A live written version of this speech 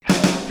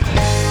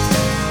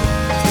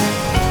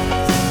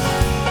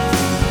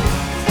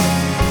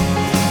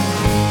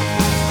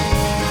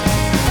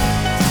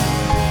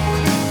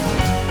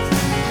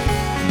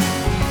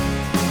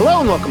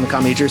and welcome to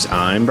Commagers.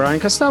 I'm Brian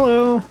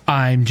Costello.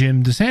 I'm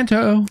Jim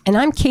DeSanto. And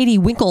I'm Katie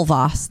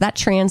Winklevoss. That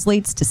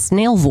translates to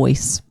snail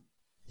voice.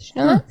 Did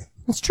you know that?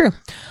 That's true.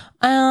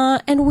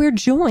 And we're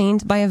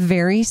joined by a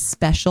very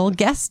special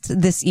guest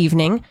this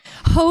evening,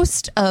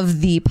 host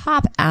of the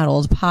Pop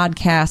Addled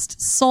podcast,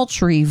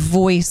 sultry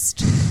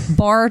voiced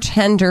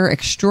bartender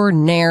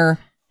extraordinaire,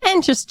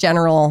 and just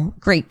general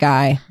great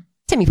guy,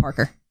 Timmy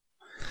Parker.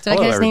 Did Hello, I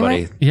get his everybody.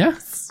 name right?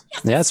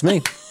 Yeah, it's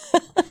me.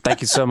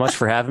 Thank you so much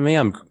for having me.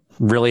 I'm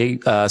really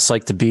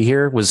psyched to be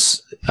here.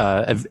 Was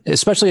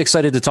especially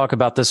excited to talk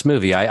about this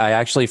movie. I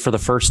actually, for the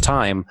first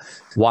time,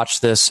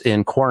 watched this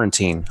in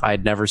quarantine. I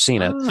had never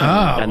seen it,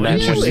 and then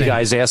when you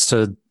guys asked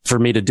for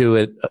me to do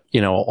it,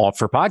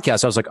 for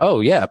podcasts, I was like, oh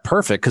yeah,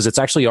 perfect, because it's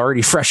actually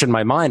already fresh in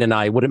my mind, and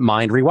I wouldn't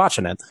mind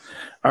rewatching it.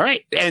 All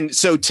right. And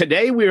so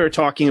today we are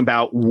talking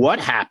about what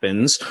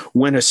happens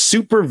when a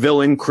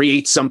supervillain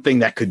creates something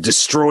that could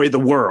destroy the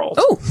world.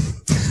 Oh,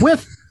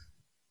 with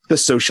The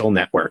Social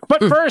Network.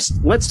 But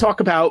first, let's talk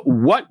about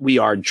what we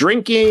are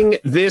drinking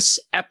this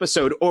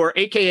episode, or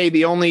AKA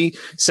the only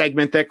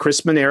segment that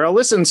Chris Monero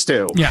listens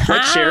to. Yeah.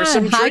 Let's share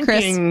some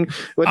drinking.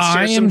 Let's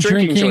share some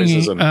drinking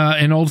choices.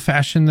 An old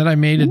fashioned that I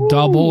made a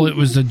double. It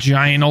was a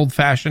giant old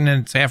fashioned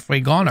and it's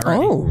halfway gone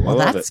already. oh, well,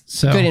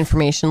 that's good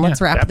information.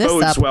 Let's wrap That this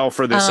bodes up. well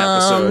for this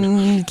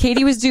episode.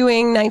 Katie was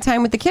doing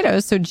nighttime with the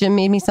kiddos, so Jim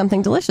made me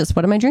something delicious.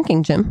 What am I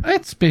drinking, Jim?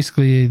 It's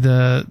basically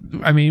I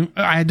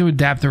had to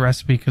adapt the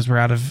recipe because we're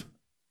out of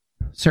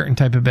certain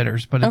type of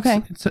bitters, but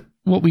it's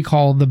what we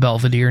call the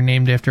Belvedere,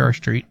 named after our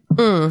street.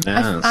 Yes.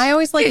 I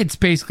always like It's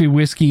basically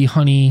whiskey,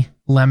 honey,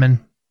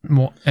 lemon,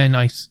 and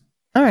ice.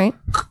 All right.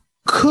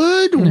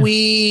 Could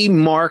we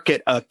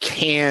market a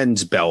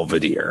canned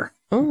Belvedere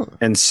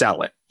and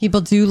sell it?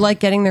 People do like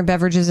getting their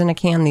beverages in a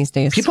can these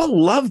days.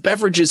 People love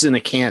beverages in a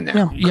can now.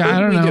 No. Yeah, I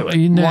don't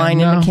know. Wine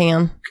in a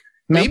can.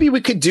 Maybe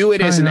we could do it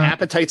as an know.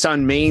 Appetites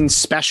on Main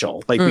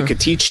special. Like we could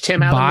teach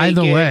Tim how to By make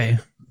the it. way,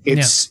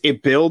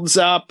 It builds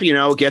up,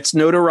 gets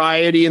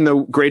notoriety in the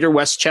greater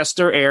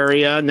Westchester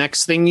area.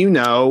 Next thing you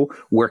know,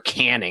 we're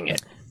canning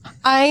it.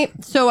 I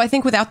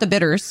think without the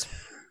bitters,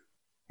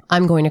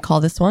 I'm going to call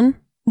this one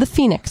the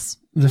Phoenix.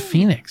 the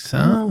Phoenix.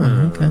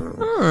 Okay.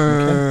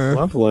 Okay,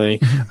 lovely.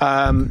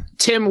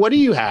 Tim, what do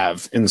you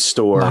have in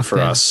store for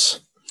us?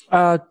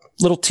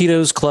 Little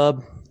Tito's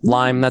Club.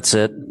 Lime, that's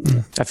it.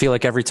 I feel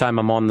like every time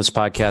I'm on this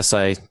podcast,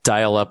 I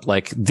dial up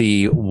like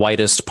the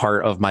whitest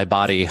part of my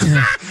body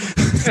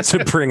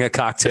to bring a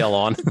cocktail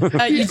on.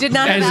 You did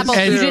not have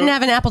you didn't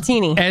have an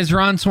Appletini. As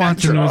Ron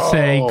Swanson would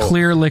say,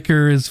 clear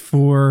liquor is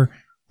for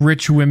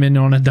rich women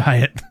on a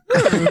diet.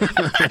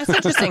 That's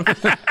interesting.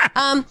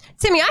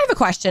 Timmy, I have a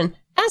question.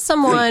 As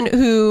someone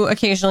who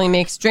occasionally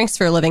makes drinks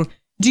for a living,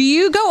 do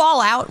you go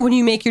all out when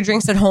you make your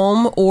drinks at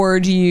home, or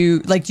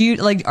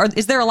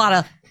is there a lot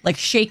of like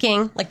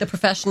shaking, like the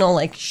professional,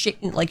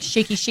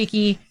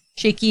 shaky,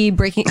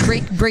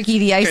 breaky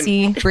the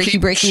icy,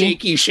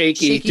 breaky.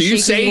 Shaky. Do you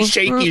say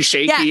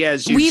shaky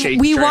as you shake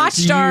we drinks?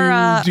 watched Do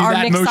our you do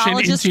that motion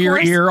mixologist into your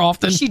course. ear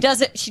often? She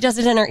does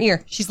it in her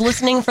ear. She's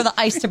listening for the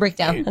ice to break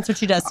down. That's what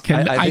she does.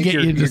 Can I I think get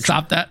you're- you to you're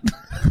stop that?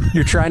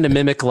 You're trying to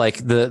mimic like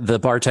the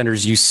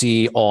bartenders you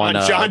see on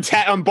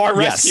on Bar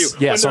Rescue.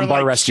 Yes, when on they're,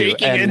 Bar Rescue.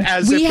 shaking And it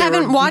as We if they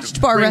haven't were watched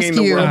Bar bringing the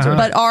Rescue, world to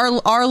but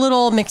our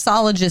little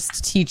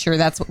mixologist teacher,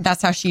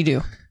 that's how she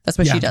do. That's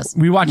what she does.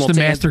 We watched the to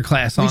master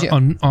class We do.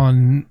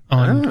 on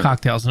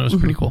cocktails, and it was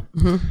pretty cool.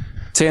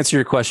 To answer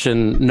your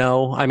question,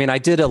 no. I mean, I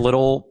did a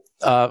little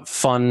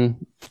fun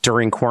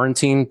during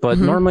quarantine, but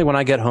normally when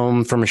I get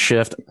home from a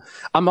shift,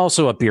 I'm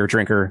also a beer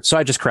drinker. So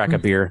I just crack a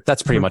beer.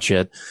 That's pretty much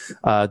it.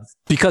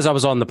 Because I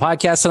was on the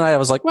podcast tonight, I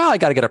was like, well, I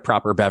got to get a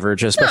proper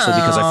beverage, especially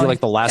because I feel like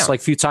the last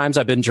few times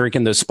I've been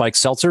drinking those spiked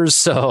seltzers.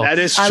 So That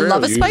is true. I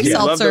love a spiked You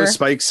love seltzer. those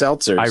spiked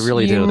seltzers. I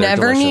really do. You They're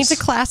never need delicious.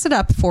 to class it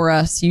up for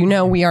us. You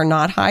know we are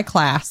not high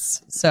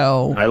class,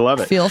 so I love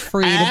it. Feel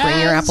free to bring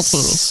your As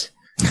Appletinis.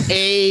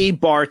 A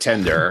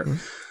bartender.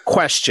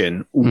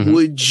 Question: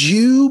 would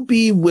you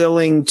be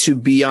willing to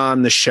be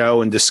on the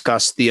show and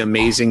discuss the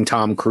amazing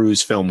Tom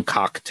Cruise film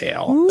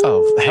Cocktail?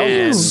 Oh, hell And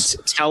yes.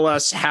 tell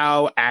us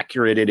how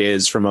accurate it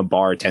is from a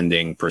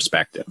bartending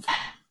perspective. I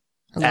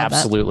love that.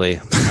 Absolutely.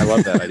 I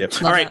love that idea.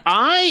 All right.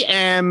 I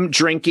am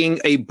drinking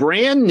a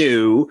brand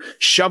new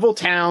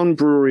Shoveltown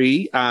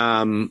Brewery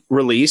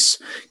release,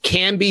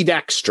 Can Be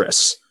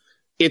Dextrous.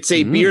 It's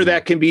a beer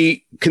that can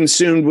be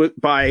consumed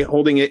by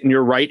holding it in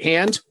your right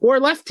hand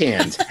or left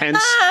hand,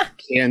 hence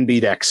Can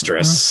Be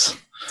Dextrous.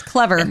 It's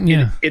clever.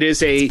 Yeah. It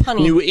is a punny.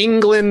 New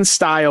England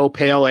style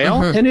pale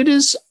ale, and it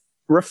is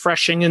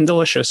refreshing and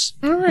delicious.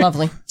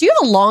 Lovely. Do you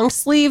have a long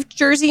sleeve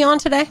jersey on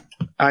today?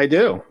 I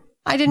do.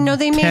 I didn't know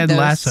they made Ted those.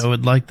 Lasso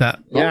would like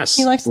that. Yes.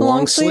 he likes the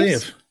long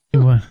sleeves?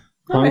 Long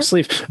right.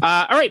 sleeve.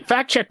 All right.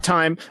 Fact check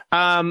time.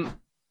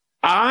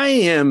 I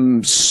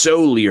am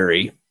so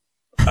leery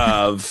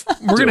of.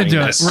 We're gonna doing do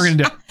this. it. We're gonna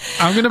do it.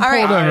 I'm gonna pull All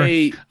it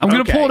right. over. I'm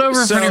gonna pull it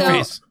over in front of your So-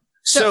 face.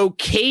 So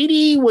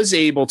Katie was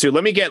able to,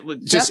 let me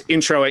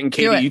intro it, and Do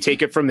Katie, it. you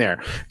take it from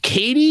there.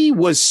 Katie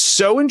was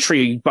so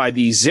intrigued by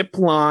the zip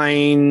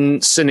line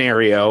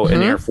scenario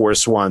in Air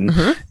Force One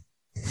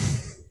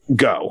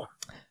Go.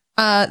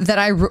 That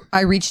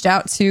I reached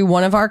out to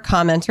one of our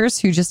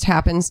commenters who just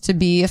happens to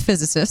be a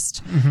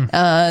physicist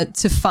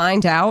to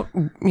find out,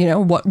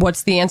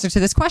 what's the answer to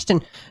this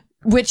question,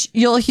 which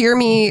you'll hear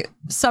me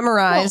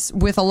summarize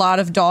with a lot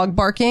of dog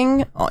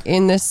barking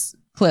in this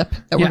clip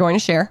that we're going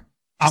to share.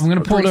 I'm going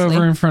to pull it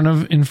over in front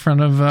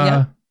of.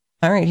 Yeah.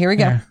 All right, here we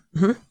go. Yeah.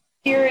 Mm-hmm.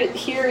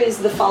 Here is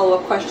the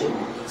follow-up question.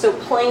 So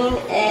plane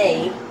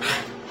A.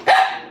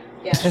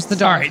 Yeah, there's the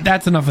dog. All right,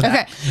 that's enough of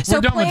that. Okay, so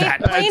we're done with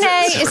that. Plane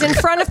A is in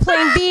front of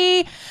plane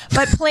B,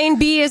 but plane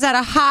B is at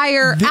a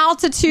higher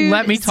altitude.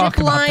 Let me talk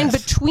about line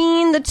this.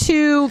 between the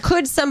two.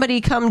 Could somebody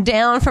come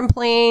down from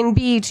plane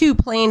B to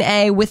plane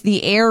A with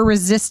the air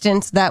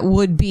resistance that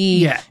would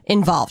be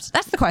involved?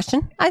 That's the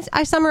question.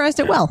 I summarized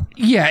it well.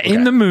 Yeah,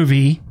 in the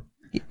movie.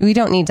 We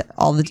don't need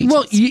all the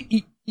details.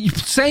 Well,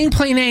 saying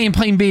plane A and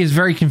plane B is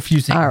very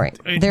confusing. All right.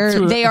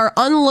 They are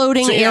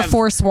unloading Air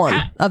Force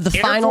One of the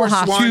final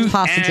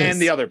hostages. And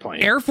the other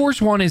plane. Air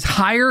Force One is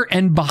higher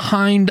and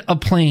behind a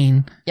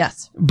plane.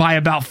 Yes. By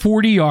about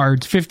 40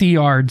 yards, 50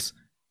 yards.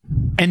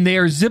 And they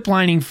are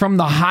ziplining from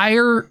the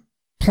higher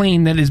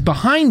plane that is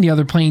behind the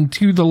other plane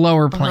to the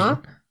lower plane.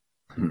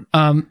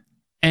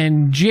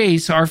 And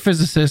Jace, our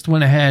physicist,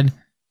 went ahead.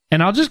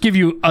 And I'll just give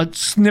you a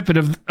snippet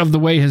of the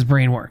way his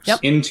brain works. Yep.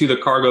 Into the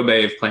cargo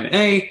bay of plane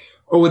A,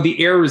 or would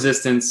the air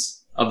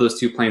resistance of those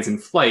two planes in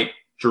flight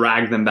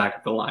drag them back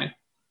up the line?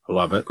 I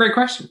love it. Great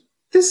question.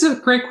 This is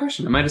a great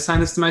question. I might assign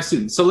this to my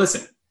students. So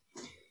listen,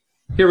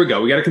 here we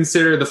go. We got to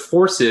consider the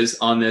forces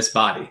on this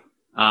body.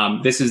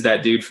 This is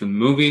that dude from the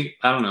movie.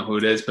 I don't know who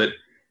it is, but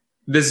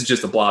this is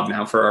just a blob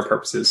now for our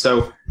purposes.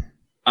 So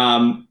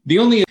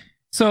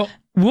So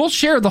we'll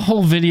share the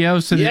whole video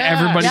so that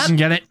everybody can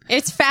get it.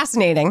 It's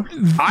fascinating.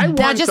 I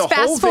want just the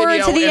fast whole forward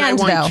video, to the and end,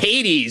 I want though.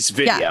 Katie's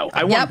video.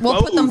 I want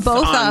we'll put them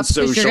both on up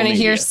because you're going to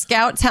hear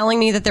Scout telling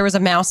me that there was a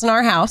mouse in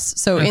our house.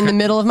 So in the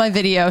middle of my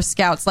video,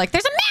 Scout's like,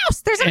 "There's a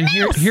mouse! There's a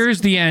mouse!"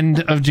 Here's the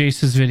end of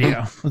Jace's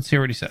video. Let's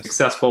hear what he says.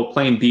 Successful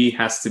plane B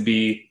has to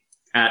be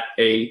at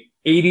a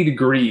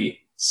 80-degree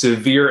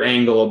severe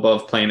angle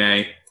above plane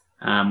A,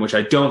 which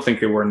I don't think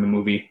they were in the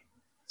movie.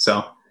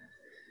 So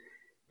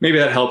maybe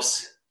that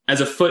helps. As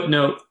a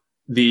footnote,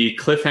 the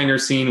cliffhanger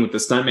scene with the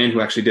stuntman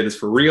who actually did this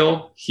for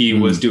real, he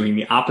was doing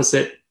the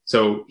opposite.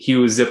 So he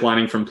was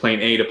ziplining from plane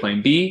A to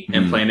plane B,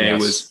 and plane A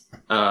was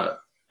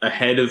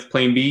ahead of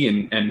plane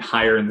B and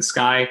higher in the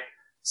sky.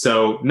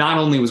 So not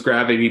only was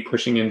gravity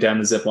pushing him down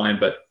the zip line,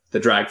 but the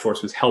drag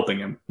force was helping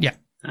him. Yeah.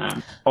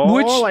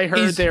 All I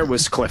heard there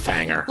was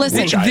cliffhanger,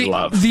 which I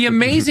love. The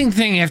amazing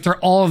thing after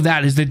all of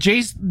that is that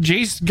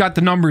Jace got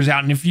the numbers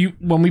out, and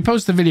when we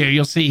post the video,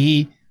 you'll see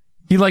he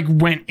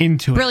went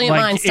into it. Brilliant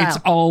mind style. It's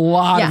a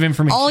lot of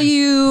information. All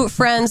you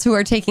friends who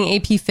are taking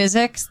AP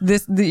Physics,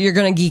 you're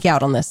going to geek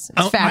out on this.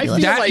 It's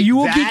fabulous. You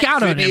will geek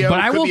out on it, but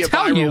I will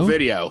tell you,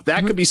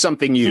 that could be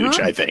something huge.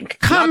 I think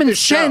common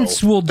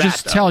sense will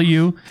just tell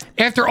you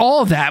after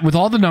all of that, with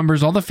all the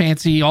numbers, all the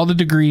fancy, all the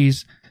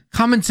degrees.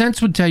 Common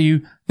sense would tell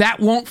you that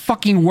won't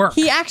fucking work.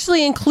 He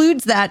actually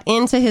includes that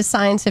into his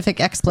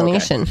scientific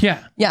explanation. Okay.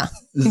 Yeah,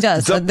 he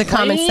does. The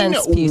common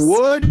sense piece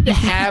would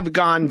have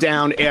gone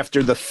down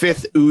after the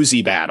 5th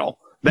Uzi battle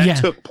that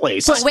took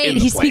place. But wait,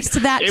 he speaks to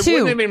that it too.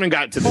 Wouldn't have even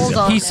got to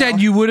the He said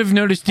you would have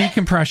noticed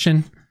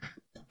decompression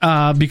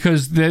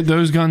because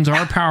those guns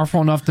are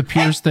powerful enough to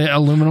pierce the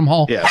aluminum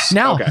hull. Yes.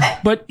 Now,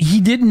 but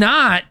he did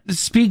not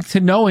speak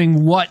to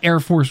knowing what Air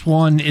Force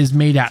One is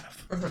made out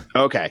of.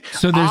 Okay.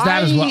 So there's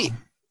that as well.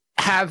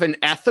 Have an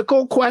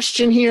ethical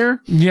question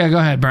here. Yeah, go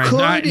ahead, Brian.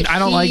 I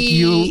don't like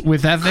you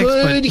with ethics,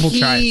 but we'll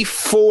try. Could he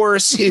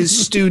force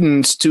his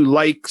students to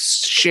like,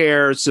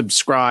 share,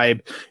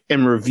 subscribe,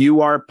 and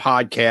review our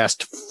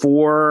podcast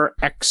for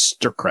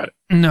extra credit?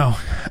 No.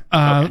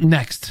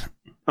 Next.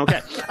 Okay.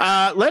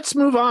 Let's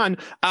move on.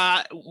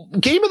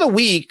 Game of the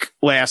Week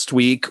last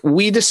week,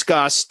 we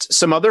discussed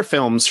some other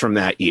films from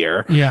that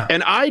year. Yeah.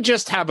 And I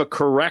just have a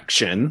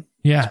correction.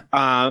 Yeah.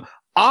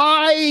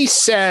 I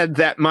said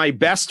that my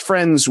best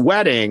friend's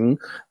wedding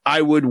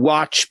I would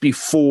watch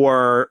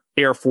before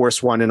Air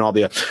Force One and all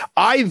the other.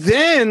 I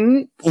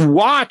then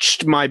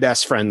watched my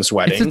best friend's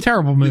wedding. It's a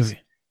terrible movie.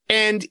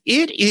 And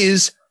it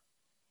is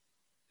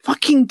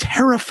fucking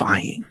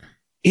terrifying.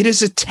 It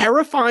is a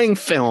terrifying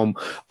film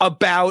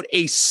about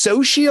a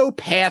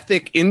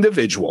sociopathic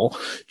individual.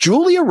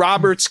 Julia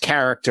Roberts'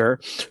 character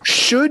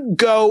should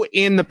go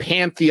in the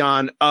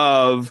pantheon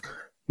of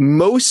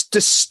most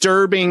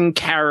disturbing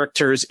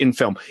characters in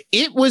film.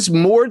 It was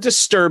more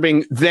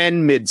disturbing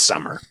than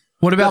Midsommar.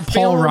 What about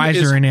Paul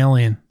Reiser in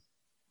Alien?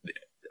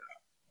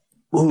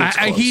 Ooh,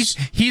 he's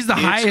the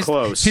highest.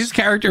 Close. His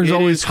character is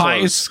always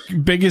highest,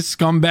 biggest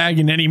scumbag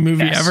in any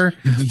movie ever.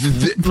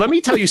 Let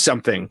me tell you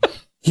something.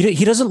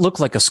 He doesn't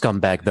look like a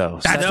scumbag though.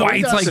 That's why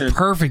it's like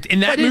perfect in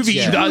that movie.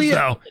 He does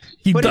though.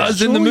 He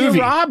does in the movie.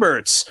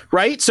 Roberts,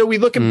 right? So we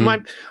look at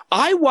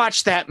I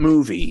watched that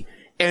movie.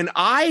 And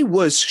I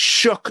was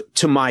shook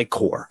to my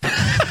core.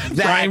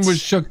 Brian was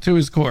shook to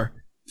his core.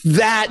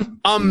 That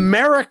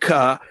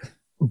America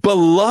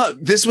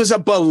this was a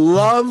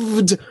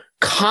beloved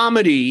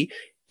comedy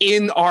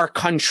in our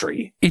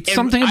country. It's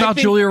something about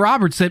Julia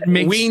Roberts that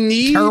makes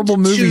terrible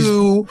movies.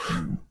 To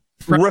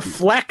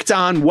reflect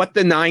on what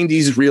the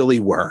 90s really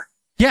were.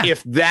 Yeah.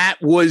 If that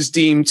was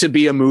deemed to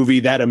be a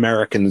movie that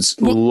Americans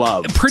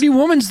love. Pretty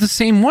Woman's the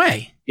same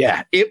way.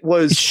 Yeah, it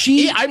was.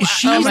 She's my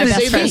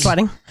best friend's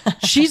wedding.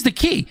 She's the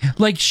key.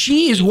 Like,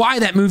 she is why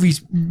that movie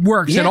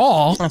works at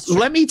all.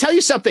 Let me tell you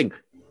something.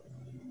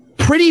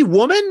 Pretty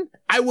Woman,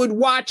 I would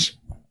watch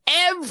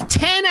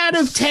 10 out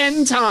of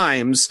 10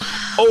 times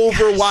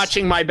over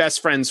watching My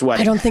Best Friend's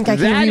Wedding. I don't think I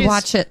can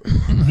rewatch it.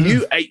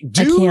 You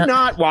do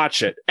not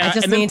watch it. I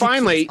just and then need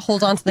finally, to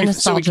hold on to the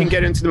nostalgia. So we can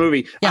get into the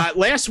movie. Yeah.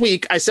 Last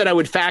week, I said I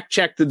would fact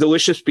check the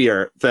delicious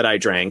beer that I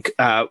drank.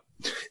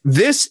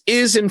 This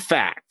is, in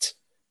fact,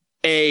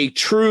 a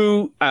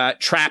true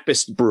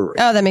Trappist brewery.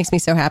 Oh, that makes me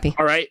so happy.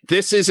 All right.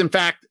 This is, in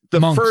fact,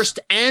 the first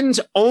and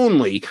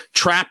only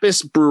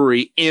Trappist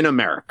brewery in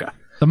America.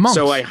 The Monks.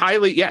 So I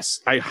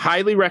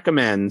highly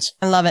recommend.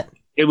 I love it.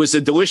 It was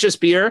a delicious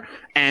beer,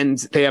 and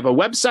they have a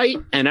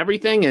website and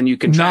everything, and you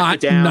can track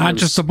it down. Not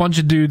just a bunch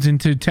of dudes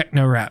into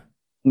techno rap.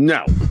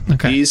 No.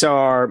 Okay. These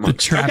are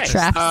monks. Traps.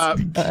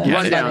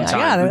 Rundown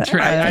time.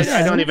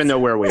 I don't even know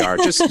where we are.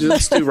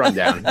 Let's do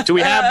rundown. Do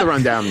we have the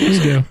rundown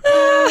music? We do.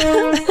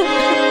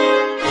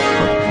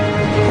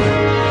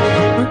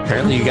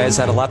 Apparently, you guys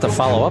had a lot to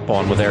follow up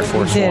on with Air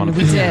Force One.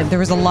 We did. There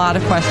was a lot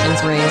of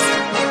questions raised.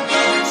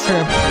 It's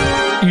true.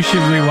 You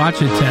should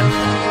rewatch it,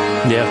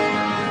 Tim.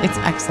 Yeah. It's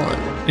excellent.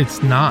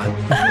 It's not.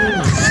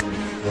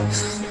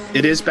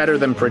 It is better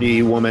than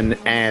Pretty Woman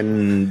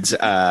and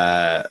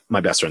My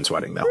Best Friend's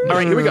Wedding, though. All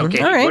right, here we go.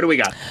 Katie, what do we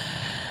got?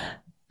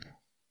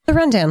 The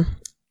rundown.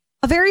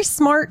 A very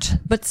smart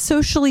but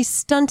socially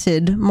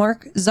stunted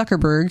Mark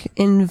Zuckerberg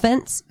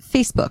invents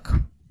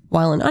Facebook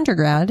while an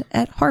undergrad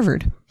at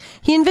Harvard.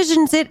 He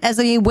envisions it as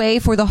a way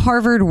for the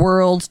Harvard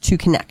world to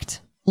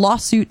connect.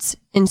 Lawsuits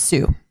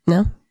ensue.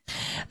 No?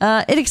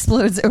 It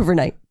explodes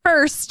overnight.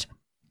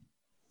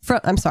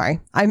 I'm sorry.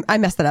 I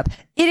messed that up.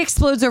 It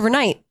explodes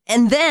overnight,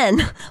 and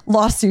then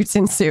lawsuits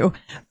ensue.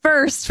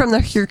 First, from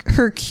the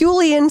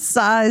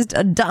Herculean-sized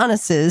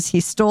Adonises he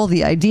stole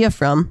the idea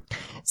from.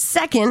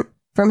 Second,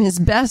 from his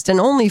best and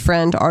only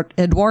friend,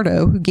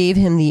 Eduardo, who gave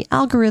him the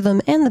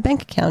algorithm and the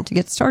bank account to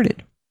get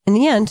started. In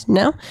the end,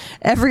 no,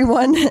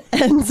 everyone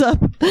ends up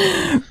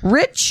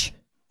rich,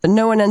 but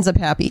no one ends up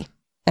happy.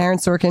 Aaron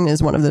Sorkin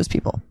is one of those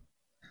people.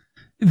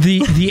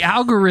 The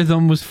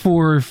algorithm was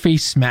for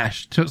Face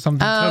Smash, something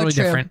totally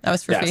true. different. That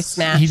was for Face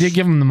Smash. He did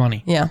give him the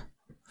money. Yeah.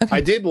 Okay.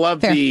 I did love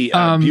the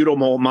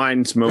Beautiful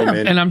Minds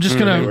moment. And I'm just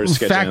going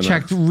to fact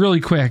check really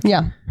quick.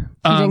 Yeah.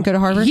 He didn't go to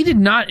Harvard? He did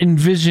not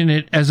envision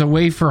it as a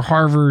way for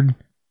Harvard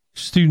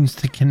students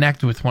to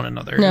connect with one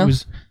another.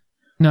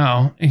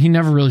 No, he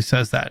never really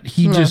says that.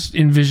 He just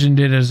envisioned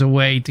it as a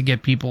way to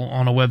get people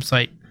on a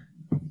website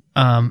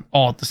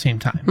all at the same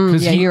time.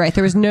 You're right.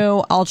 There was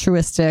no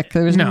altruistic.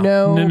 There was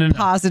no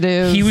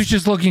positive. He was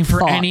just looking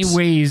for any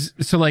ways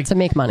to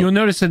make money. You'll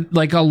notice that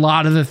like a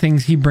lot of the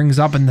things he brings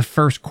up in the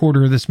first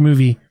quarter of this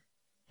movie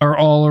are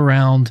all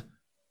around,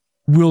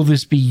 will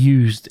this be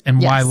used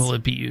and why will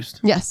it be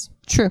used? Yes,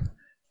 true.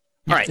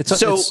 All right.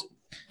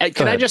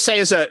 Can I just say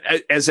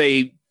as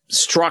a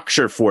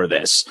structure for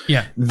this,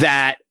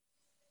 that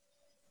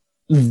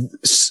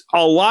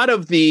a lot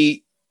of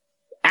the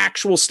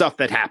actual stuff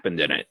that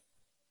happened in it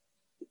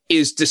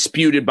is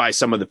disputed by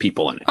some of the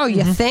people in it. Oh,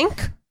 you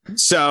think?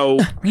 So,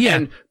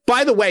 and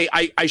by the way,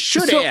 I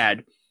should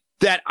add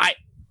that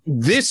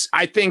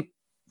I think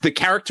the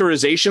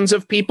characterizations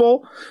of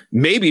people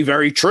may be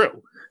very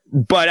true.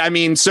 But I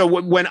mean, so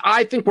when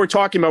I think we're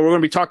going to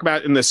be talking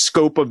about in the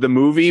scope of the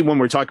movie, when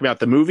we're talking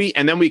about the movie,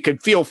 and then we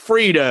could feel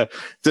free to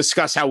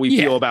discuss how we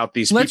feel about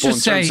these people in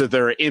terms of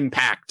their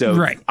impact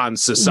on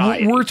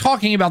society. We're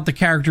talking about the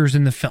characters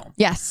in the film.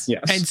 Yes.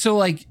 And so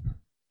like,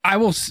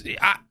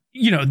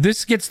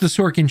 this gets the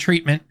Sorkin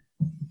treatment.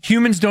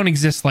 Humans don't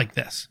exist like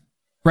this,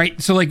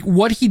 right? So like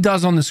what he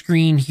does on the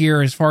screen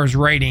here as far as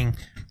writing,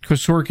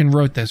 because Sorkin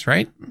wrote this,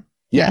 right?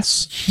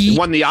 Yes. He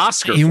won the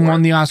Oscar. He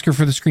won the Oscar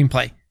for the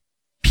screenplay.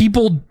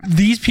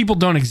 These people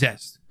don't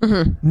exist.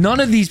 Mm-hmm.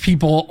 None of these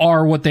people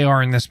are what they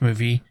are in this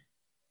movie.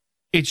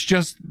 It's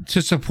just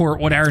to support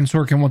what Aaron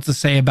Sorkin wants to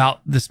say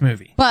about this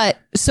movie. But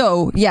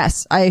so,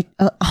 yes, I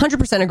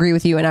 100% agree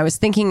with you. And I was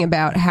thinking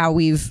about how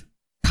we've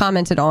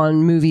commented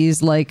on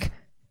movies like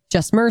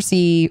Just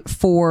Mercy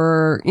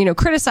for,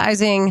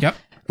 criticizing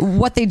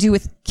what they do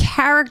with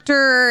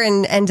character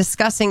and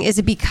discussing, is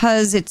it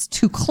because it's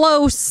too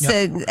close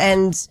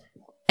and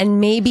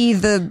maybe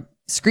the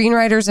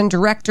screenwriters and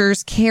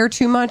directors care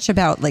too much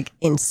about like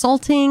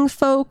insulting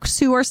folks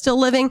who are still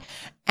living.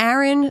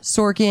 Aaron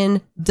Sorkin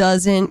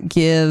doesn't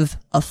give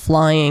a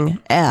flying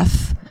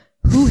F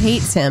who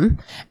hates him.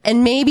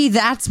 And maybe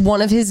that's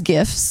one of his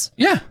gifts.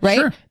 Yeah. Right.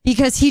 Sure.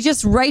 Because he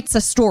just writes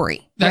a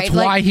story. That's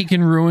right? why he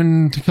can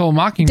ruin To Kill a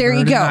Mockingbird. There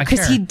you go.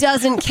 Because he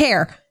doesn't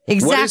care.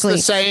 Exactly. What is the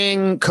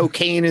saying?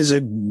 Cocaine is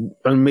an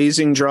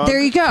amazing drug.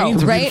 There you go.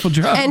 Cocaine's a right. beautiful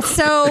drug. And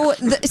so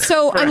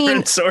I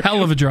mean,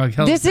 hell of a drug.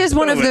 this is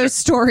one of those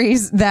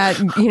stories that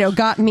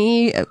got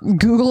me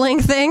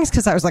Googling things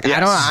because I was like,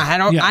 Yes.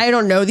 I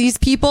don't know these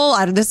people.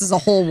 This is a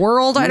whole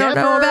world I don't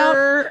know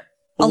about.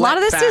 A lot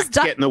of this is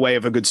get in the way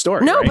of a good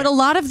story. No, right? but a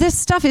lot of this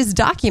stuff is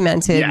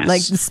documented. Yes.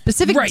 Like the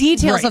specific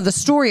details of the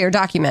story are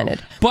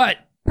documented. But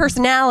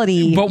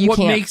personality. But what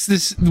makes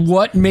this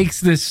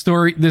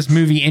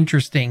movie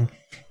interesting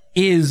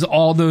is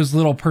all those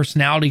little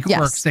personality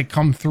quirks that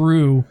come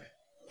through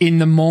in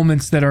the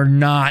moments that are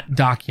not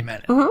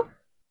documented. Mm-hmm.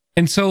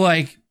 And so,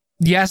 like,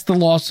 yes, the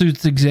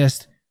lawsuits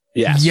exist.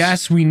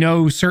 Yes, we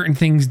know certain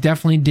things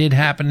definitely did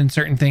happen and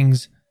certain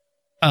things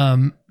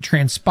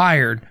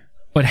transpired.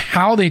 But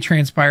how they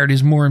transpired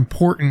is more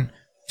important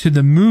to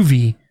the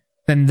movie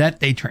than that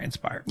they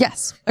transpired.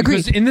 Yes, agreed.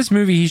 Because in this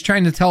movie, he's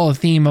trying to tell a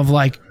theme of,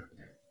 like,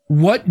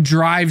 what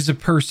drives a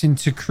person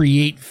to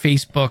create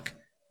Facebook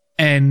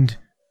and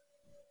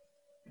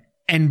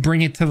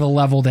bring it to the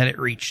level that it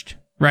reached,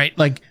 right?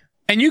 Like,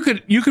 and you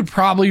could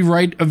probably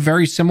write a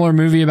very similar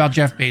movie about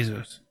Jeff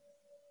Bezos.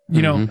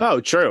 You know?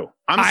 Oh, true.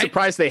 I'm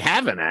surprised they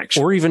haven't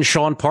actually. Or even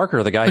Sean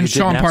Parker, the guy who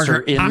did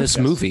Napster in this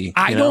movie.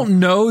 I don't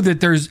know that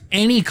there's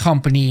any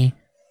company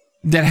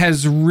that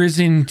has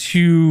risen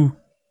to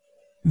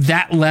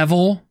that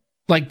level.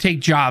 Like, take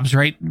Jobs,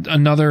 right?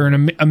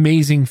 An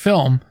amazing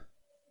film.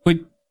 But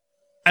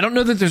I don't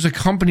know that there's a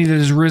company that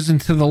has risen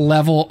to the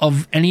level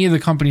of any of the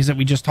companies that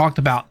we just talked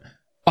about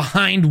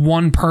behind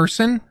one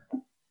person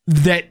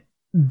that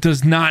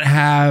does not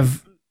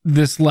have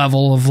this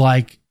level of,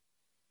 like,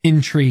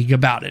 intrigue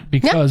about it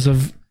because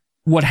of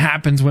what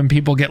happens when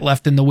people get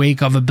left in the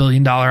wake of $1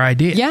 billion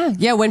idea.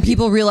 Yeah. When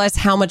people realize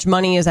how much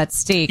money is at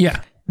stake,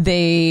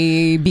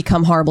 they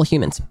become horrible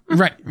humans.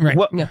 Right.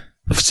 Well,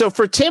 so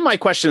for Tim, my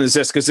question is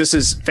this, because this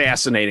is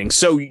fascinating.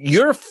 So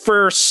your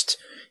first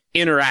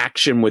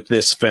interaction with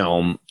this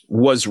film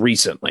was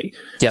recently.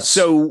 Yes.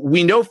 So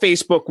we know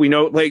Facebook, we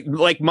know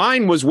like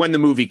mine was when the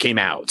movie came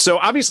out. So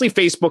obviously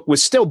Facebook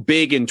was still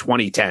big in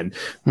 2010,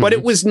 but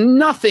it was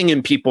nothing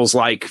in people's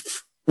like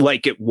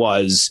it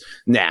was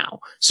now.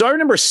 So I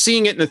remember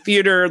seeing it in the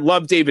theater,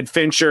 loved David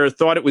Fincher,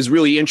 thought it was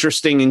really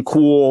interesting and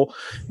cool,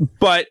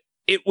 but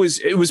it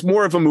was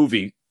more of a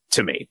movie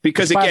to me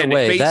because, again,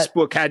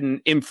 Facebook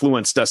hadn't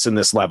influenced us in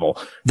this level.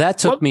 That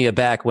took me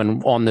aback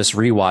when on this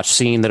rewatch,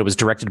 seeing that it was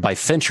directed by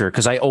Fincher,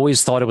 because I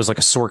always thought it was like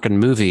a Sorkin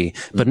movie,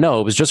 but no,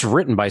 it was just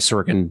written by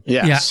Sorkin.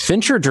 Yes.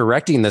 Fincher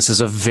directing this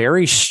is a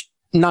very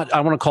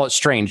I want to call it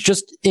strange,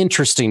 just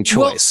interesting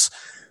choice.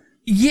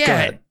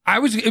 Well, I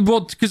was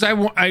because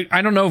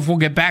I don't know if we'll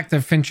get back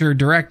to Fincher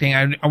directing.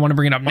 I want to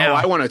bring it up now.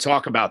 I want to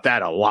talk about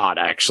that a lot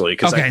actually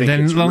because I think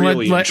then it's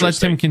really let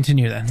Tim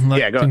continue then.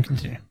 Let Tim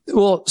continue.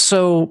 Well,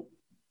 so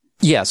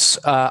yes,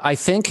 I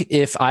think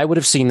if I would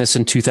have seen this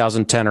in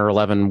 2010 or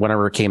 11,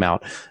 whenever it came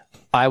out,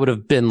 I would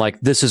have been like,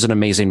 this is an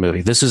amazing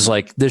movie. This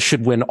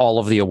should win all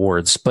of the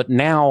awards. But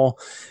now,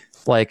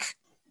 like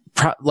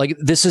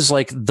this is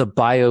like the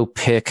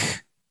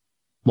biopic,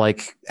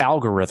 like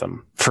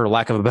algorithm, for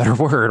lack of a better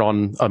word,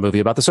 on a movie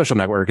about the Social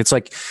Network. It's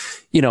like,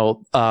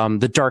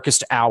 The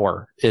Darkest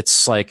Hour.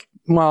 It's like,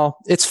 well,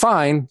 it's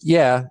fine.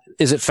 Yeah.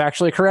 Is it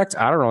factually correct?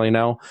 I don't really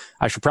know.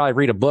 I should probably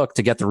read a book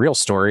to get the real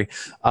story.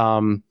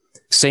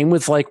 Same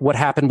with like what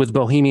happened with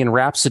Bohemian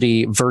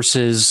Rhapsody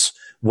versus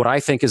what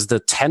I think is the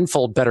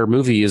tenfold better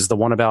movie is the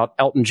one about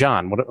Elton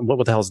John.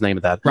 What the hell's the name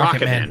of that?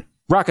 Rocketman.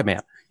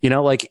 Rocketman.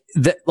 Like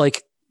that.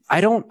 Like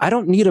I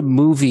don't need a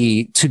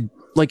movie to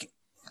like.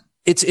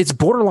 It's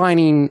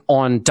borderlining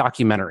on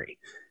documentary.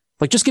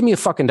 Like, just give me a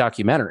fucking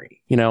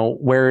documentary.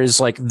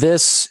 Whereas like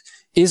this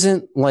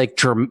isn't like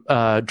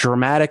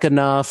dramatic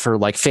enough or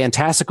like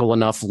fantastical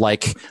enough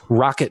like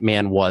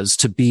Rocketman was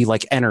to be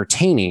like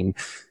entertaining.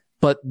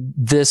 But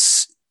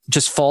this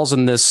just falls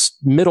in this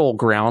middle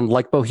ground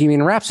like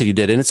Bohemian Rhapsody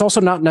did. And it's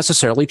also not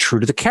necessarily true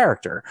to the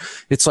character.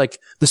 It's like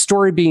the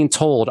story being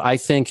told, I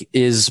think,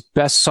 is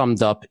best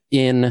summed up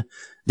in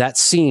that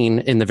scene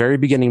in the very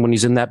beginning when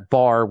he's in that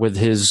bar with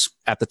his,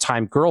 at the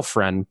time,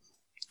 girlfriend.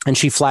 And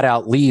she flat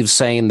out leaves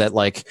saying that,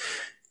 like,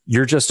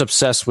 you're just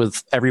obsessed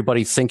with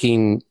everybody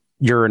thinking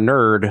you're a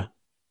nerd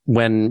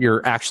when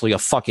you're actually a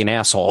fucking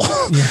asshole.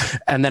 Yeah.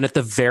 And then at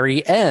the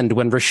very end,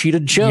 when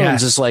Rashida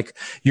Jones is like,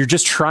 you're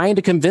just trying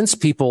to convince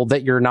people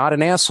that you're not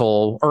an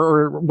asshole,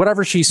 or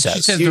whatever she says.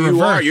 She says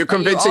you're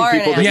convincing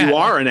people that you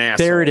are an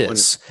asshole. There it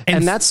is.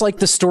 And that's like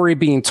the story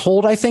being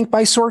told, I think,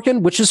 by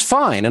Sorkin, which is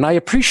fine. And I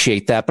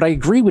appreciate that. But I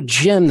agree with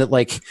Jim that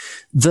like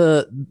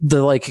the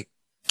like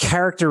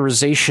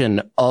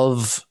characterization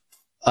of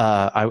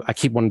I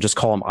keep wanting to just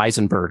call him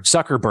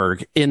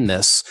Zuckerberg in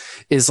this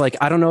is like,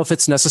 I don't know if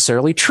it's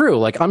necessarily true.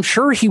 Like, I'm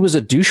sure he was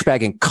a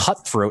douchebag and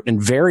cutthroat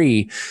and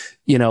very,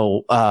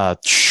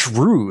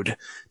 shrewd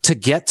to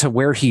get to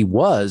where he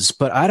was.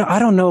 But I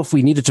don't know if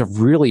we needed to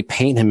really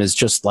paint him as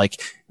just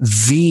like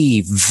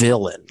the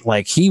villain.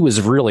 Like, he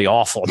was really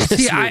awful in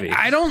this movie.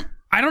 I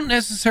don't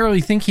necessarily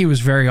think he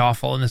was very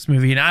awful in this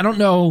movie. And I don't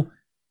know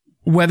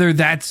whether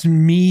that's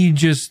me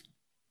just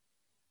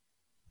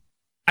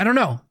I don't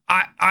know.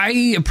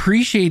 I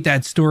appreciate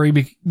that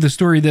story, the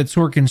story that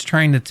Sorkin's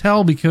trying to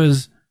tell,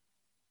 because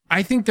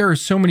I think there are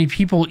so many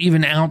people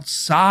even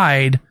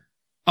outside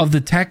of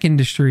the tech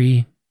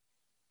industry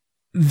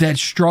that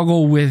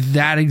struggle with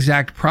that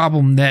exact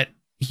problem that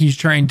he's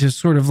trying to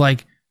sort of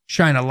like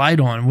shine a light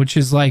on, which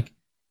is like,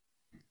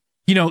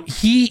 you know,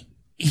 he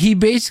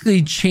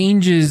basically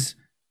changes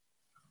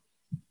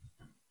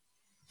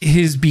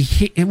his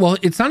behavior. Well,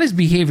 it's not his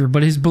behavior,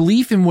 but his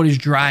belief in what is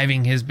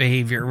driving his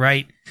behavior,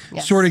 right?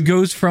 Yes. Sort of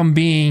goes from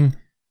being,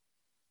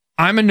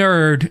 I'm a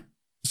nerd,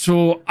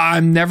 so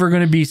I'm never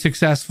going to be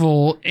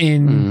successful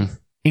in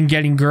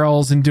getting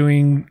girls and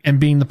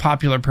being the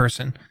popular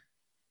person.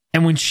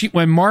 And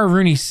when Mara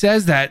Rooney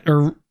says that,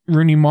 or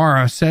Rooney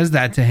Mara says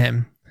that to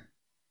him,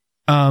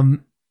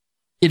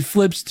 it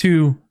flips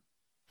to,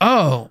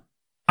 oh,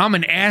 I'm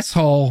an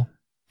asshole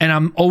and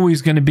I'm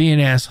always going to be an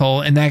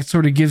asshole. And that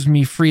sort of gives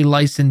me free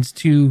license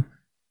to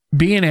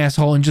be an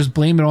asshole and just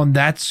blame it on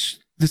this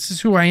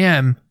is who I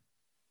am.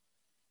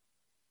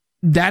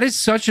 That is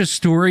such a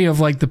story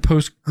of like the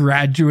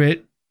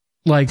postgraduate,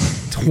 like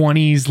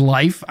 20s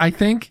life, I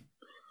think,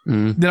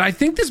 that I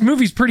think this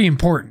movie's pretty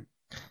important.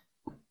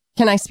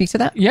 Can I speak to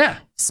that? Yeah.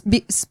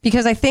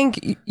 Because I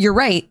think you're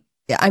right.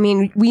 I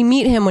mean, we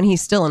meet him when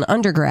he's still an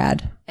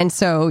undergrad. And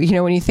so, you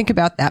know, when you think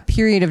about that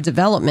period of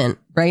development,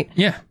 right?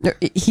 Yeah.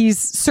 He's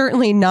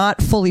certainly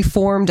not fully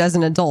formed as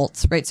an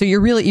adult, right? So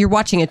you're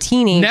watching a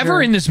teenager.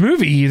 Never in this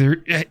movie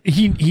either.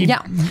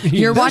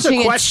 You're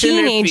watching a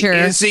teenager.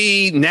 Is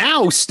he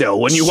now still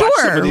when you watch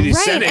some of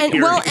these Senate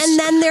hearings? Well, and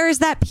then there's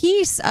that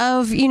piece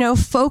of, you know,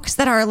 folks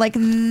that are like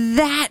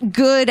that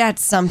good at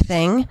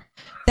something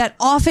that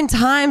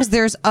oftentimes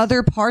there's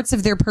other parts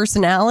of their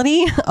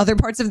personality, other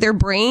parts of their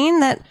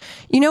brain that,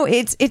 you know,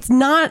 it's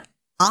not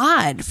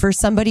odd for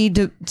somebody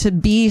to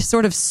be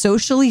sort of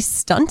socially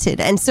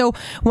stunted. And so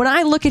when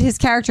I look at his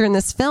character in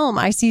this film,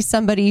 I see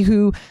somebody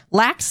who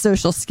lacks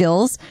social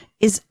skills,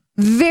 is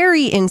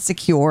very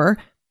insecure,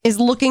 is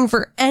looking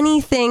for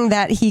anything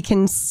that he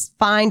can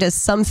find as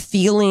some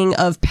feeling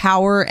of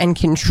power and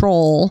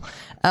control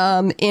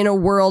in a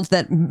world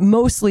that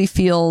mostly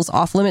feels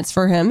off limits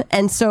for him.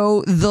 And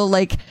so the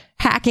like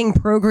hacking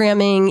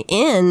programming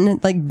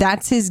like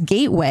that's his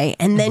gateway.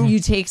 And then you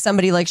take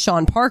somebody like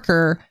Sean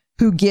Parker,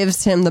 who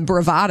gives him the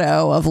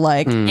bravado of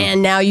like,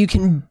 and now you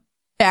can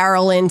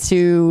barrel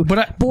into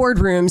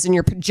boardrooms in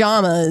your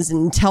pajamas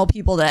and tell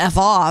people to F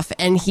off,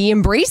 and he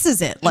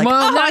embraces it. Like,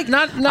 well,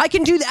 I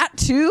can do that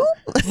too.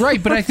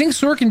 Right, but I think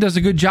Sorkin does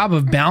a good job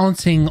of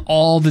balancing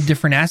all the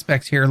different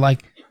aspects here.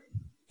 Like,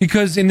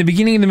 because in the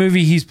beginning of the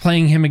movie, he's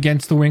playing him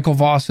against the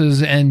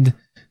Winklevosses and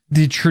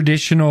the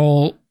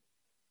traditional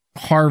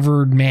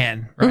Harvard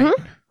man, right?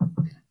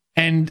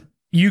 And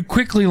you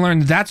quickly learn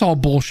that that's all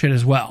bullshit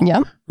as well.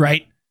 Yep.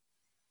 Right?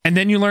 And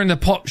then you learn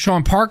that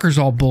Sean Parker's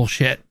all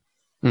bullshit.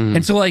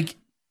 And so, like,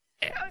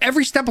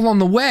 every step along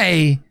the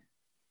way,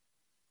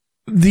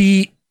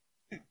 the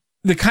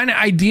kind of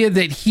idea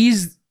that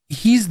he's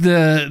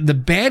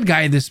the bad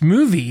guy of this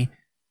movie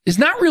is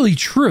not really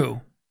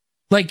true.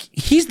 Like,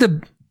 he's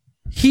the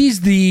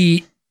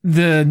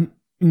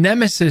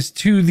nemesis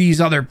to these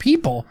other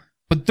people,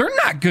 but they're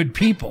not good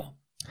people.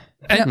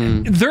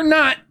 And they're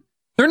not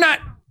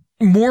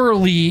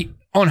morally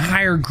on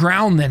higher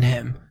ground than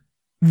him.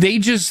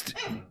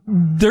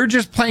 They're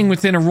just playing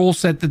within a rule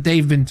set that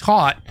they've been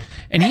taught.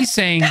 And he's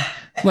saying,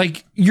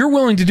 like, you're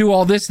willing to do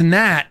all this and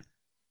that,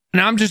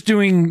 and I'm just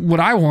doing what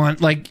I want.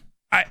 Like,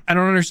 I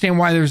don't understand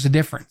why there's a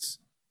difference.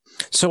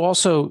 So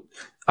also,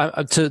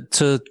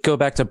 to go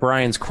back to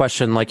Brian's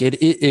question, like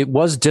it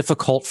was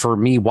difficult for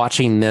me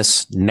watching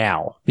this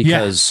now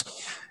because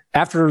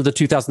after the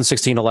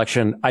 2016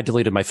 election, I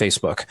deleted my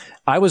Facebook.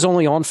 I was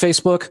only on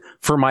Facebook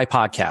for my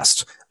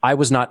podcast. I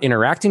was not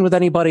interacting with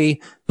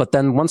anybody. But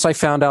then once I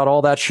found out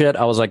all that shit,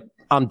 I was like,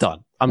 I'm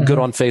done. I'm good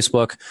on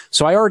Facebook.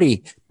 So I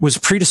already was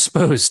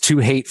predisposed to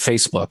hate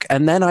Facebook.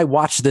 And then I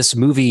watched this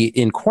movie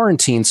in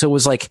quarantine. So it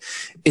was like,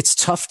 it's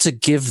tough to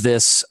give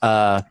this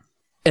an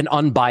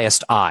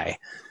unbiased eye.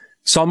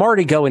 So I'm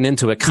already going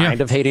into it kind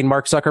of hating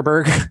Mark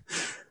Zuckerberg,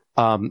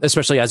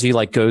 especially as he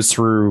like goes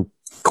through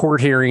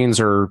court hearings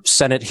or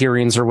Senate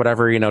hearings or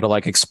whatever, you know, to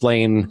like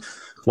explain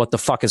what the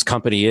fuck his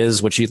company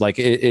is, which he like,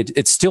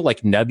 it's still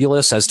like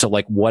nebulous as to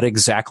like what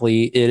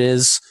exactly it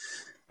is.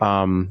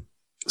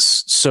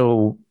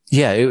 So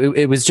yeah,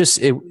 it was just,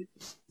 it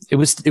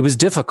was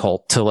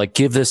difficult to like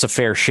give this a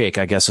fair shake,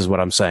 I guess is what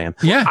I'm saying.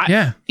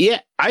 Yeah.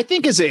 I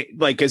think as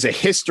a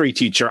history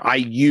teacher, I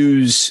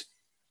use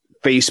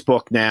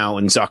Facebook now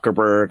and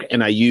Zuckerberg,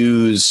 and I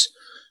use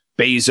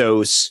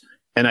Bezos,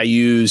 and I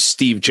use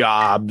Steve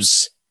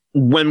Jobs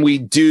when we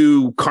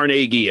do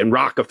Carnegie and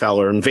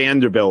Rockefeller and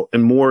Vanderbilt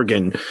and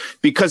Morgan,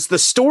 because the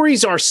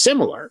stories are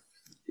similar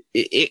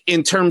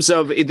in terms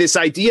of this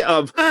idea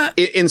of,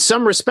 in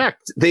some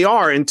respect, they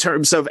are in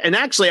terms of, and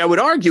actually, I would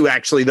argue,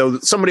 though,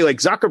 somebody like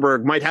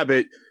Zuckerberg might have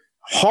it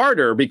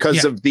harder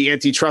because of the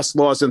antitrust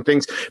laws and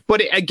things.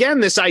 But again,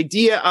 this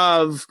idea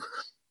of,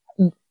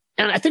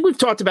 and I think we've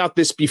talked about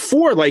this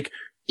before, like,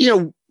 you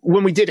know,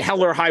 when we did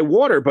Hell or High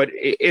Water, but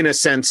in a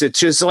sense, it's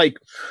just like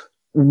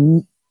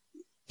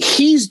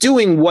he's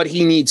doing what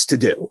he needs to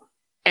do.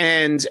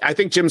 And I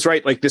think Jim's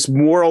right, like this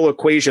moral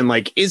equation,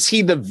 like, is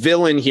he the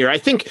villain here? I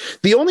think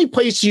the only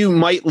place you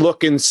might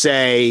look and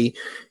say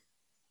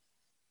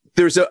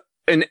there's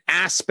an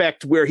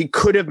aspect where he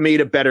could have made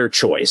a better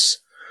choice,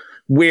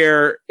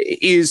 where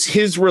is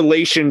his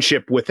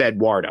relationship with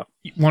Eduardo.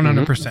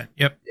 100%.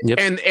 Yep.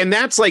 And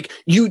that's like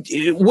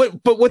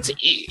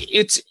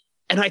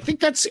and I think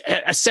that's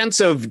a sense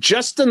of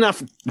just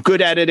enough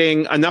good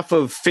editing, enough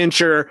of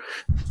Fincher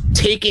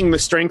taking the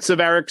strengths of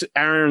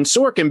Aaron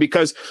Sorkin,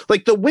 because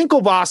like the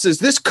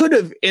Winklevosses, this could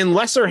have in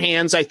lesser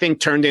hands, I think,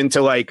 turned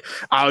into like,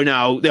 oh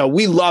no,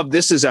 we love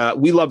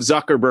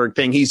Zuckerberg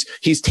thing.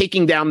 He's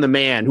taking down the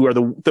man, who are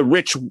the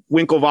rich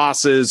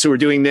Winklevosses who are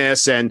doing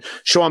this, and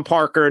Sean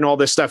Parker and all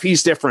this stuff.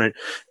 He's different.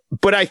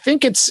 But I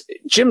think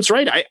Jim's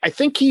right. I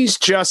think he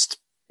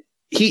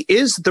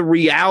is the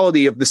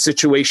reality of the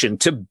situation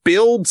to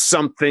build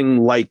something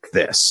like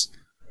this.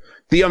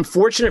 The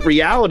unfortunate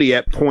reality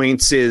at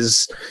points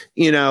is,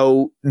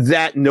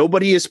 that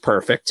nobody is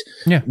perfect,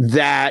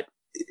 that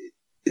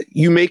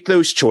you make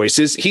those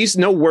choices. He's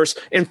no worse.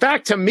 In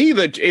fact, to me,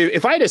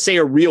 if I had to say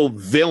a real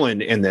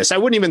villain in this, I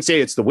wouldn't even say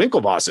it's the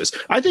Winklevosses.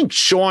 I think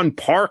Sean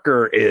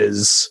Parker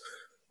is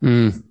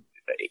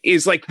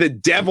like the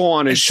devil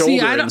on his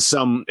shoulder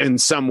in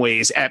some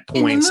ways at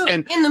points.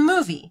 In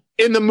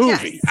the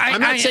movie. Yes. I'm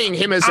not saying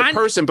him as a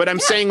person, but I'm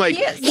saying like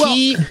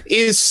he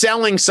is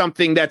selling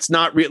something that's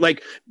not real.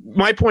 Like,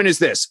 my point is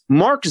this: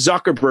 Mark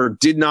Zuckerberg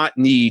did not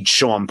need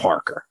Sean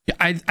Parker.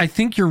 I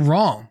think you're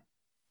wrong.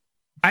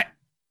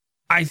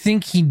 I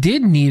think he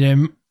did need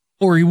him,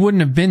 or he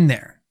wouldn't have been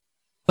there.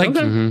 Like,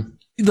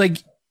 like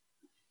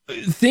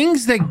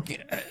things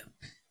that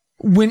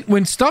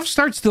when stuff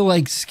starts to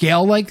like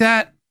scale like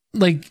that,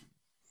 like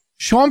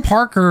Sean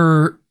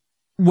Parker,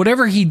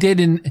 whatever he did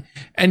and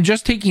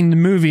just taking the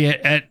movie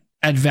at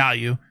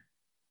value,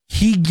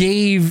 he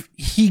gave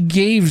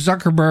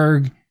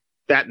Zuckerberg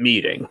that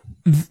meeting,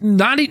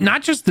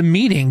 not just the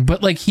meeting,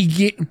 but like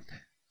he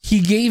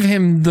gave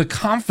him the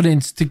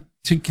confidence to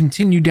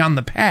continue down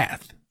the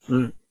path,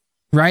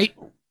 right?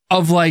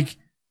 Of like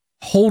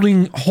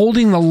holding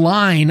the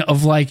line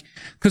of like,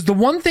 because the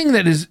one thing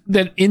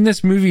that in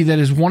this movie that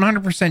is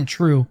 100%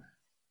 true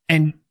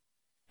and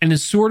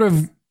is sort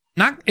of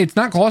it's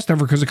not glossed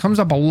over because it comes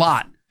up a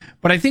lot,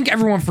 but I think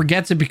everyone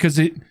forgets it because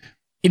it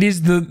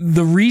is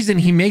the reason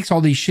he makes all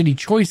these shitty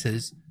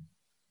choices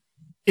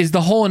is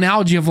the whole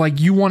analogy of like,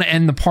 you want to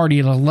end the party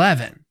at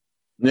 11,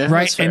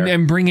 right?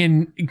 And bring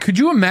in, could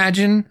you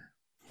imagine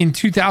in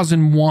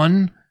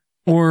 2001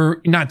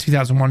 or not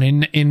 2001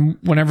 in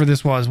whenever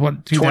this was,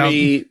 what,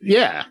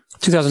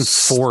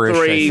 2004ish,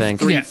 I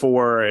think.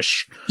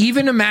 4ish.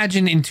 Even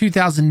imagine in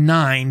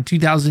 2009,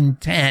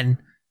 2010,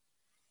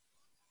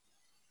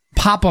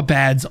 pop-up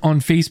ads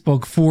on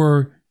Facebook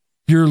for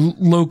your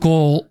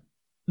local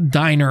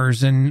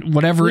diners and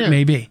whatever it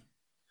may be.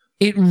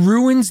 It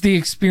ruins the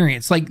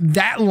experience. Like,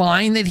 that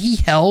line that he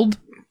held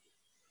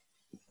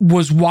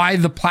was why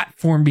the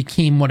platform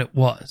became what it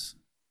was,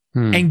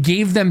 and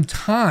gave them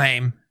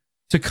time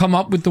to come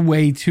up with the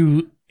way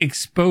to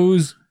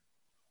expose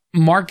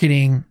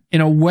marketing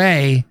in a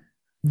way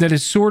that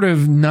is sort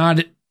of not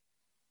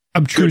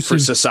obtrusive for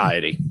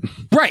society.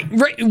 Right.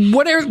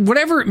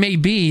 Whatever it may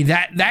be,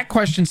 that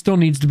question still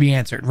needs to be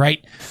answered,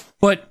 right?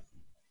 But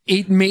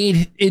I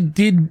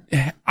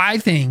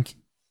think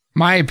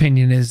my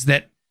opinion is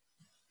that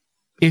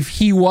if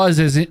he was,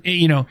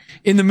 in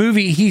the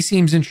movie, he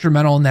seems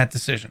instrumental in that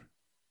decision.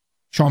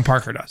 Sean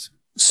Parker does.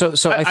 So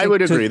I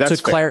would agree.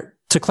 That's fair.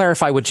 To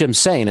clarify what Jim's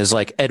saying is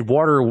like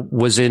Eduardo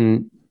was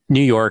in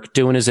New York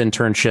doing his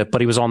internship, but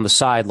he was on the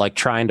side, like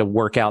trying to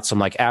work out some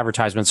like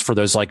advertisements for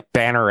those like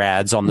banner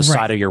ads on the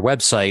side of your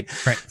website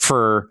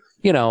for,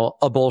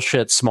 a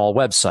bullshit small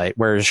website.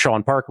 Whereas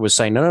Sean Parker was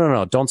saying,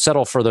 no, don't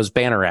settle for those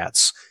banner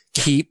ads.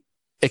 Keep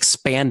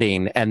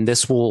expanding, and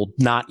this will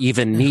not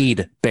even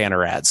need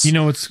banner ads. Is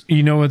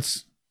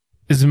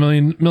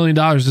 $1 million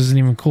isn't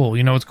even cool.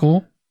 You know what's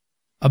cool?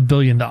 $1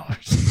 billion.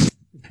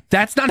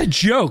 That's not a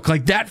joke.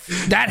 Like that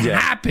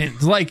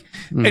happened. Like,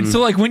 and so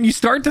like when you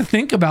start to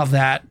think about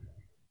that,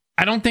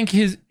 I don't think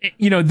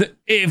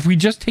if we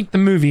just take the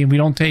movie and we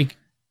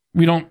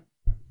don't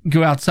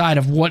go outside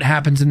of what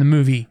happens in the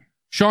movie,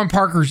 Sean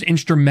Parker's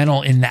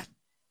instrumental in that.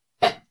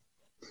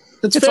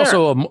 It's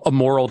also a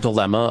moral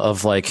dilemma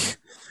of like,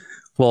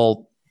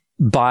 well,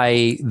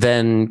 by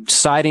then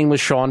siding with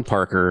Sean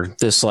Parker,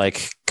 this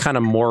like kind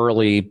of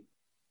morally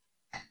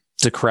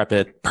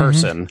decrepit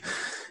person,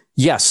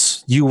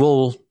 yes, you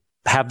will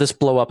have this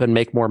blow up and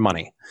make more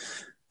money.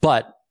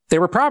 But they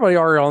were probably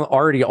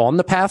already on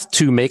the path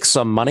to make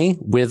some money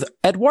with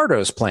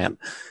Eduardo's plan.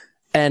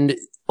 And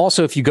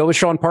also, if you go with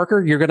Sean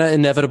Parker, you're going to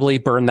inevitably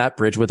burn that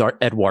bridge with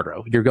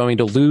Eduardo. You're going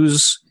to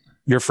lose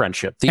your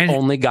friendship. The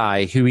only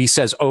guy who he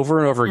says over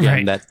and over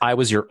again that I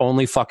was your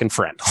only fucking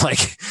friend.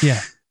 Like,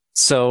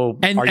 so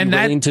are you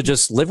willing to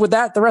just live with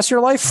that the rest of your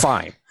life?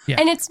 Fine.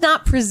 Yeah. And it's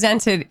not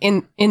presented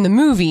in the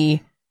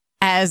movie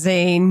as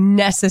a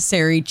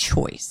necessary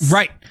choice.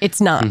 Right. It's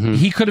not.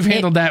 He could have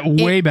handled that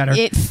way better.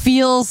 It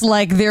feels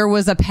like there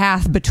was a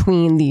path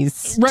between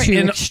these two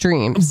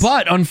extremes.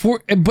 But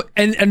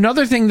and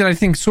another thing that I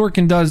think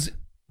Sorkin does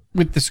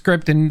with the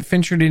script, and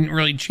Fincher didn't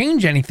really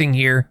change anything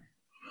here.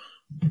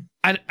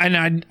 I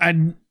don't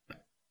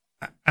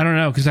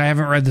know, because I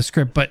haven't read the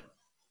script, but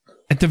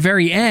at the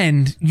very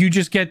end, you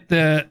just get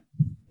the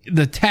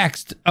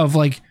text of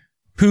like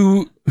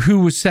who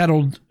was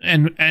settled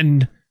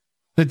and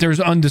that there's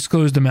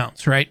undisclosed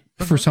amounts, right?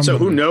 For some. So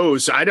who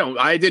knows? I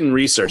didn't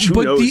research.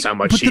 Who knows how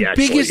much he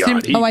actually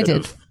got? I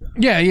did.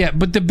 Yeah.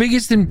 But the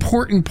biggest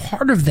important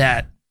part of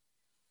that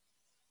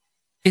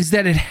is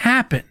that it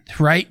happened,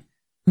 right?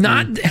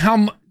 Not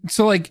how.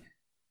 So like,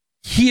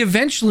 he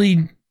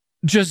eventually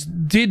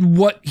just did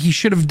what he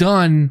should have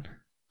done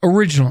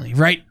originally,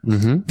 right?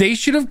 They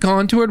should have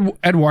gone to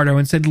Eduardo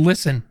and said,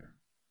 "Listen,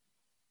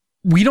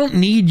 we don't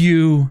need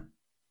you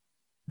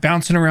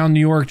bouncing around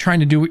New York trying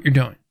to do what you're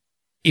doing.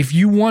 If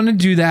you want to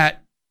do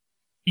that,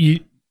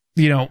 you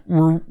know,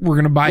 we're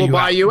going to buy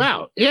you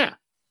out. Yeah.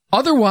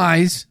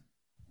 Otherwise,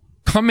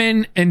 come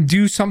in and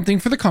do something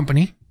for the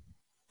company,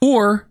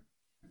 or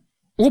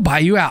we'll buy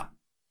you out."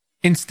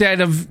 Instead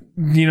of,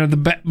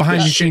 the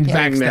behind the scenes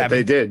backstabbing that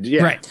they did.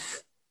 Yeah. Right.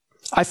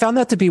 I found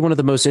that to be one of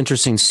the most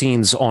interesting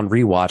scenes on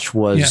rewatch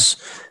was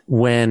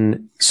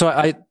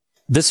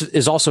this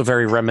is also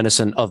very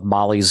reminiscent of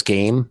Molly's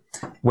Game,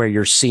 where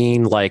you're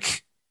seeing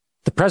like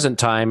the present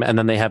time, and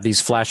then they have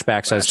these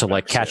flashbacks as to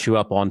like catch you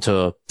up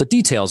onto the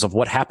details of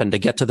what happened to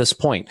get to this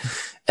point.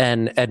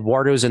 And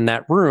Eduardo's in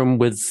that room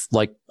with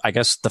like, I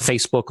guess the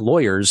Facebook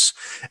lawyers.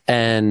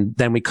 And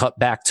then we cut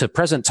back to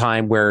present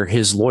time where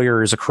his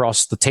lawyer is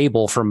across the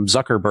table from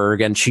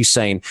Zuckerberg. And she's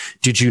saying,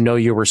 "Did you know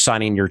you were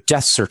signing your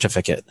death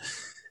certificate?"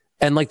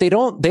 And like, they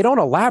don't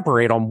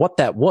elaborate on what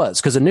that was.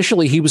 Cause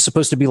initially he was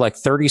supposed to be like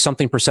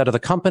 30-something% of the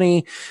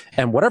company.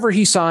 And whatever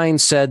he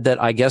signed said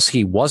that I guess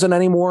he wasn't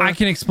anymore. I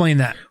can explain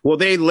that. Well,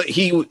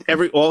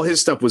 all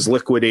his stuff was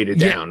liquidated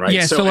down, right?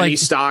 Yeah. So any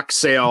stock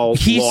sale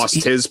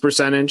lost his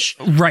percentage.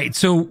 Right.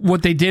 So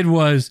what they did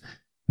was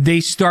they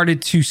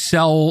started to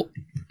sell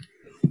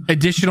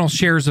additional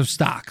shares of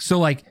stock. So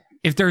like,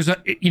 if there's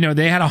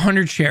they had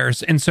 100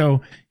 shares. And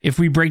so if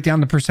we break down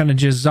the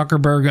percentages,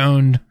 Zuckerberg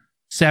owned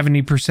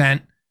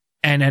 70%.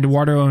 And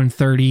Eduardo owned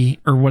 30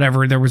 or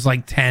whatever. There was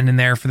like 10 in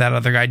there for that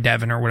other guy,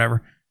 Devin or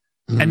whatever.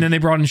 And then they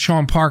brought in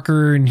Sean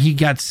Parker and he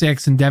got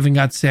 6 and Devin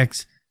got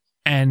 6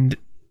 and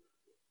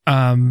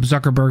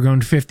Zuckerberg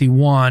owned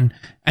 51.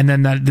 And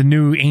then the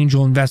new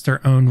angel investor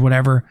owned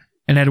whatever.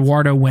 And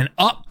Eduardo went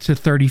up to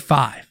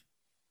 35.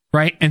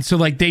 Right. And so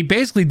like they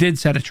basically did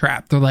set a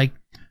trap. They're like,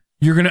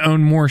 you're going to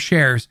own more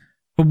shares.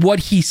 But what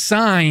he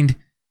signed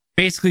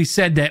basically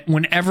said that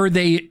whenever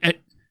they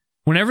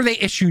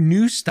issue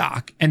new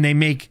stock and they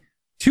make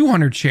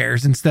 200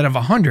 shares instead of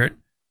 100,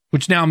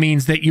 which now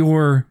means that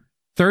your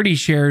 30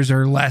 shares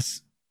are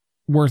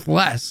worth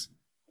less,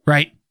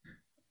 right?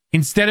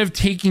 Instead of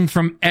taking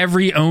from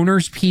every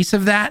owner's piece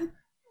of that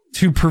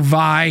to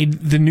provide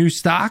the new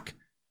stock,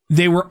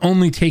 they were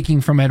only taking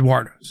from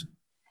Eduardo's.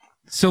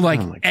 So like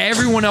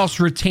everyone else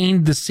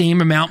retained the same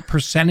amount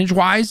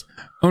percentage-wise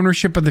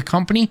ownership of the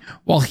company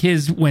while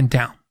his went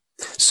down.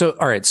 So,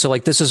 all right. So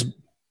like this is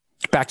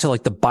back to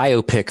like the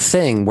biopic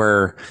thing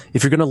where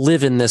if you're going to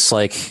live in this,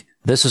 like,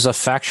 this is a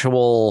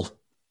factual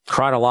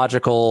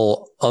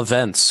chronological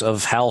events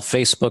of how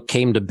Facebook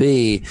came to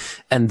be.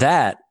 And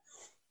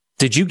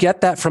did you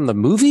get that from the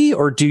movie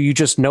or do you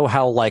just know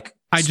how like,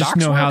 I just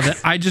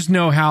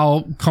know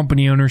how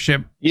company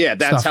ownership. Yeah.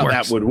 That's how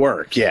works. That would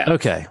work. Yeah.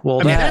 Okay. Well,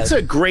 that's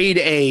a grade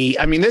A.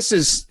 I mean, that's a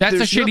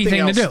shitty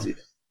thing to do.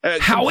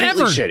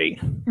 However,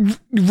 shitty.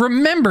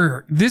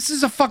 Remember, this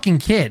is a fucking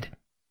kid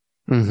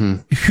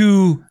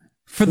who,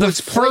 for the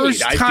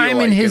first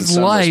time in his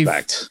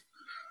life,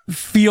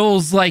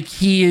 feels like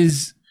he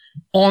is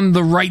on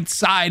the right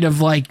side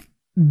of like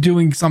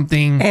doing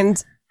something.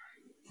 And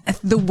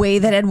the way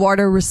that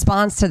Eduardo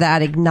responds to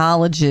that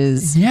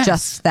acknowledges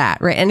just that,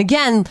 right? And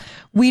again,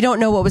 we don't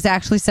know what was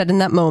actually said in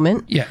that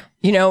moment. Yeah.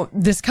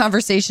 This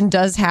conversation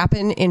does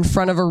happen in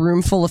front of a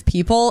room full of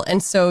people.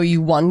 And so you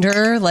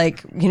wonder,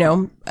 like,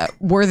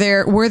 were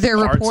there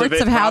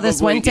reports of how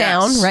this went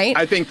down, right?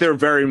 I think there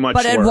very much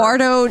But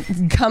Eduardo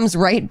comes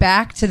right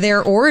back to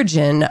their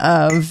origin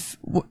of,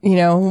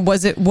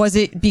 was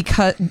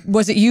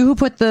it you who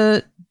put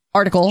the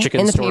article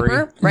in the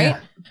paper, right?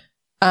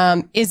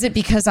 Yeah. Is it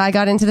because I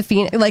got into the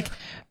Phoenix? Like,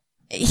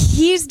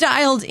 he's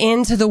dialed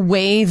into the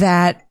way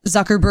that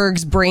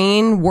Zuckerberg's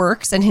brain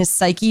works and his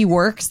psyche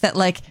works, that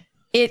like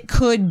it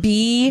could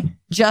be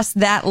just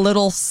that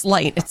little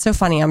slight. It's so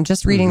funny. I'm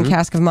just reading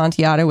Cask of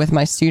Amontillado with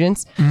my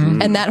students.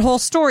 And that whole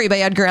story by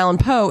Edgar Allan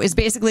Poe is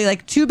basically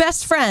like two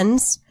best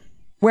friends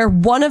where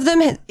one of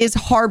them is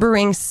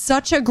harboring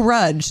such a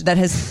grudge that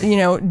has,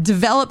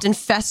 developed and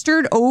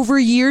festered over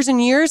years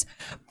and years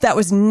that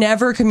was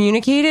never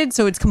communicated.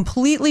 So it's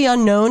completely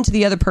unknown to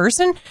the other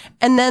person.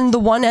 And then the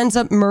one ends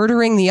up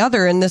murdering the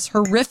other in this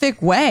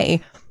horrific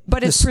way.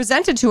 But it's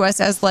presented to us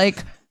as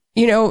like,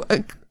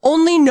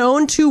 only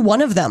known to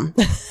one of them.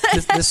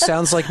 This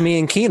sounds like me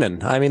and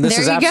Keenan. I mean, this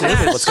is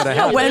absolutely what's going to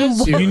happen.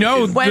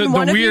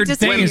 The weird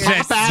thing is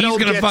that he's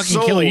going to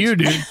fucking kill you,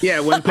 dude. Yeah,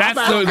 when that's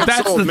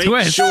the twist.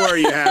 Make sure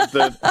you have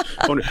the.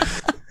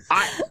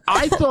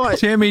 I thought,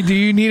 Timmy, do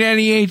you need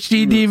any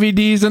HD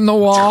DVDs in the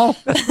wall?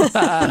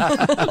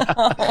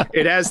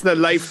 It has the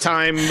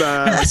Lifetime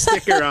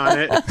sticker on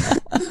it.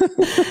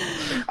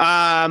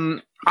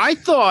 I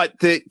thought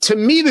that, to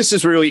me, this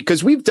is really,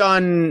 because we've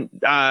done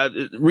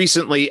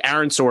recently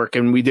Aaron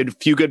Sorkin. We did A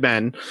Few Good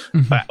Men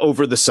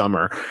over the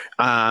summer,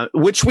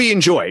 which we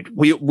enjoyed.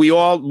 We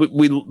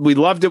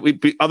loved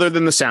it. Other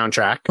than the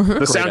soundtrack,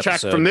 the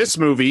soundtrack from this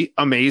movie,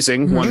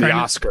 amazing, won the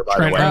Oscar,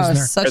 by the way. Oh,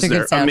 such a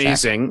good soundtrack.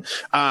 Amazing.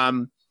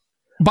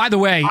 By the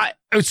way,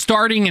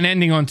 starting and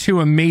ending on two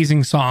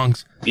amazing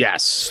songs.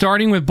 Yes.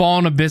 Starting with Ball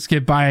and a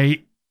Biscuit by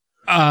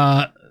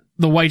the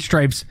White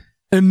Stripes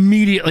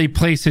immediately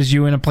places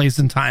you in a place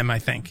and time, I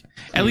think.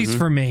 At least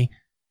for me.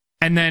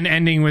 And then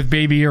ending with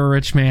Baby You're a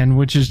Rich Man,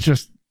 which is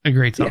just a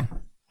great song. Yeah.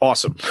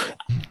 Awesome.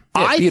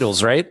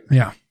 Beatles, right?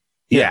 Yeah.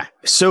 Yeah.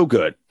 So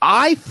good.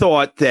 I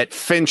thought that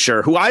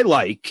Fincher, who I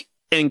like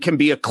and can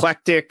be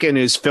eclectic in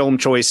his film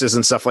choices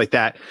and stuff like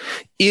that,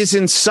 is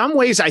in some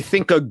ways, I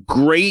think, a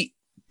great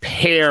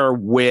pair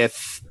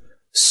with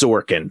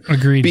Sorkin.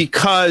 Agreed.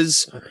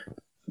 Because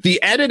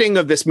the editing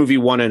of this movie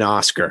won an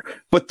Oscar,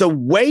 but the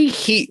way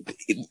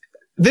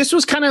this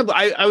was kind of,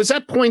 I was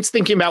at points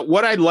thinking about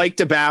what I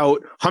liked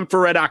about Hunt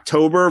for Red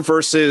October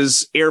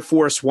versus Air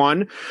Force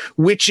One,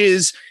 which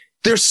is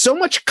there's so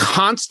much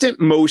constant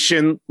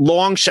motion,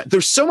 long shot.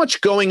 There's so much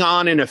going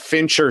on in a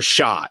Fincher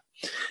shot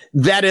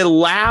that it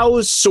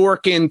allows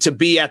Sorkin to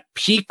be at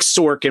peak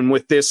Sorkin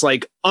with this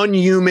like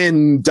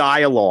unhuman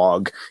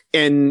dialogue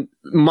and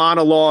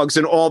monologues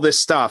and all this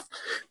stuff.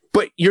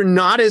 But you're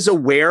not as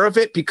aware of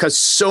it because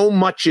so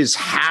much is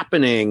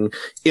happening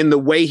in the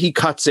way he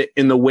cuts it,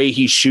 in the way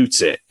he shoots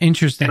it.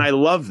 Interesting. And I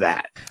love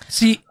that.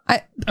 See,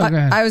 I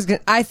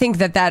think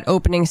that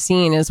opening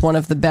scene is one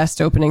of the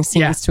best opening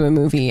scenes to a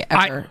movie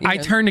ever. I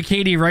turned to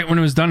Katie right when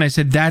it was done. I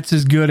said, that's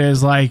as good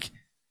as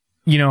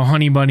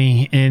Honey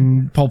Bunny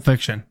in Pulp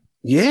Fiction.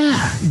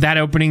 Yeah. That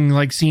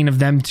opening scene of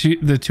them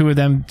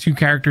the two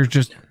characters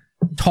just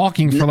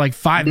talking for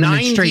 5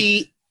 minutes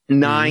straight.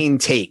 99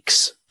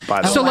 takes.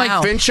 By the way.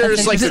 So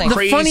Fincher's the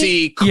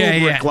crazy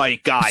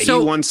Kubrick guy. So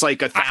he wants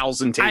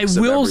 1,000 takes.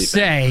 I will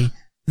say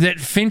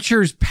that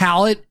Fincher's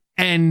palette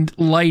and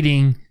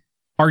lighting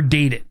are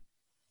dated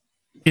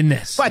in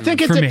this. Well, I think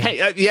it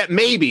depends.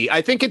 Maybe.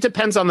 I think it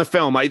depends on the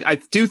film. I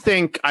do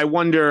think, I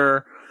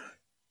wonder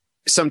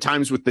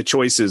sometimes with the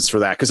choices for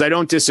that, because I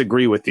don't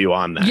disagree with you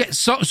on that. Yeah.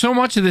 So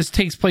much of this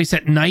takes place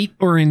at night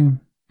or in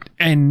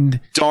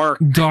dark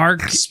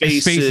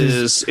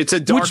spaces. It's a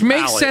dark, which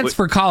makes sense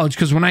for college,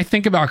 because when I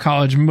think about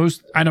college,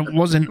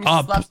 wasn't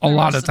up a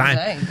lot of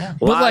time.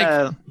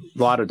 But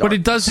but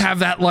it does have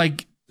that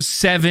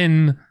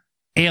Seven,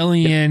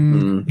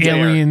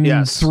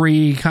 Alien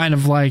 3 kind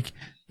of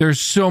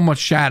there's so much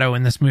shadow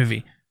in this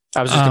movie.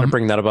 I was just going to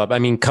bring that up. I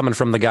mean, coming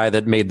from the guy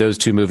that made those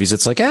two movies,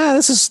 it's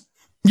this is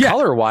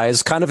color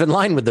wise kind of in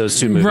line with those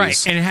two movies,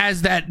 right? And it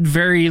has that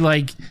very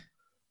the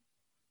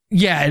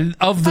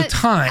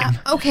time.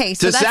 Okay,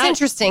 so that's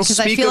interesting,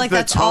 because I feel like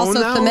that's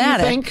also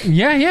thematic.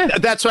 Yeah.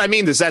 That's what I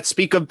mean. Does that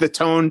speak of the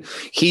tone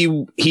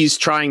he's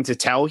trying to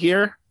tell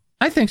here?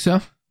 I think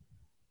so.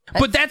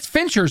 But that's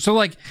Fincher, so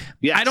I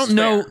don't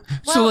know.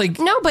 Well,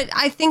 no, but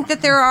I think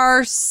that there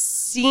are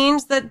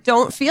scenes that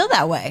don't feel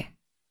that way.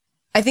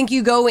 I think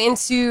you go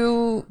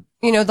into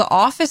the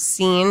office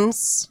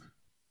scenes.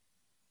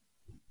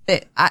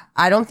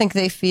 I don't think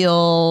they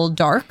feel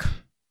dark.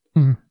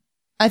 Mm-hmm.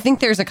 I think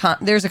there's a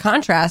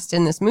contrast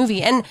in this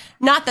movie, and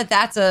not that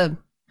that's cold.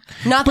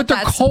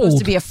 Supposed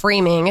to be a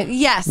framing.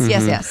 Yes,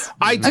 yes.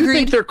 I do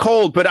think they're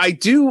cold, but I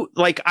do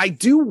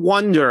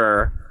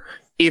wonder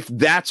if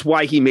that's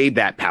why he made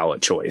that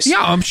palette choice.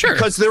 Yeah, I'm sure,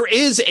 because there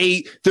is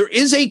a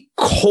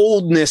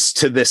coldness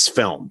to this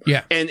film.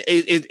 Yeah, and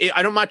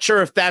I'm not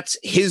sure if that's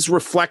his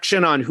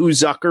reflection on who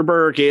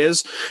Zuckerberg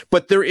is,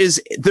 but there is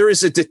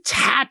a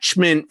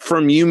detachment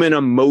from human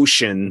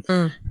emotion.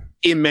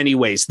 In many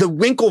ways, the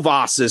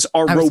Winklevosses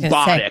are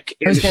robotic.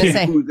 I was going to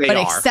say, but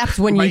except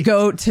when you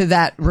go to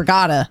that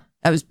regatta,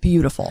 that was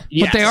beautiful.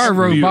 Yes, but they are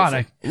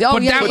robotic.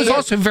 But that was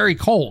also very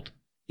cold.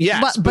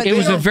 Yes, but it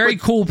was a very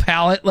cool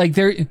palette.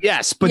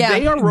 Yes, but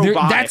they are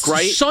robotic. That's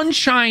right?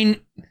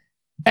 Sunshine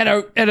at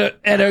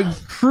a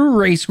crew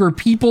race where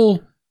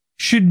people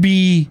should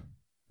be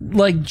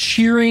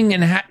cheering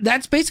and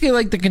that's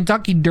basically the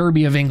Kentucky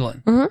Derby of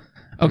England.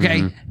 Mm-hmm.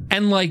 Okay,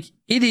 and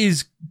it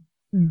is.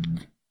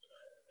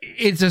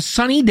 It's a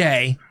sunny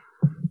day,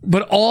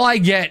 but all I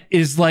get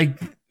is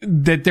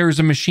that there's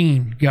a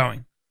machine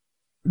going.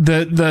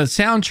 The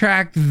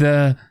soundtrack,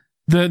 them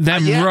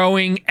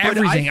rowing,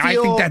 everything. I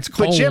think that's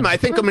cool. But Jim, I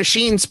think a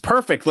machine's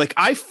perfect.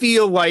 I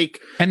feel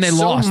and they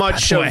so lost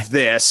much of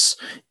this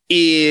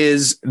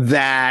is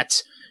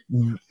that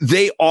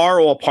they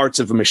are all parts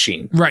of a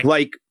machine. Right.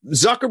 Like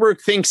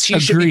Zuckerberg thinks he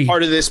should be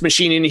part of this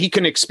machine and he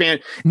can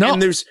expand. No.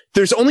 And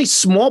there's only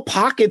small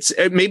pockets.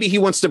 Maybe he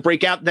wants to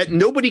break out that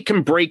nobody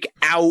can break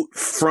out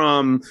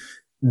from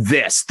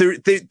this.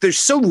 There's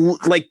so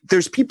like,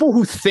 there's people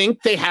who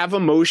think they have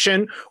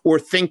emotion or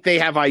think they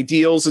have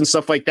ideals and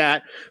stuff like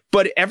that.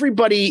 But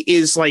everybody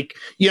is like,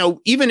 you know,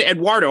 even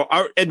Eduardo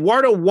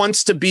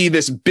wants to be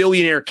this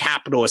billionaire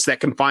capitalist that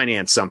can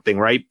finance something,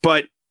 right?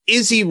 But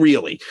is he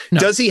really?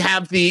 No. Does he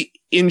have the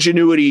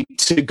ingenuity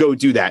to go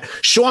do that?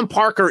 Sean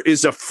Parker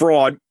is a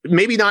fraud,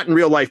 maybe not in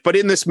real life, but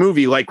in this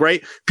movie, like,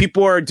 right?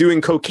 People are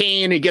doing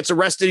cocaine. He gets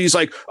arrested. He's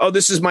like, oh,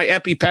 this is my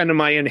EpiPen and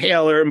my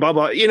inhaler and blah,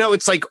 blah. You know,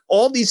 it's like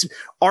all these,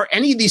 are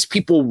any of these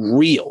people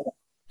real?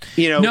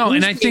 You know, no,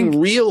 and I think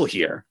real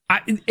here. I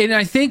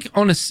think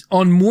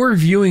on more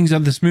viewings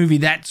of this movie,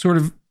 that sort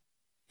of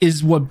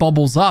is what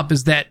bubbles up,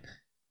 is that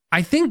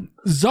I think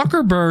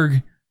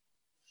Zuckerberg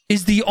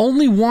is the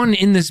only one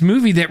in this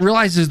movie that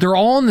realizes they're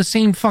all in the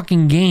same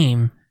fucking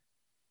game,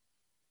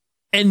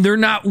 and they're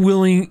not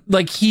willing.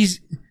 Like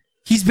he's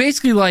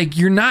basically like,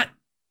 you're not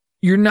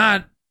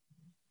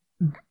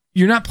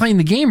playing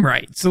the game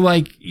right, so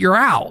like you're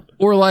out,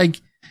 or like,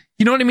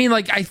 you know what I mean?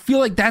 Like I feel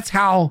like that's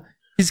how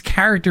his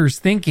character's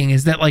thinking,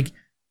 is that like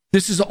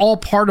this is all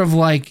part of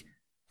like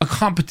a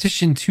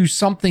competition to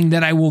something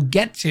that I will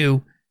get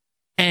to,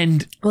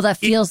 and well, that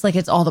feels like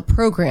it's all the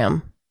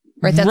program.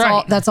 Right,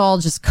 that's all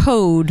just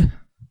code,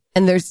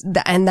 and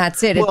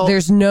that's it. Well,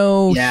 there's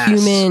no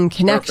human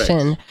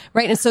connection,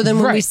 right? And so then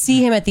when we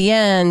see him at the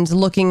end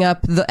looking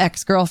up the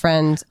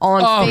ex-girlfriend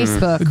on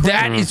Facebook,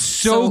 that is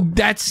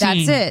that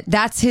scene. That's it.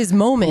 That's his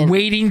moment.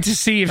 Waiting to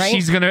see if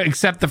she's going to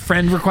accept the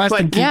friend request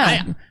and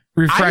keep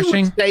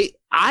refreshing.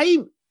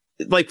 I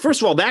would say,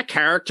 first of all, that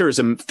character is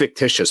a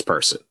fictitious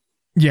person.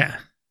 Yeah.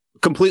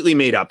 Completely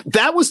made up.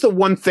 That was the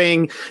one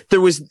thing.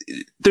 There's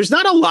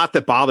not a lot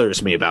that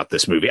bothers me about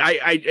this movie.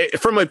 I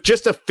from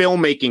just a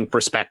filmmaking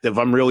perspective,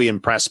 I'm really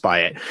impressed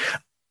by it.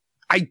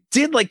 I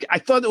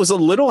thought it was a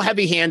little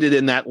heavy-handed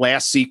in that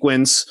last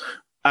sequence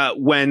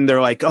when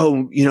they're like,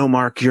 "Oh, you know,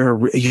 Mark, you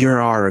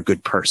are a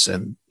good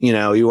person. You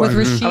know, you are."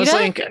 With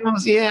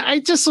Rashida? I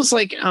just was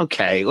like,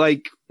 okay,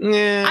 like,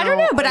 yeah. I don't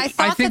know, but I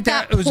think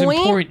that was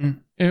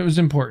important. It was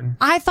important.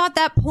 I thought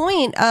that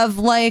point of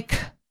like.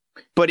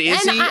 But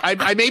is he?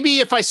 I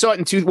maybe if I saw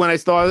it when I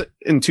saw it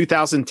in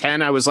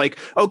 2010, I was like,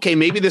 okay,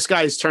 maybe this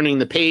guy is turning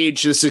the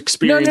page. This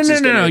experience.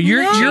 No.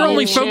 You're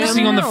only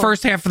focusing on the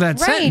first half of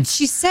that sentence.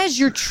 She says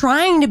you're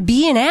trying to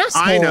be an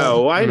asshole.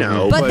 I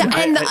know. But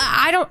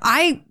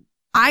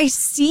I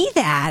see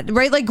that,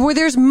 right? Like where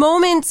there's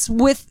moments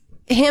with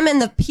him and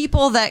the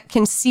people that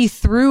can see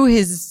through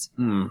his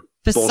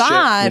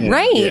facade,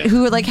 right? Yeah.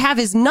 Who like have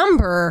his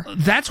number.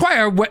 That's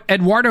why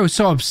Eduardo is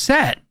so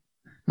upset.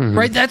 Mm-hmm.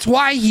 Right, that's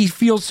why he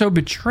feels so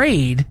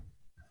betrayed,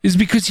 is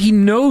because he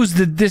knows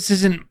that this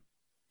isn't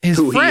his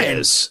who friend. He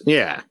is.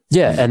 Yeah,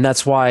 and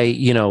that's why,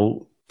 you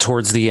know,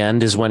 towards the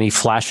end is when he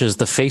flashes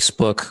the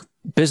Facebook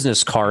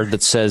business card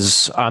that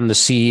says, "I'm the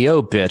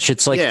CEO, bitch."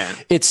 It's like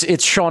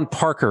it's Sean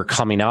Parker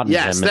coming out in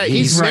him. Yes,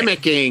 he's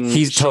mimicking.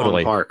 He's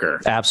totally Sean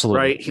Parker, absolutely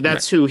right.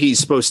 That's who he's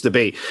supposed to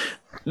be.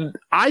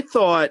 I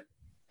thought,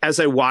 as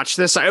I watched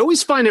this, I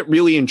always find it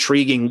really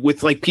intriguing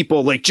with like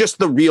people like just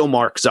the real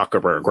Mark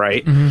Zuckerberg,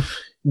 right? Mm-hmm.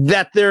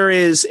 That there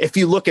is, if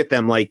you look at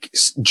them, like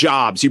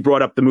Jobs, you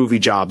brought up the movie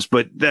Jobs,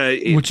 but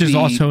which is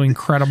also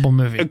incredible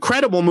movie.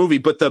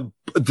 But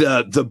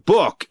the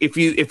book, if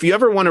you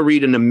ever want to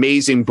read an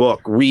amazing book,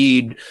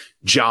 read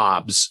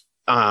Jobs,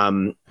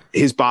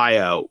 his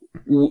bio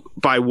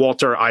by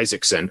Walter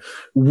Isaacson,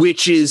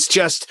 which is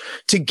just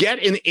to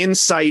get an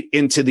insight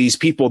into these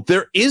people.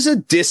 There is a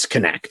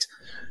disconnect.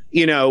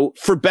 You know,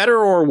 for better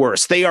or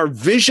worse, they are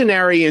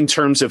visionary in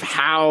terms of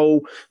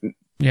how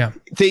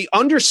they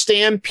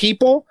understand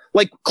people.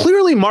 Like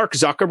clearly Mark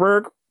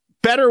Zuckerberg,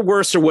 better,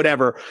 worse, or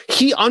whatever,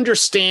 he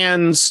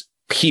understands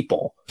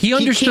people. He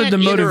understood the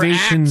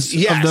motivations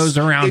of those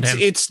around him.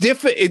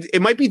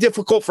 It might be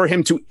difficult for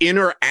him to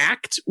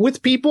interact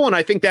with people, and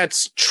I think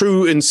that's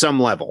true in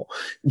some level.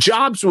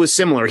 Jobs was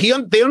similar.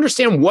 They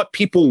understand what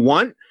people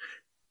want,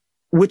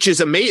 which is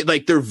amazing.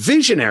 Like they're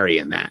visionary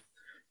in that,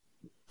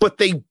 but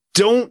they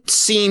don't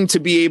seem to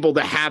be able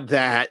to have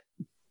that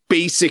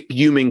basic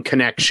human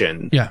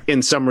connection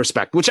in some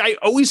respect, which I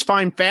always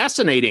find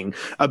fascinating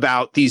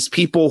about these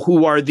people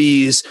who are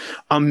these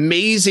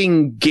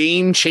amazing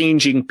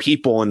game-changing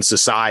people in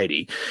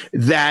society.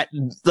 That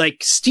like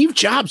Steve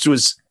Jobs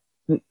was,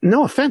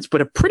 no offense, but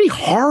a pretty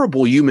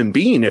horrible human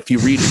being if you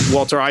read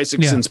Walter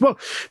Isaacson's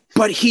book,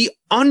 but he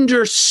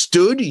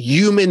understood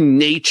human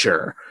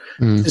nature.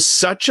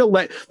 Such a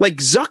like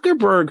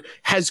Zuckerberg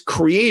has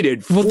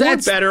created, for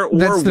better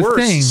or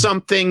worse,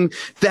 something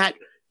that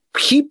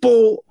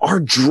people are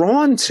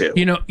drawn to.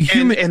 You know,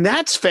 and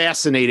that's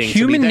fascinating.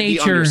 Human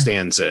nature, he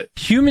understands it.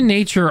 Human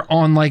nature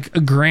on like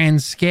a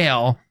grand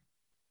scale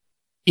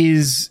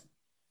is,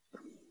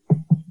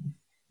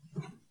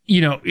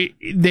 you know,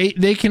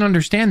 they can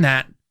understand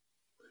that,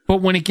 but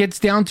when it gets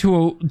down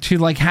to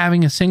like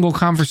having a single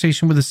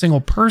conversation with a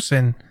single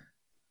person,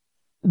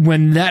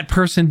 when that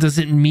person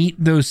doesn't meet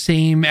those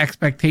same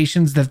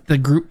expectations that the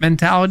group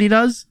mentality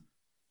does,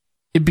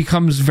 it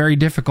becomes very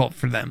difficult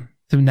for them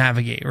to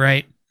navigate,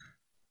 right?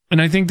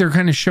 And I think they're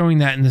kind of showing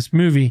that in this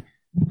movie.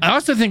 I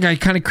also think I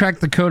kind of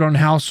cracked the code on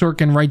how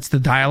Sorkin writes the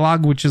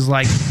dialogue, which is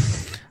like,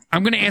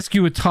 I'm going to ask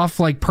you a tough,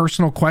 like,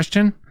 personal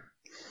question,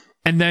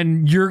 and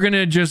then you're going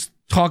to just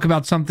talk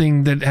about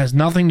something that has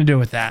nothing to do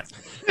with that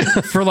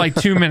for like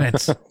 2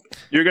 minutes.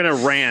 You're going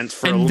to rant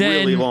for a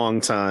really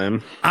long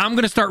time. I'm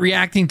going to start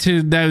reacting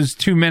to those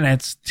 2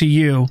 minutes to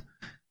you.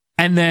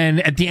 And then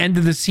at the end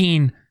of the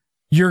scene,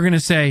 you're going to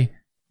say,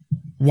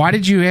 why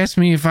did you ask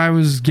me if I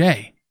was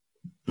gay?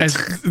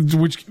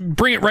 Which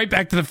bring it right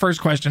back to the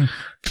first question.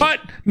 But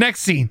next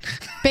scene.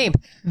 Babe,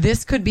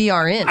 this could be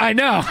our end. I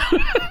know.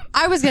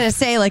 I was going to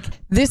say, like,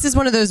 this is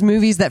one of those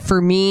movies that for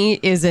me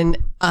is an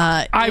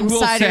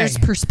insider's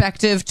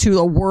perspective to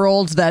a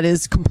world that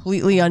is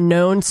completely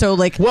unknown. So,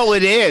 like, well,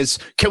 it is.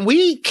 Can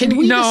we?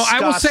 No,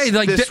 I will say,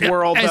 like, this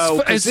world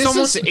though. Is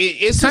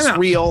this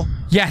real?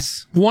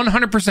 Yes,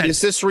 100%.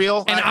 Is this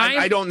real? And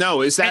I don't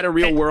know. Is that a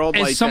real world?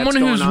 As like someone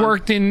who's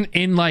worked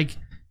in like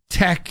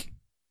tech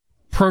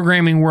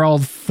programming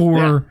world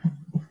for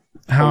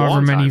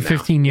however many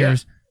 15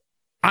 years,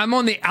 I'm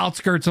on the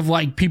outskirts of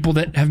like people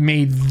that have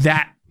made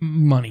that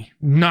money,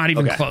 not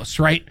even close,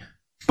 right?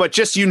 But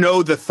just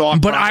the thought.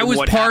 But I was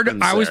part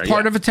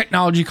of a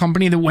technology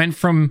company that went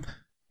from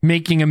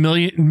making $1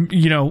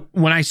 million,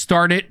 when I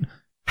started,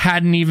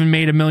 hadn't even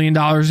made $1 million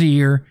a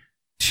year,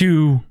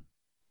 to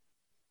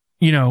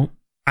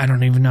I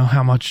don't even know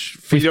how much,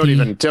 50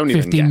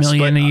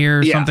 million a year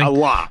or something.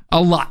 A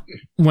lot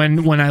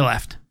when I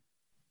left.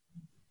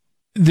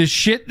 The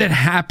shit that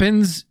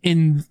happens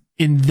in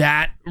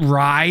that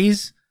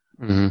rise,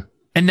 and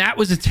that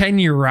was a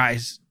 10-year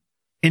rise.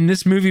 In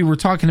this movie, we're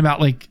talking about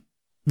like,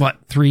 what,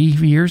 3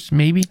 years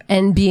maybe?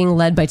 And being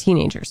led by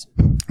teenagers.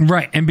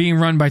 Right, and being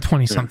run by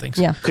 20-somethings.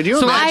 Yeah. Could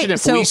you imagine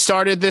if we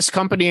started this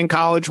company in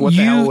college, what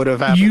the hell would have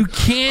happened? You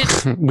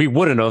can't... We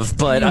wouldn't have,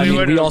 but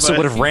we also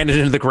would have ran it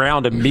into the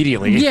ground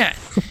immediately. Yeah.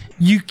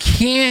 You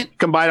can't...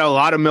 Combine a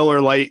lot of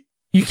Miller Lite.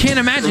 You can't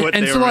imagine.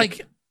 And so,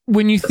 like,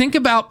 when you think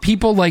about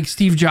people like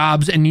Steve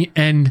Jobs and you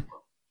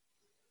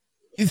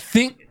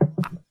think...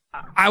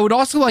 I would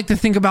also like to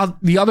think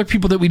about the other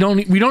people that we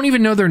don't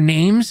even know their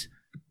names,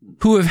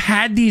 who have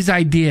had these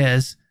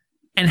ideas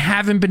and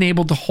haven't been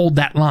able to hold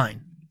that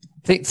line.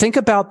 Think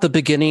about the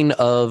beginning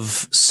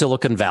of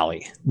Silicon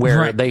Valley,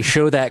 where they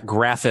show that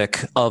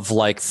graphic of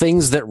like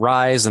things that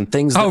rise and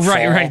things that fall.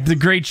 Right. The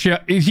great show.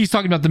 He's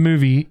talking about the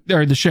movie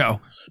or the show.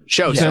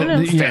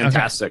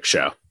 Fantastic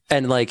show.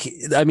 And like,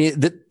 I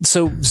mean,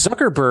 so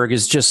Zuckerberg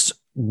is just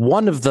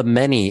one of the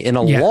many in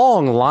a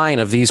long line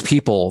of these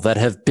people that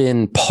have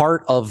been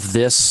part of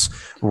this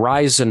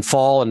rise and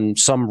fall, and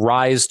some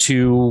rise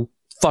to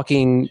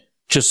fucking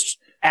just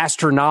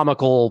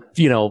astronomical,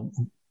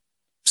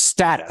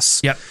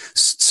 status. Yep.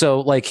 So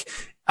like,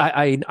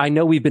 I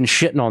know we've been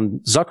shitting on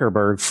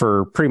Zuckerberg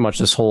for pretty much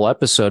this whole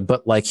episode,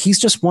 but like, he's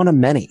just one of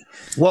many.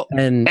 Well,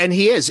 and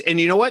he is. And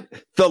you know what?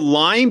 The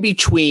line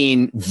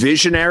between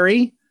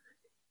visionary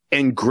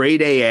and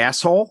grade A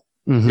asshole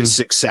is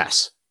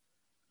success.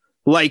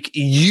 Like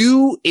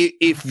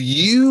if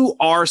you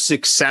are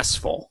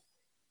successful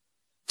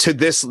to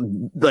this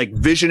like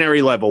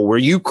visionary level where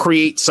you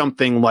create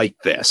something like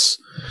this,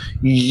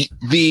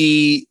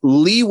 the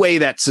leeway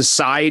that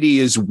society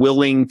is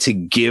willing to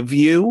give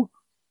you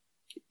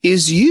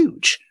is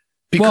huge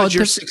because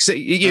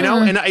you're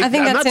and I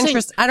think that's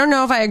interesting. I don't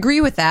know if I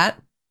agree with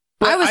that.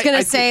 I was going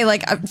to say,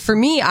 like, for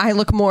me, I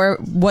look more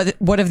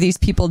what have these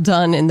people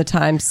done in the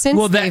time since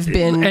they've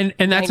been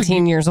and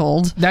 19 years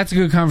old. That's a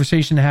good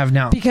conversation to have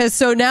now. Because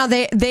so now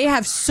they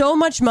have so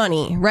much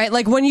money, right?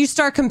 Like when you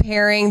start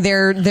comparing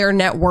their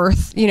net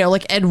worth,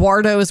 like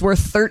Eduardo is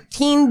worth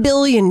 $13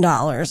 billion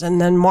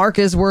and then Mark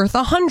is worth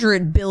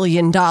 $100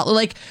 billion.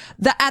 Like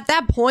at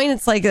that point,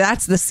 it's like,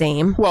 that's the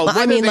same. Well,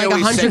 I mean, like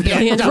 $100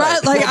 billion. Right?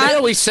 Like I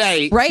always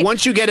say,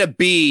 once you get a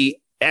B,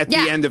 at the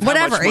end of how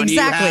much money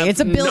exactly. You have, It's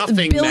a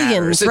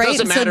billions, right?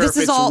 So this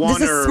is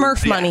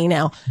Smurf money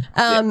now.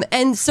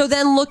 And so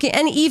then looking,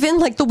 and even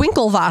like the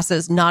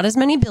Winklevosses, not as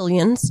many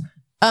billions.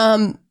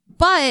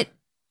 But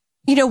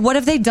what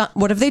have they done?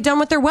 What have they done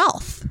with their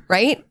wealth?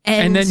 Right.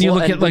 And then you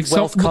look at like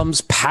wealth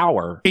comes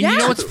power. And you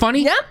know what's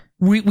funny? Yeah.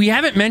 We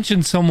haven't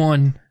mentioned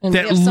someone and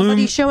that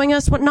somebody showing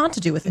us what not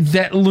to do with it.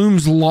 That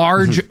looms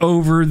large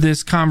over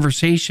this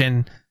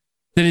conversation,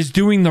 that is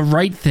doing the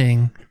right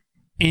thing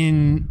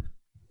in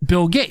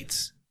Bill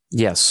Gates.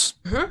 Yes.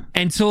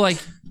 And so like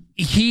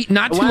he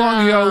not too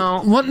long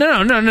ago. Well, no.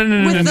 With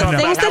the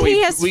things that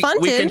he has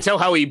funded, we can tell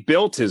how he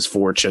built his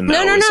fortune.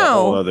 No. A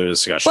whole other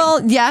discussion.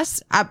 Well,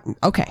 yes.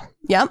 Okay.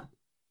 Yep.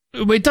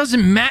 It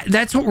doesn't matter.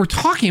 That's what we're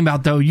talking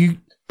about, though.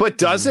 But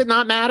does it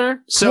not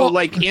matter? So,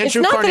 like,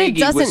 Andrew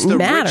Carnegie was the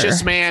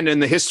richest man in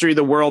the history of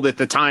the world at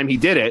the time he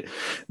did it,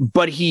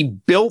 but he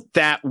built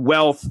that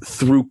wealth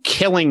through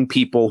killing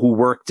people who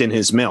worked in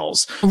his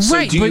mills.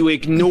 So do you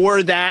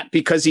ignore that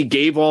because he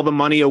gave all the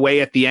money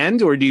away at the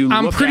end, or do you?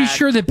 I'm pretty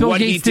sure that Bill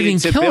Gates didn't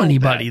kill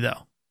anybody,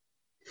 though.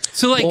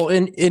 So like, well,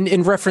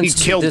 in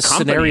reference to this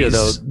scenario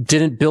though,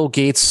 didn't Bill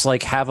Gates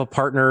like have a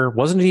partner?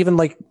 Wasn't it even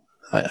like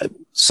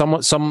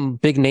some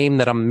big name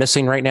that I'm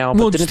missing right now?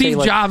 Well,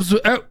 Steve Jobs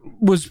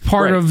was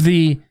part of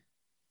the.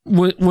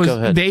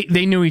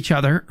 They knew each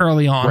other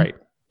early on, right?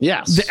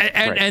 Yes,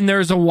 and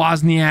there's a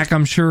Wozniak,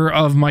 I'm sure,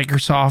 of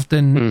Microsoft,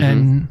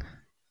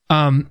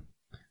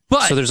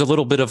 but so there's a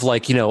little bit of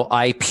like,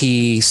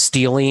 IP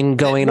stealing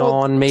going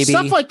on, maybe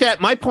stuff like that.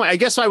 My point, I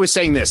guess I was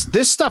saying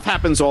this stuff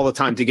happens all the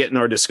time to get in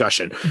our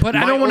discussion. But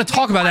I don't want to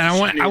talk about that.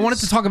 I wanted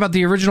to talk about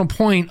the original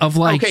point of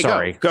like,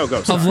 go.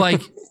 Of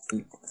like,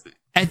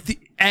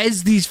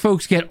 as these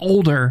folks get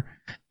older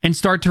and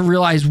start to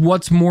realize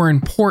what's more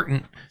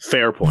important.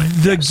 Fair point.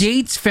 The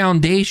Gates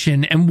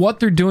Foundation and what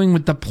they're doing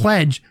with the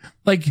pledge,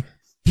 like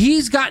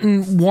he's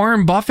gotten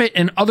Warren Buffett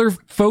and other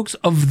folks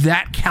of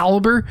that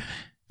caliber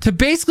to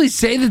basically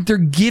say that they're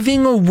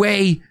giving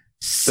away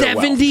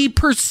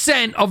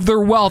 70% of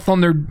their wealth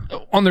on their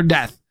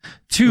death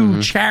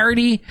to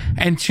charity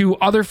and to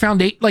other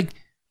foundation, like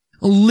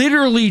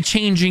literally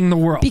changing the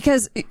world.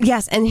 Because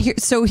yes, and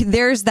so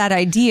there's that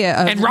idea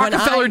of, and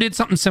Rockefeller did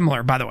something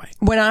similar, by the way.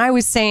 When I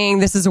was saying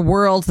this is a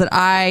world that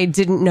I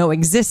didn't know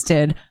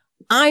existed,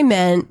 I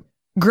meant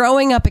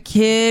growing up a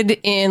kid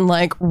in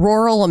like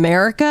rural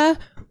America.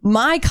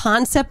 My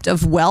concept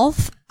of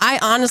wealth, I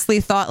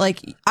honestly thought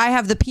like I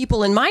have the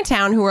people in my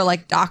town who are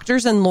like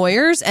doctors and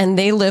lawyers, and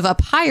they live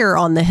up higher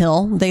on the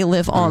hill. They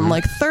live on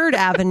like 3rd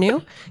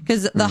Avenue,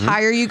 because the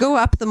higher you go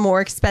up, the more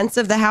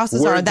expensive the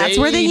houses are. That's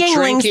where the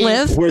Yinglings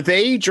live. Were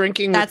they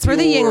drinking? That's where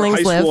the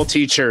Yinglings live. High school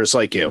teachers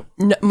like you.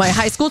 No, my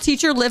high school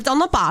teacher lived on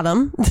the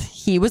bottom.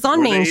 He was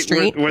on Main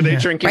Street. Were they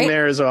drinking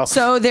there as well?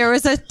 So there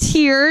was a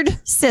tiered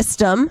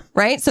system,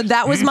 right? So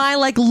that was my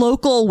like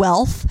local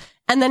wealth.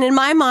 And then in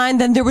my mind,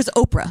 then there was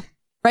Oprah,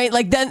 right?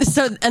 Like then,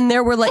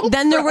 there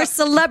were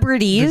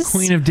celebrities, the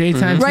queen of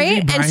daytime TV,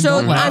 right? Brian, and so,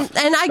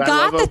 I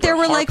got that there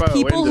were like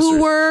people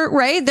who were,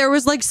 right? There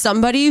was like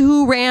somebody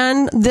who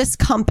ran this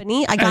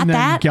company. I got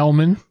that.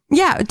 Gelman.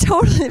 Yeah,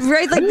 totally.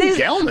 Right. Like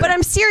but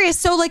I'm serious.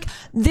 So like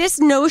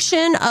this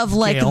notion of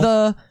like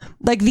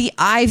the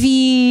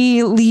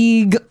Ivy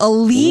League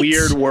elite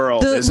weird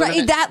world, isn't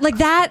it?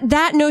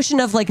 That notion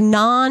of like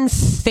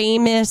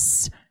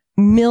non-famous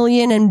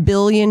million and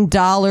billion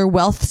dollar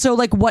wealth. So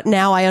like what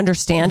now I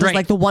understand is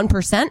like the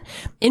 1%.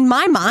 In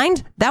my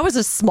mind, that was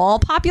a small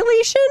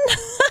population,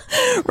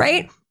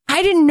 right?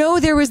 I didn't know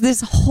there was this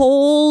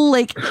whole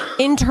like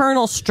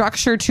internal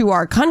structure to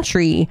our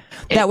country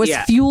that was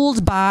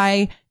fueled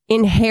by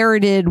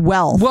inherited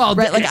wealth. Well,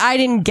 right? Like I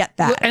didn't get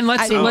that. And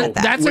that's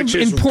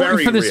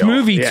important for this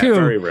movie too.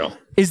 Very real.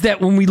 Is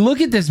that when we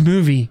look at this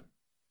movie,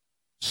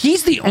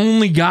 he's the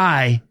only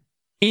guy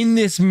in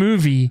this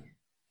movie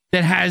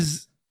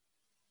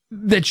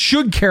that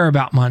should care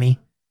about money,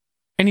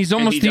 and he's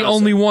almost the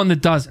only one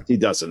that doesn't. He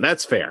doesn't.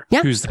 That's fair.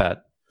 Yeah. Who's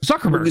that?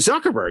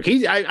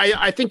 Zuckerberg.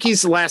 I think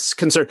he's less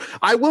concerned.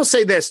 I will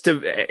say this,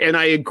 and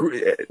I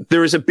agree.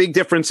 There is a big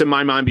difference in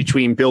my mind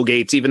between Bill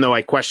Gates, even though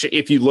I question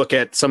if you look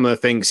at some of the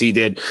things he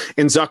did,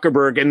 and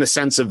Zuckerberg, in the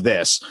sense of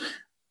this,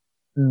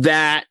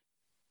 that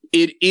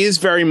it is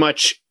very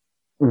much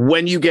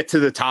when you get to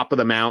the top of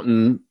the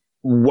mountain,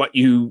 what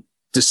you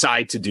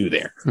decide to do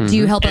there. Do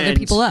you help other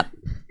people up?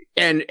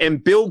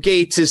 And Bill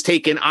Gates has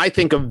taken, I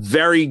think, a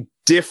very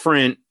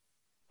different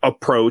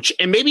approach.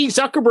 And maybe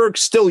Zuckerberg's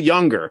still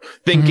younger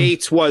than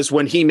Gates was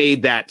when he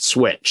made that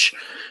switch.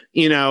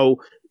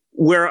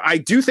 Where I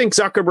do think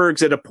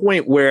Zuckerberg's at a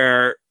point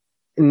where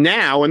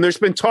now, and there's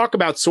been talk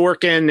about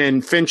Sorkin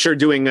and Fincher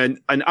doing an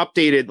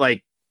updated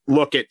like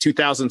look at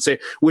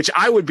 2006, which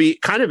I would be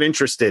kind of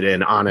interested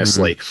in,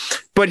 honestly.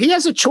 But he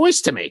has a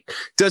choice to make.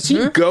 Does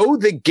he go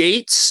the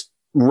Gates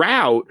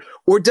route,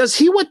 or does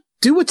he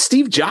do what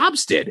Steve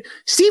Jobs did?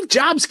 Steve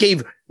Jobs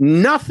gave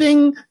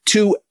nothing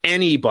to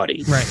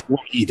anybody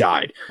when he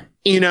died,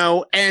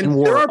 and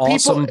wore there are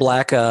awesome people,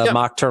 black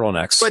mock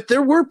turtlenecks, but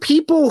there were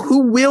people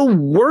who will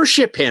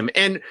worship him.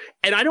 And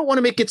I don't want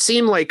to make it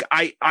seem like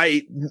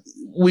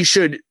we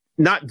should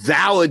not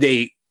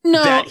validate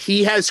that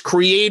he has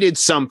created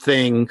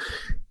something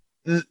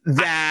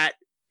that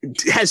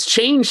has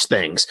changed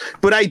things.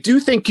 But I do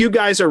think you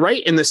guys are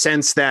right in the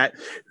sense that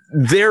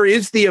there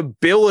is the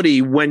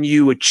ability when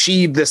you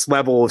achieve this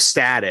level of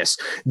status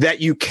that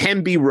you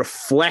can be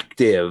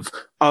reflective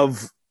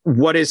of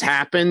what has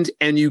happened,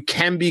 and you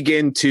can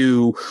begin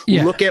to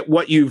look at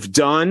what you've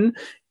done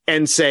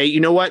and say,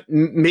 you know what,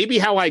 maybe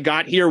how I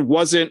got here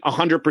wasn't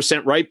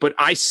 100% right, but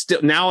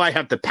now I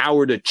have the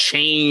power to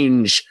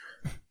change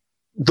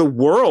the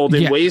world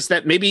in ways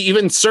that maybe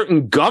even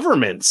certain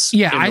governments.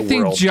 Yeah, I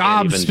think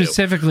Jobs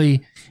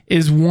specifically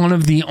is one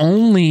of the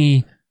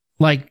only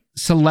like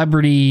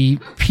celebrity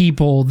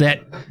people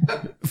that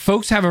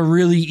folks have a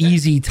really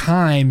easy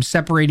time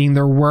separating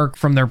their work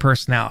from their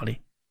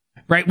personality,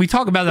 right? We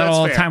talk about that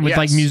all the time with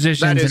like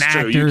musicians and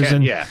actors,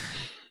 and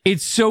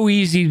it's so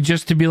easy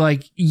just to be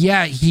like,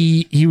 yeah,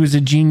 he was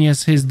a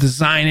genius. His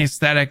design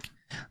aesthetic,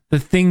 the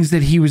things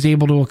that he was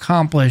able to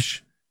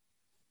accomplish,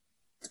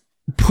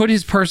 put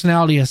his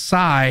personality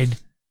aside.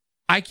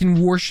 I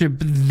can worship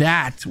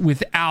that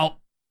without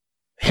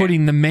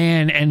putting the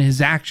man and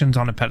his actions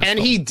on a pedestal.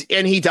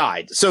 And he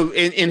died. So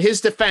in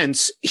his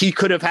defense, he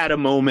could have had a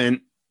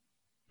moment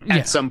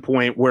at some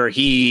point where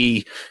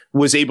he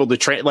was able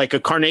to like a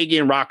Carnegie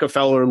and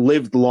Rockefeller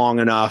lived long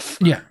enough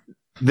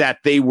that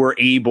they were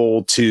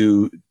able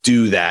to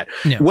do that.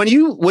 Yeah. When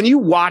you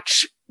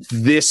watch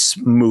this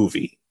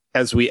movie,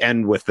 as we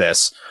end with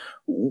this,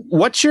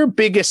 what's your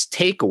biggest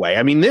takeaway?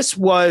 I mean, this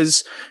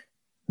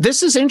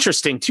is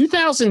interesting.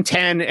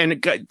 2010,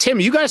 and Tim,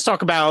 you guys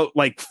talk about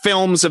like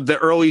films of the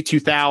early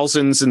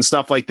 2000s and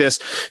stuff like this.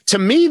 To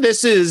me,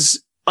 this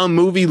is a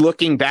movie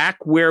looking back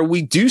where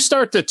we do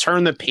start to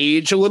turn the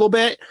page a little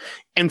bit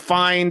and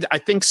find, I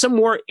think, some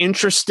more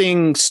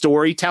interesting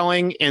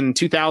storytelling in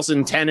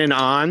 2010 and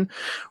on,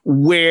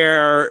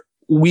 where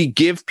we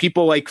give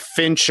people like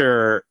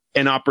Fincher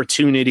an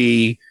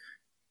opportunity,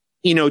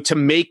 to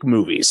make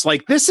movies.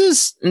 Like, this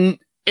is an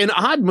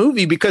odd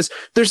movie because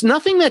there's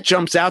nothing that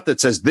jumps out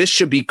that says this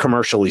should be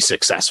commercially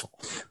successful,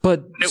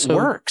 but it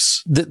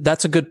works.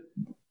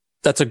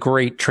 That's a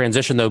great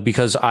transition though,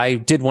 because I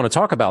did want to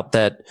talk about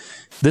that.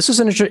 This is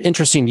an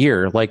interesting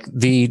year. Like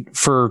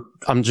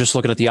I'm just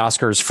looking at the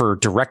Oscars for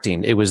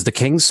directing. It was The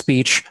King's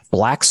Speech,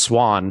 Black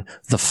Swan,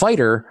 The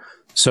Fighter,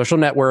 Social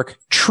Network,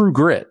 True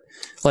Grit.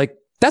 Like,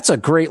 that's a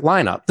great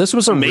lineup. This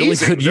was a really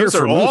good year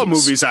for movies. Those are all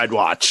movies I'd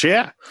watch.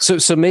 Yeah.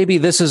 So maybe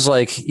this is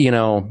like, I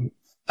don't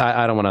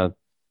want to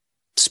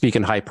speak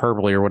in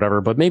hyperbole or whatever,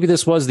 but maybe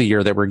this was the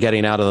year that we're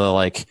getting out of the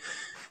like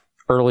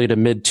early to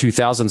mid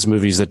 2000s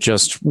movies that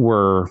just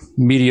were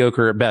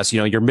mediocre at best.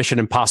 Your Mission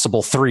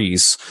Impossible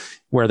 3s,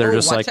 where they're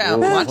just like,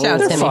 watch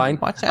out, Timmy. Fine.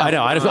 Watch out. I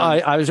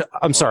know.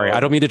 I'm sorry.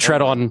 I don't mean to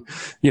tread on,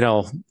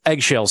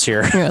 eggshells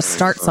here. You're gonna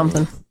start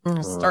something.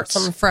 Start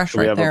something fresh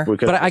right there.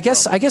 But I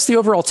guess the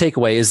overall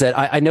takeaway is that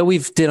I know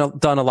we've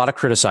done a lot of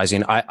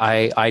criticizing.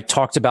 I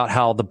talked about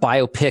how the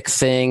biopic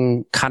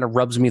thing kind of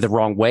rubs me the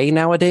wrong way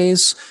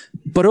nowadays.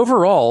 But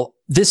overall,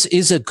 this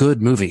is a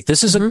good movie.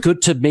 This is a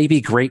good to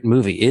maybe great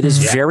movie. It is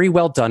very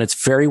well done.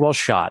 It's very well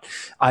shot.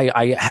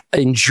 I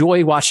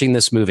enjoy watching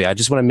this movie. I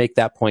just want to make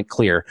that point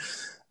clear.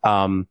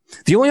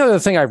 The only other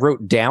thing I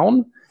wrote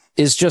down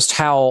is just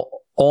how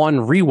on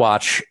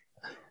rewatch,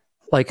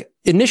 like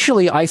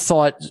initially I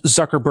thought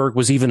Zuckerberg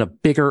was even a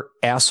bigger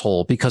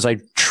asshole because I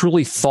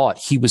truly thought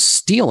he was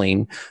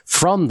stealing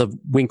from the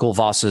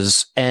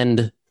Winklevosses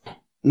and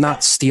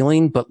not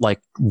stealing, but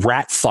like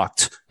rat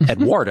fucked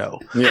Eduardo.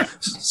 Yeah.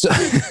 So,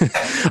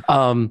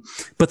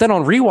 but then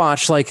on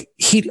rewatch, like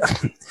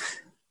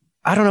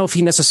I don't know if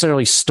he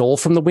necessarily stole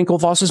from the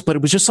Winklevosses, but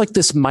it was just like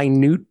this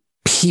minute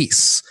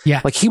piece.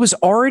 Yeah. Like he was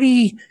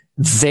already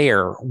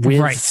there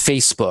with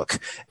Facebook,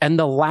 and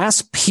the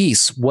last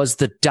piece was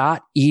the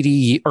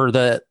 .edu or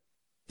the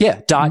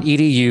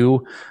 .edu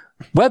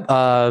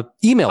web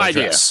email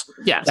address.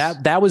 Yes.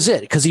 That was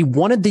it, because he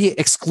wanted the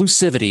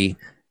exclusivity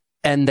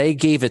and they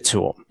gave it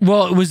to him.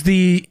 Well, it was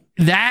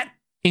that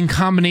in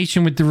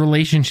combination with the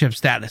relationship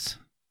status,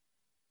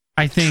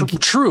 I think.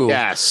 True.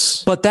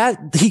 Yes. But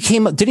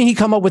didn't he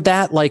come up with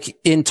that like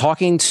in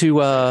talking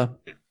to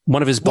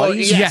one of his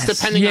buddies? Well, yes,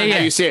 depending on how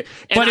you see it.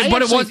 And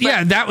but it was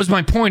that was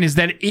my point, is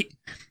that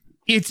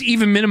it's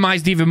even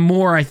minimized even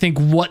more, I think,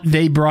 what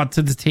they brought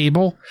to the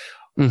table.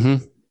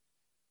 Mm-hmm.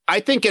 I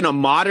think in a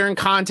modern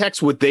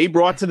context, what they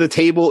brought to the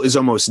table is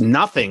almost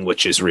nothing,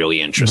 which is really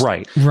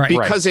interesting. Right.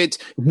 Because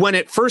when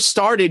it first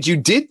started, you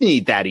did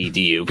need that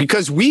EDU,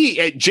 because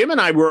Jim and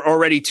I were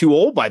already too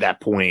old by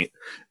that point.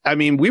 I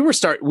mean, we were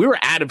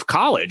out of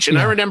college, and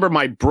I remember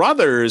my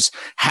brothers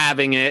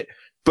having it,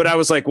 but I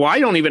was like, well, I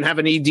don't even have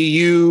an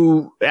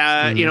EDU.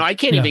 I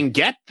can't even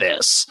get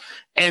this.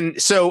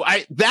 And so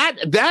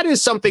that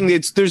is something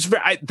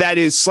that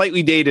is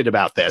slightly dated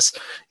about this.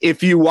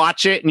 If you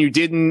watch it and you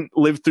didn't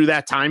live through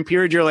that time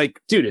period, you're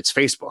like, dude, it's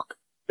Facebook.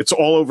 It's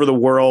all over the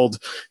world.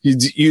 You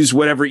use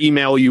whatever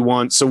email you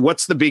want. So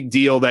what's the big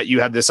deal that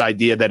you had this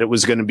idea that it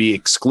was going to be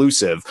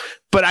exclusive?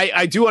 But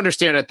I do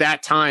understand at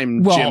that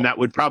time, Jim, that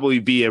would probably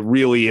be a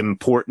really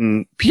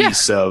important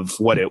piece of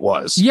what it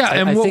was. Yeah.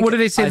 And what do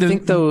they say? I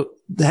think though,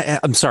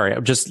 I'm sorry.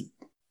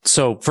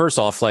 So first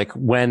off, like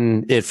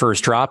when it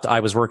first dropped,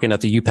 I was working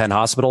at the UPenn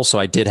hospital. So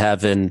I did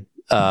have a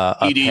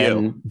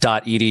Penn.edu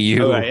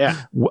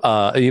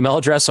email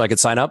address so I could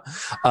sign up.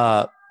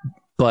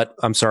 But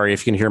I'm sorry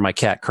if you can hear my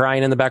cat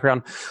crying in the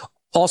background.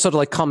 Also, to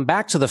like come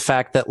back to the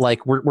fact that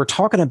like we're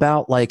talking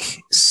about like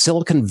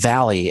Silicon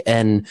Valley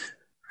and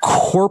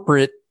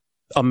corporate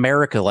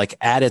America, like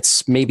at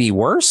its maybe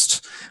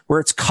worst, where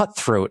it's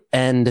cutthroat.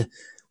 And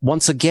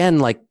once again,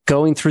 like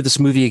going through this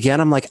movie again,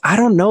 I'm like, I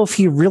don't know if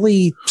he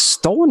really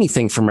stole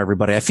anything from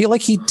everybody. I feel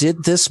like he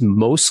did this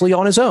mostly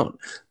on his own.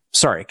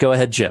 Sorry, go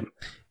ahead, Jim.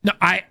 No,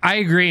 I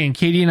agree. And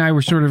Katie and I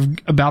were sort of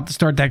about to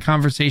start that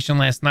conversation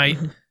last night.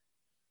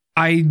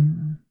 I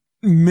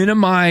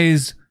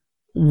minimize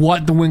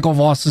what the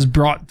Winklevosses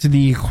brought to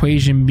the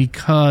equation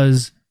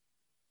because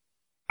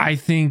I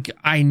think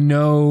I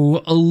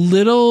know a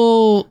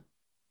little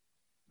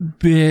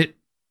bit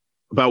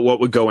about what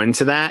would go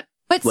into that.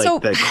 But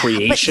like the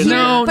creation.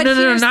 No,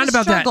 not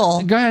about struggle.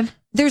 That. Go ahead.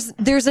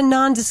 there's a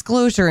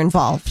non-disclosure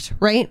involved,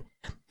 right?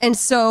 And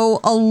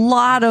so a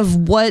lot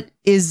of what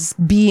is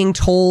being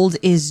told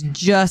is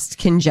just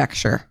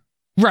conjecture.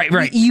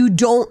 Right. You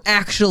don't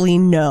actually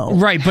know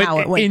how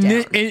it went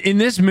down. In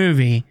this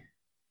movie,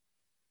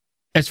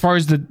 as far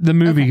as the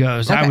movie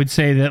goes, I would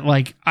say that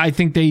like I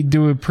think they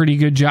do a pretty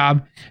good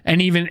job.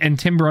 And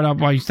Tim brought up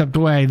while you stepped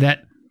away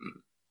that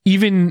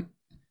even,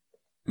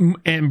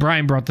 and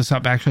Brian brought this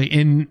up actually,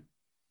 in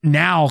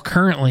now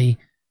currently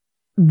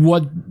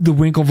what the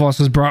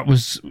Winklevosses brought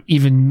was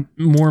even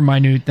more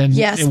minute than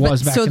it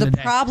was back in the day. So the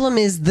problem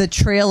is the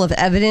trail of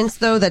evidence,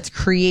 though, that's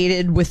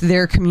created with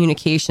their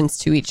communications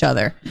to each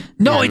other.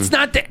 No, it's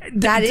not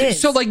that is.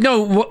 So, like,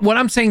 no, what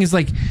I'm saying is,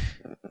 like,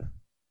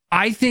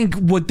 I think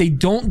what they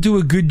don't do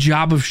a good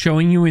job of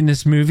showing you in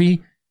this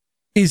movie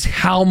is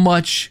how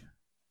much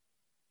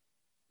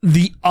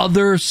the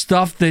other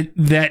stuff that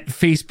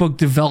Facebook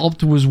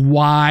developed was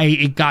why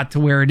it got to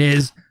where it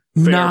is.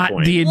 Fair not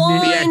point. the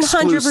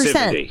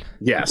 100%.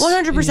 Yes.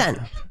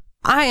 100%.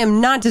 I am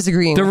not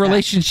disagreeing the with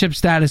relationship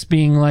status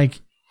being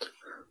like.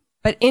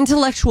 But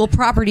intellectual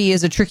property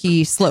is a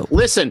tricky slope.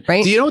 Listen,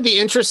 right? Do you know what the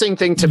interesting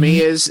thing to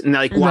me is,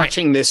 like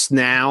watching this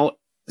now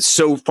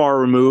so far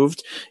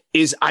removed,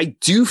 is I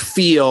do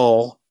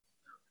feel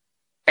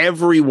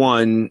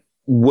everyone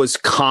was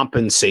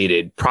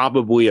compensated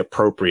probably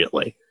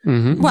appropriately.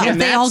 Mm-hmm. Well,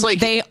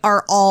 they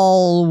are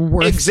all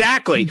worth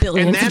exactly,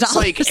 billions and that's of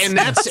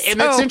dollars.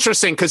 that's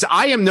interesting because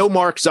I am no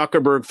Mark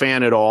Zuckerberg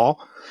fan at all,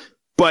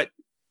 but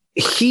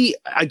he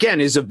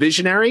again is a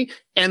visionary.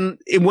 And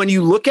when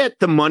you look at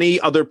the money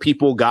other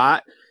people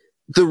got,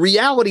 the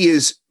reality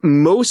is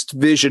most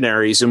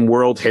visionaries in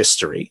world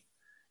history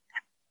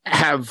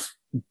have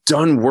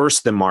done worse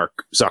than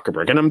Mark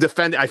Zuckerberg.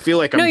 And I feel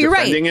like I'm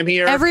defending him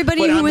here.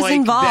 Everybody who was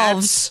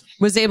involved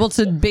was able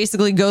to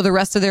basically go the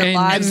rest of their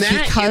lives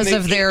because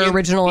of their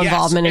original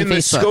involvement in Facebook. In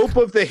the scope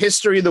of the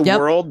history of the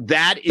world,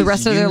 that is the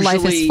rest of their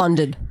life is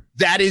funded.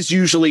 That is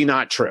usually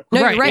not true.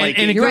 No, you're right.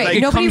 You're right.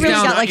 Nobody really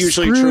got like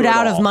screwed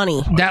out of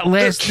money. That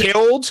last they're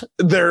killed.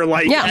 They're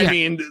like, I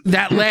mean,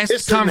 that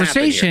last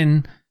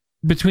conversation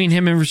between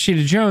him and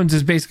Rashida Jones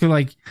is basically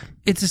like,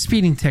 it's a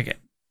speeding ticket.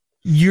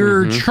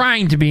 You're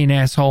trying to be an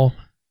asshole.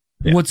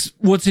 Yeah.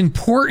 What's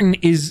important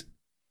is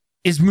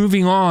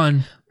moving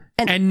on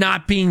and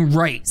not being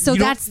right. So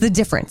that's the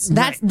difference.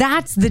 That's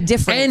the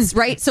difference,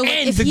 right? So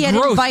if he had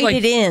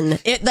invited in,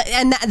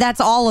 that's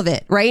all of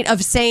it, right?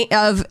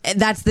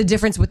 That's the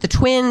difference with the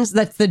twins.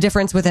 That's the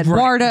difference with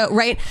Eduardo,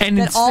 right? And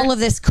that all of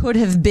this could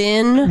have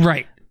been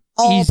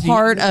all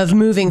part of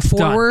moving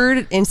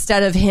forward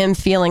instead of him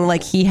feeling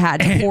like he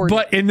had.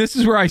 And this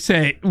is where I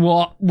say,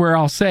 where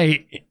I'll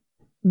say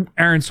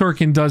Aaron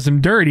Sorkin does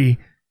him dirty.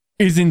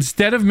 Is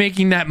instead of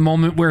making that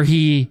moment where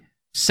he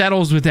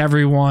settles with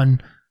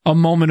everyone a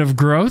moment of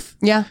growth,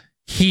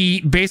 he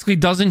basically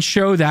doesn't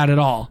show that at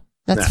all.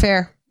 That's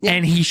fair. Yeah.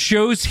 And he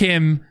shows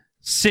him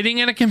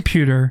sitting at a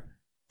computer,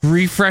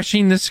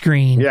 refreshing the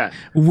screen,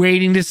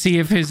 waiting to see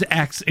if his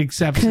ex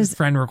accepts his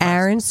friend request.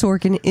 Aaron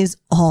Sorkin is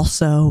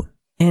also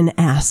an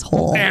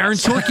asshole. Aaron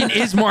Sorkin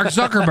is Mark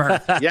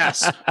Zuckerberg.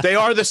 Yes, they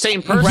are the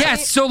same person.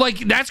 Yes, so like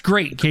that's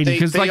great, Katie,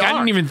 because like I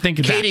didn't even think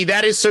of Katie,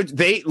 that is so.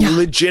 They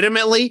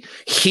legitimately,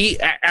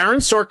 Aaron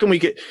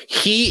Sorkin,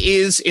 he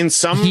is in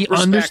some. He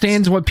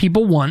understands what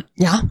people want.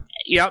 Yeah.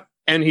 Yep,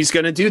 and he's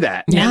going to do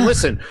that. Yeah. And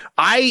listen,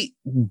 we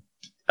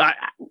got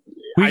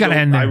to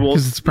end there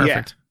because it's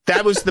perfect. Yeah.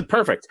 That was the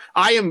perfect.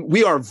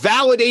 We are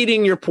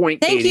validating your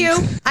point. Thank Katie. you.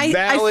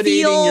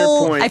 Validating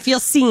your point. I feel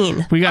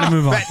seen. We got to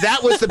move on.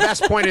 That was the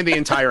best point of the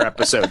entire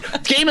episode.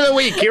 Game of the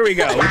week. Here we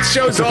go. It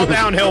shows all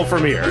downhill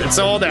from here. It's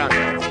all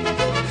downhill.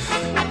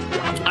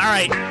 All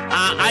right.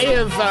 I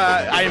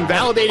am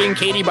validating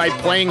Katie by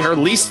playing her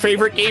least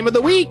favorite game of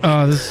the week.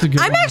 Oh, this is a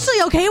good I'm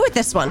actually okay with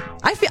this one.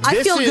 I feel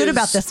good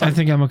about this one. I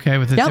think I'm okay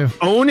with it too.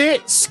 Own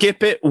it,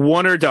 skip it,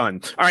 one or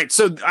done. All right.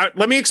 So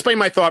let me explain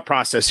my thought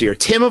process here.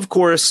 Tim, of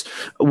course,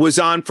 was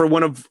on for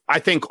one of, I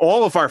think,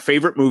 all of our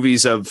favorite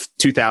movies of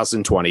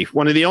 2020.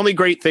 One of the only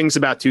great things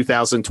about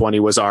 2020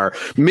 was our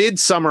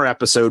Midsummer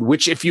episode,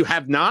 which if you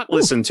have not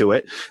listened to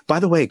it, by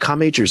the way,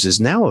 Commagers is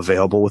now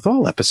available with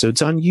all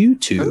episodes on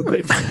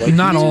YouTube.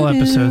 Not all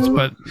episodes,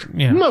 but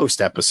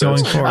most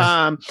episodes.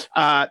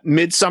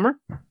 Midsummer.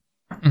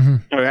 All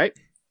right.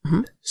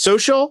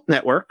 Social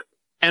Network.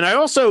 And I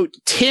also,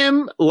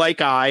 Tim, like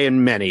I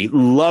and many,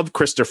 love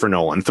Christopher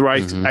Nolan.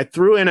 I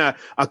threw in a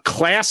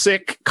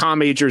classic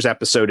Commagers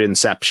episode,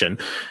 Inception.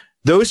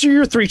 Those are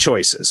your three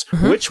choices.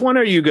 Which one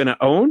are you going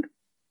to own?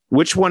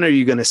 Which one are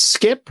you going to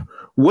skip?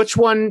 Which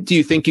one do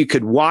you think you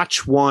could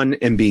watch one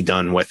and be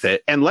done with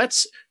it? And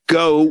let's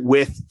go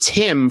with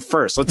Tim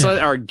first. Let's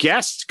let our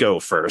guests go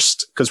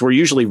first because we're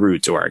usually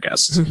rude to our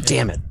guests.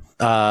 Damn it.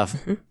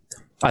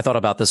 I thought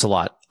about this a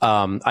lot.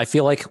 I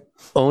feel like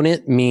own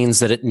it means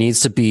that it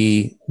needs to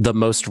be the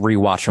most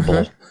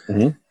rewatchable.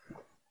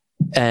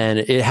 And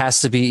it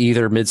has to be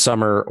either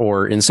Midsummer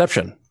or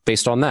Inception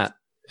based on that.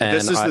 And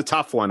this is the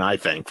tough one, I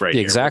think, right?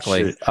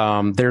 Exactly.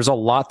 There's a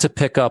lot to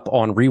pick up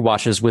on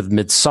rewatches with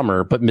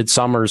Midsommar, but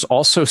Midsommar's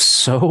also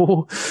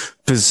so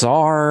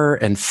bizarre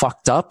and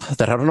fucked up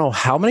that I don't know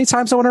how many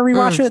times I want to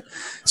rewatch it.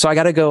 So I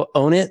got to go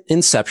Own It,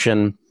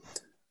 Inception,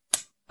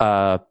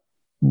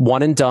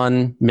 One and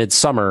Done,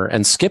 Midsommar,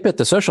 and skip it,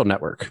 The Social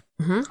Network.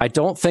 I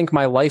don't think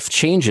my life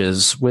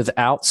changes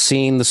without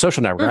seeing The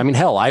Social Network. I mean,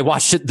 hell, I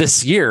watched it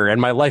this year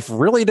and my life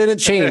really didn't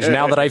change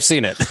now that I've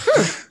seen it.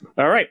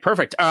 All right,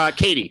 perfect.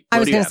 Katie, I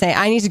was going to say,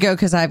 I need to go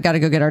because I've got to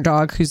go get our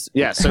dog who's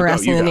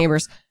harassing the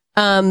neighbors.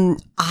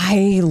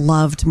 I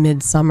loved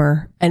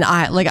Midsommar, and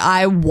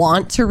I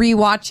want to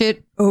rewatch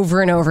it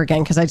over and over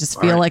again because I just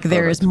feel like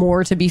there is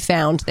more to be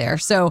found there.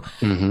 So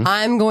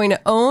I'm going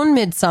to own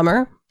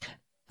Midsommar.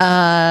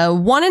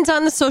 One and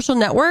Done, The Social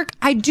Network.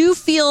 I do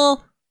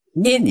feel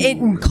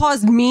it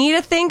caused me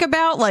to think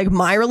about like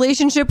my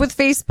relationship with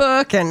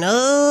Facebook and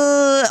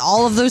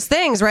all of those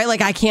things, right?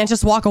 Like I can't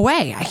just walk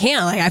away. I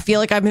can't. Like I feel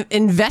like I've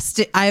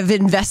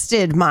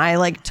invested my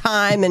like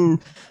time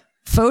and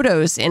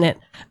photos in it.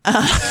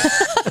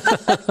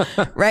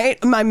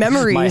 Right? My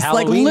memories,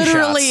 like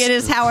literally shots. It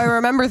is how I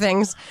remember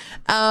things.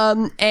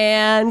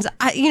 And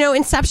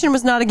Inception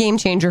was not a game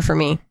changer for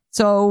me.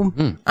 So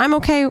I'm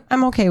okay.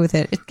 I'm okay with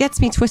it. It gets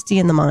me twisty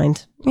in the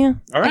mind. Yeah.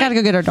 All right. I got to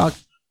go get our dog.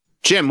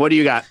 Jim, what do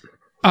you got?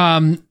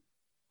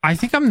 I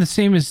think I'm the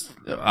same as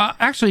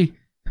actually.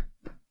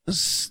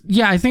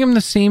 Yeah, I think I'm the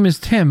same as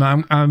Tim.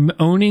 I'm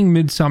owning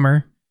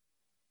Midsommar.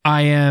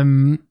 I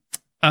am.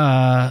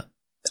 I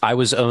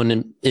was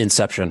owning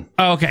Inception.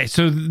 Oh, okay,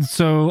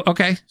 so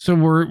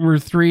we're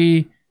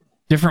three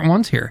different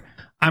ones here.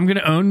 I'm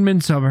gonna own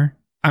Midsommar.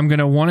 I'm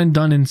gonna One and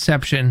Done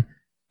Inception,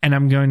 and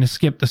I'm going to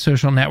skip The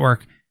Social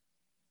Network.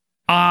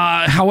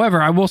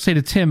 However, I will say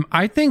to Tim,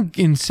 I think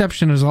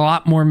Inception is a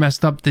lot more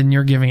messed up than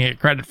you're giving it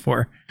credit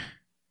for.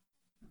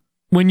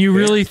 When you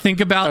really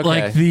think about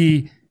like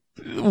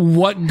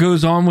what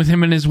goes on with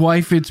him and his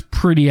wife, it's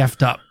pretty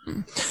effed up.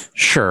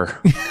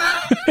 Sure.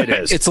 It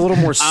is. It's a little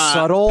more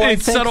subtle.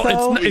 It's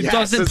subtle. It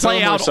doesn't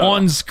play out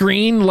on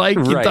screen like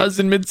it does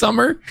in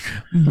Midsommar,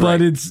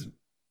 but it's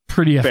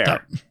pretty effed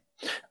up.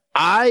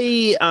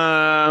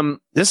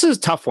 This is a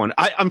tough one.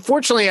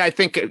 Unfortunately, I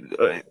think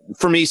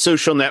for me,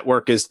 Social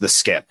Network is the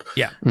skip.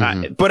 Yeah.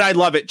 But I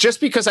love it just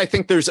because I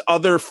think there's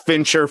other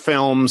Fincher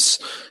films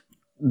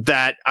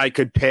that I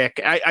could pick.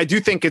 I do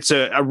think it's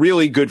a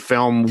really good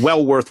film,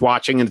 well worth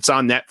watching, and it's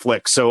on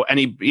Netflix. So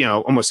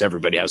almost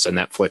everybody has a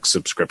Netflix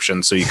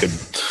subscription, so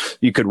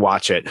you could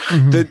watch it.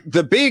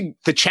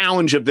 The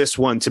challenge of this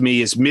one to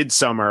me is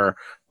Midsommar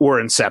or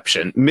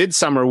Inception.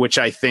 Midsommar, which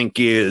I think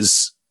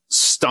is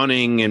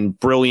stunning and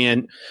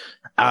brilliant.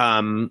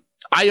 I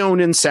own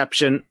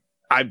Inception.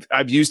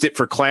 I've used it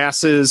for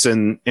classes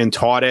and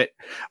taught it.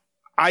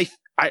 I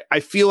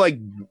feel like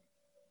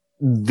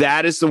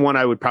that is the one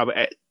I would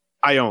probably.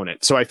 I own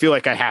it, so I feel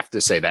like I have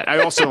to say that. I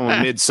also own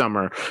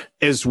Midsommar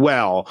as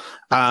well.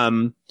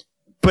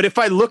 But if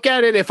I look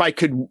at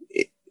it,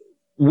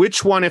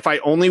 which one, if I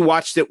only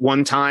watched it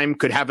one time,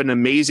 could have an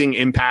amazing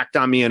impact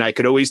on me, and I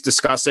could always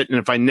discuss it, and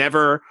if I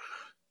never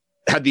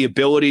had the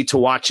ability to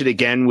watch it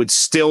again, would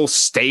still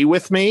stay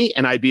with me,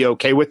 and I'd be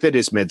okay with it,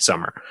 is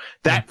Midsommar.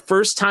 That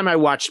first time I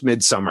watched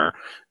Midsommar,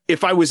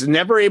 if I was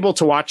never able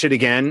to watch it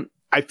again,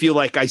 I feel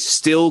like I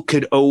still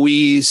could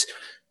always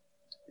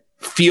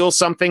feel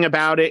something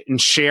about it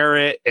and share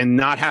it and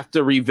not have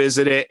to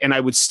revisit it. And I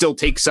would still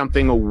take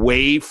something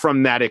away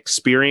from that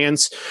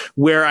experience,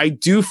 where I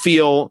do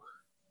feel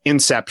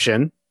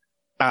Inception,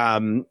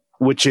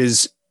 which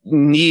is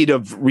need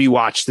of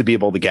rewatch to be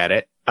able to get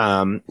it,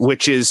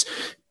 which is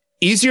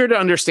easier to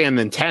understand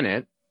than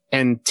Tenet.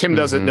 And Tim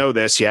doesn't know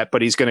this yet,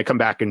 but he's going to come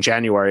back in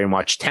January and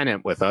watch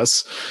Tenet with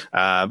us,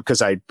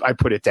 because I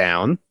put it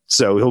down.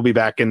 So he'll be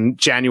back in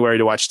January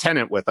to watch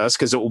Tenet with us,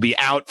 because it will be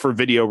out for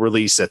video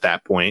release at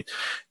that point.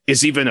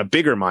 Is even a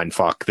bigger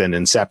mindfuck than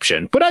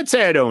Inception. But I'd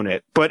say I'd own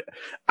it. But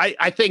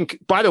I think,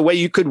 by the way,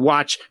 you could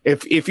watch,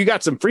 if you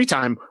got some free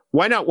time,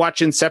 why not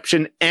watch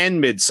Inception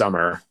and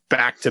Midsommar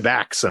back to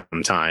back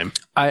sometime?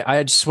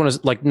 I just want to,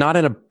 like, not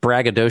in a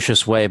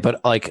braggadocious way,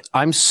 but like,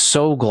 I'm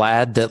so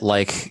glad that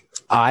like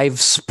I've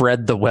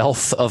spread the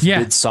wealth of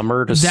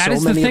Midsommar to so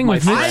many of my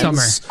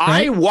friends.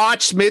 I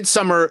watched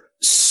Midsommar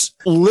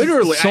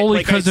literally solely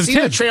because of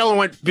Tim. The trailer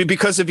went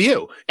because of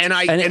you, and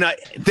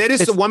that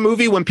is the one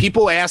movie when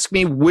people ask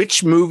me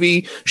which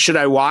movie should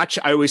I watch,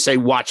 I always say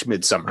watch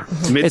Midsommar.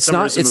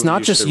 It's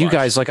not just you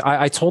guys. Like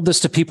I told this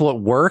to people at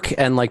work,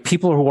 and like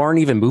people who aren't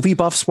even movie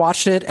buffs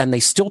watched it, and they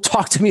still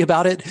talk to me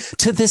about it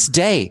to this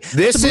day.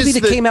 This movie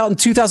that came out in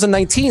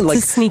 2019. Like,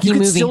 sneaky you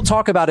can movie. still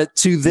talk about it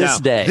to this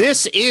day.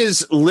 This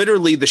is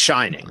literally The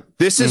Shining.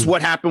 This is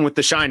what happened with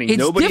The Shining. It's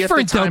nobody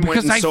different at the time though,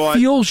 because went and saw I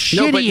feel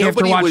shitty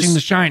after watching The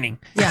Shining.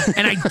 Yeah.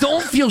 And I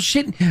don't feel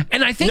shit.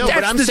 And I think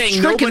that's the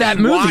saying trick of that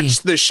movie.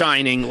 Watched The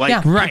Shining.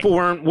 Like, people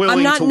weren't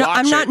willing to watch it.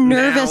 I'm not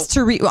nervous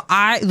to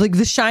like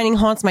The Shining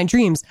haunts my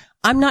dreams.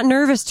 I'm not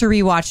nervous to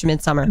rewatch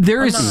Midsommar.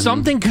 There is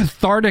something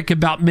cathartic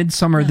about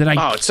Midsommar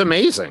that it's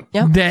amazing.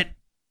 That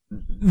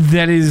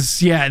That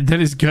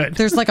is good.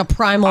 There's like a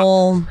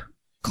primal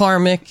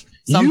karmic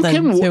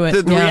something to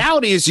it. The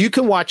reality is you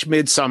can watch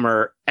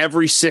Midsommar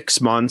every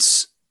 6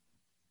 months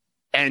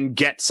and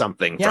get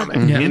something from it.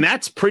 And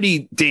that's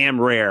pretty damn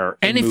rare.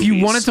 And if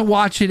you wanted to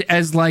watch it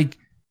as like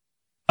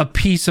a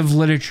piece of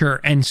literature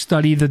and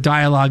study the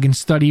dialogue and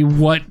study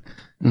what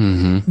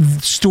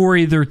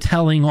story they're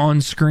telling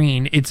on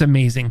screen, it's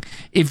amazing.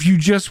 If you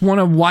just want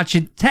to watch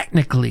it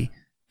technically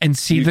and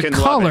see the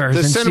colors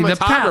and see the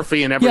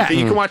cinematography and everything,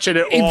 you can watch it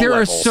at all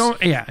levels.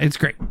 It's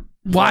great.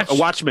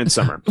 Watch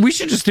Midsommar. We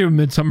should just do a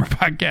Midsommar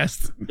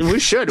podcast. We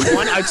should.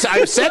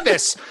 I've said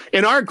this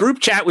in our group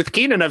chat with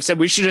Keenan. I've said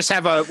we should just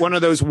have one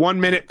of those 1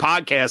 minute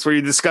podcasts where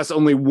you discuss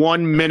only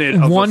 1 minute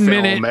of a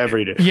film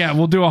every day. Yeah,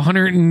 we'll do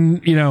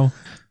 100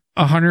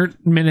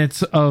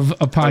 minutes of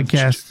a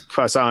podcast.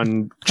 Plus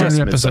on just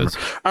episodes.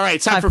 All right,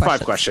 time for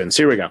 5 questions.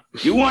 Here we go.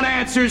 You want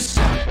answers?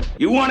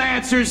 You want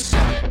answers?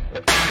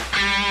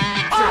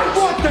 I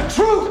want the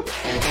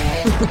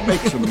truth.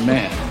 Makes a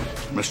man,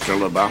 Mr.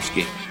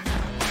 Lebowski.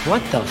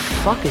 What the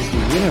fuck is the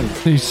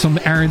internet? There's some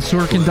Aaron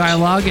Sorkin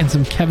dialogue and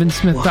some Kevin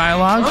Smith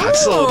dialogue.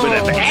 That's a little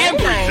bit of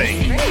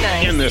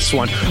everything in this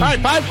one. All right,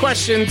 5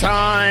 question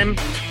time.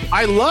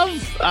 I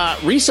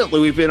love, recently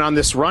we've been on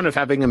this run of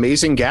having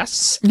amazing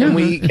guests, and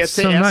we get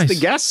to ask the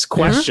guests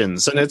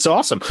questions, and it's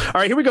awesome. All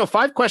right, here we go.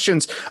 5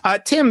 questions.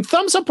 Tim,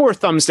 thumbs up or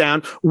thumbs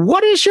down?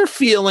 What is your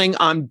feeling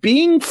on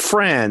being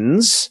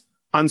friends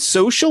on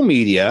social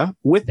media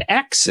with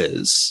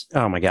exes?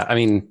 Oh my God. I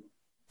mean,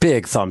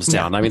 big thumbs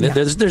down. I mean,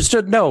 there's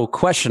just no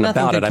question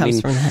about it. I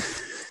mean,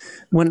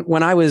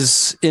 when I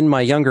was in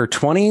my younger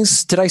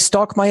 20s, did I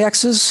stalk my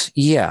exes?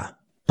 Yeah,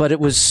 but it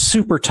was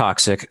super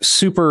toxic,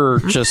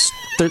 super just,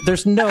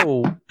 there's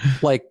no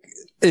like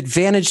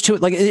advantage to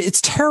it. Like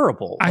it's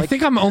terrible. I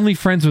think I'm only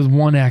friends with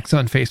one ex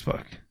on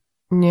Facebook.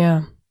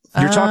 Yeah.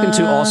 You're talking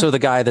to also the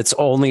guy that's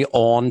only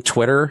on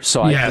Twitter,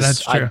 so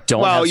that's true. I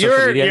don't have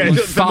social media. You're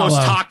the most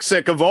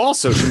toxic of all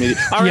social media.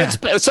 All right,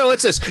 so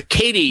it's this.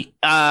 Katie,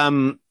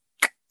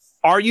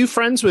 are you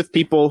friends with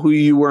people who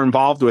you were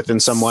involved with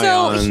in some way?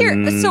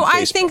 So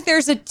I think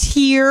there's a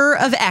tier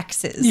of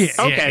exes. Yeah.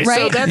 Okay,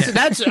 right? so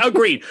that's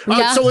agreed.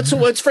 So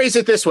let's phrase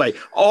it this way: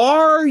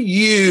 are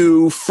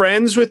you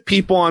friends with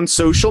people on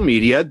social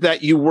media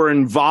that you were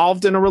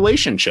involved in a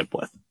relationship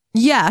with?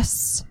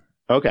 Yes.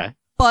 Okay.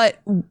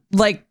 But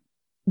like,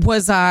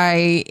 was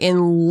I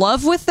in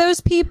love with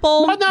those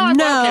people? Well, no.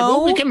 Okay,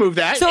 well, we can move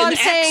that. So I'm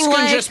saying,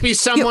 can just be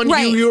someone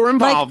you were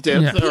involved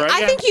in. Right,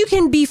 I think you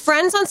can be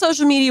friends on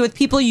social media with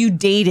people you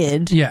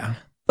dated. Yeah.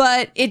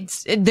 But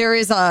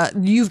there's got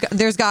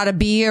to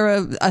be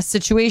a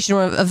situation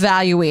of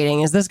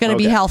evaluating, is this going to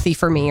be healthy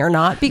for me or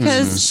not?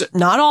 Because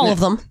not all of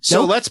them.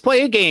 So let's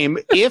play a game.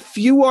 If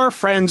you are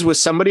friends with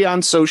somebody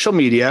on social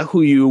media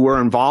who you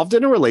were involved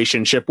in a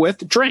relationship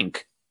with,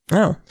 drink.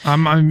 Oh,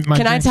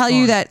 can I tell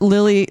you that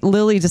Lily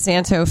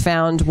DeSanto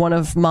found one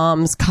of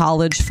Mom's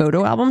college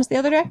photo albums the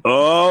other day?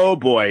 Oh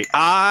boy,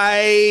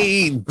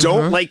 I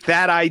don't like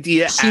that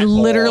idea. She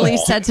literally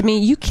said to me,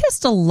 "You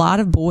kissed a lot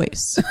of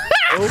boys."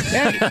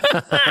 Okay,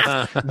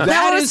 that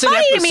was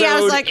funny to me. I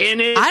was like, I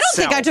don't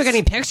think I took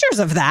any pictures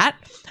of that.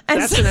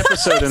 And that's an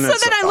episode in itself.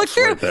 So then I looked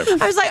through.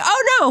 I was like,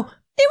 oh no.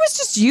 It was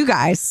just you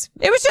guys.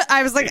 It was just,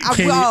 I was like,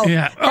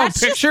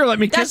 let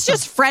me kiss that's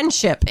just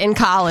friendship in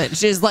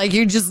college, is like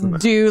you just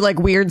do like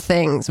weird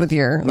things with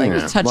your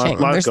touching.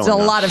 There's still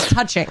a lot of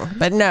touching,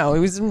 but no,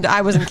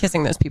 I wasn't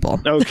kissing those people.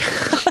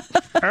 Okay.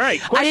 All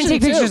right. I didn't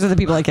take pictures of the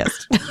people I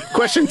kissed.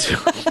 Question 2.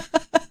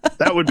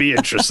 That would be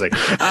interesting.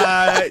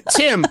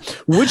 Tim,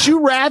 would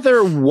you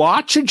rather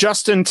watch a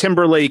Justin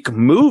Timberlake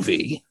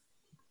movie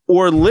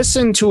or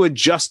listen to a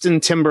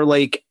Justin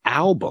Timberlake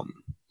album?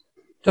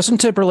 Justin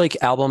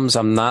Timberlake albums,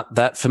 I'm not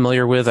that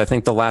familiar with. I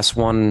think the last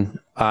one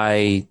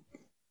I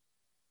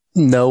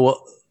know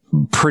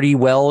pretty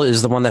well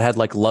is the one that had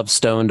like Love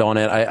Stoned on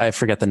it. I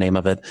forget the name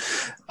of it.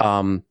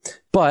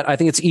 But I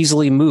think it's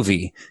easily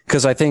movie,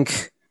 because I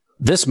think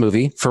this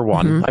movie, for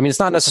one, I mean, it's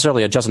not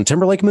necessarily a Justin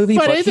Timberlake movie,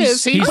 but it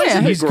is. He's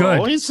good.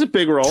 He's a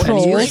big role. And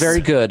he's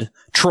very good.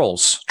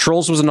 Trolls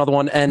was another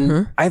one.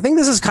 And I think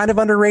this is kind of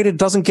underrated.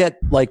 Doesn't get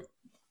like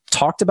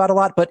talked about a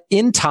lot, but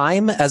In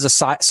Time as a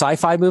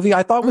sci-fi movie,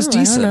 I thought was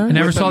decent. I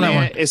never saw that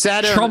one. Is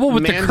that Trouble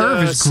with the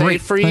Curve is great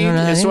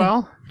as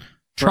well?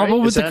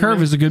 Trouble with the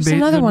Curve is a good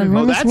another one.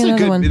 Oh, that's a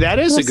good. That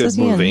is a good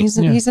movie. He's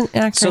an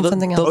actor in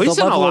something else. He's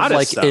in a lot of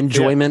like stuff,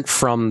 enjoyment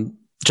from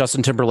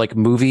Justin Timberlake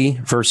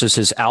movie versus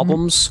his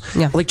albums.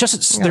 Like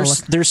just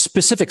there's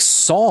specific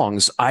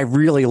songs I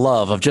really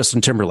love of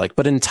Justin Timberlake,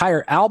 but an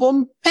entire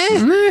album,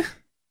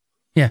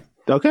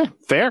 Okay,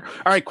 fair.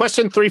 All right,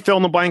 question 3, fill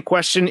in the blank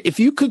question. If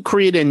you could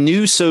create a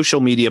new social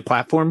media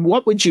platform,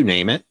 what would you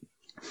name it?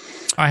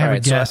 I have a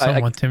guess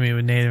on what Timmy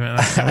would name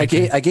it.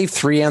 I gave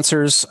 3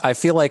 answers. I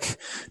feel like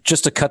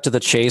just to cut to the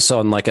chase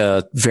on like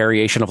a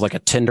variation of like a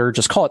Tinder,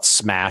 just call it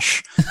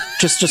Smash.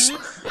 just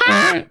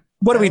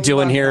what are we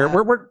doing here?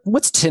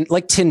 What's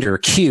Tinder?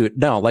 Cute.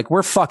 No, like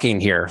we're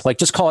fucking here. Like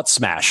just call it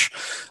Smash.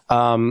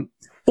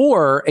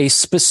 Or a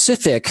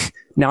specific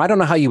Now, I don't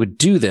know how you would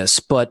do this,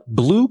 but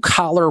blue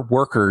collar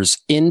workers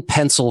in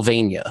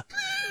Pennsylvania,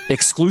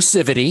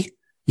 exclusivity.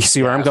 You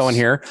see where I'm going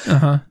here,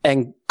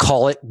 and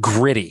call it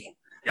Gritty.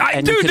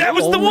 Dude, that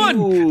was the one.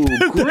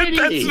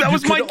 That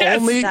was my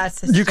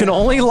guess. You can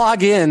only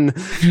log in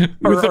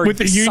with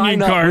the union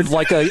card with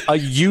like a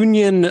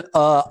union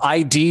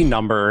ID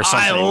number or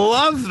something. I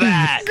love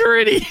that.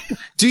 Gritty.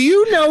 Do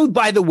you know,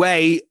 by the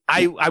way,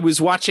 I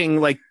was watching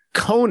like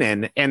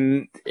Conan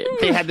and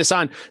they had this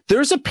on.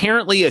 There's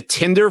apparently a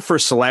Tinder for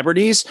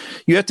celebrities.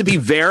 You have to be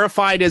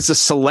verified as a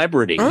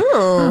celebrity.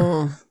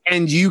 Oh.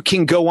 And you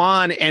can go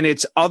on and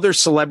it's other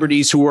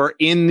celebrities who are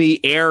in the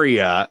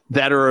area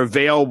that are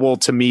available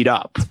to meet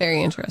up. It's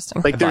very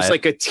interesting. Like there's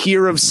like a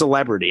tier of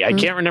celebrity. I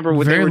can't remember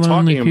what they were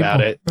talking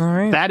about it.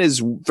 Right. That is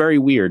very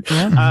weird.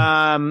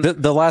 Yeah.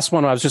 The last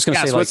one I was just going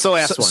to say, like, what's the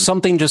last one?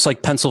 Something just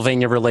like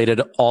Pennsylvania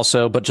related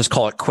also, but just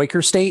call it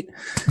Quaker State.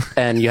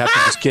 And you have to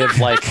just give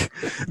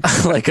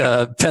like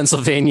a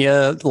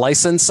Pennsylvania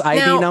license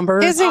ID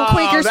number. Isn't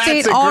Quaker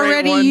State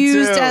already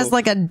used as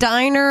like a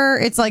diner?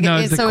 It's like,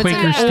 it's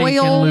an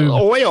oil.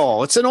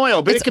 Oil. It's an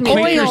oil, but it can be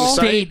Quaker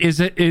State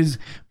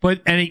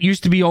and it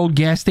used to be old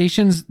gas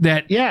stations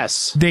that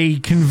they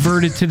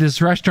converted to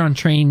this restaurant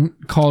chain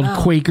called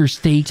Quaker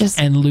State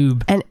and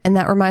Lube. And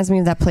that reminds me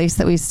of that place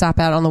that we stopped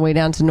at on the way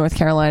down to North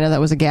Carolina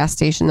that was a gas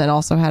station that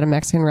also had a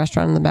Mexican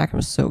restaurant in the back. It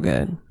was so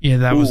good. Yeah,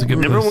 that was a good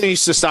Remember place. when we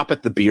used to stop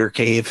at the Beer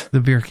Cave?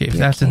 The Beer Cave.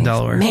 That's in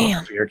Delaware.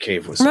 Man. Beer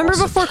Cave was Remember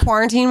awesome. before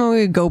quarantine when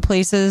we would go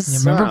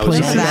places? Yeah, remember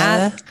places?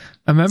 That?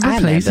 Remember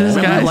places,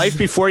 Remember guys? life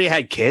before you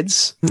had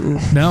kids?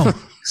 No.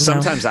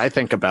 Sometimes I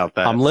think about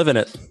that. I'm living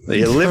it.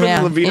 You live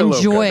in La Vida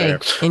Loca there.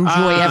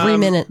 Enjoy every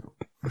minute.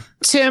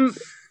 Tim,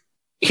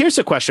 here's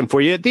a question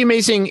for you. The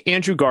amazing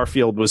Andrew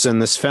Garfield was in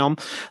this film.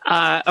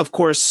 Of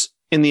course,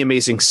 in The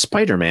Amazing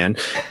Spider-Man.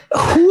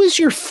 Who is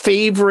your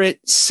favorite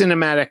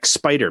cinematic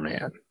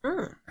Spider-Man?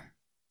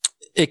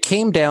 It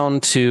came down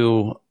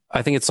to,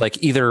 I think it's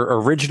like either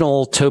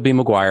original Tobey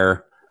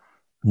Maguire,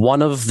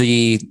 one of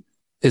the,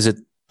 is it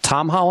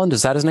Tom Holland?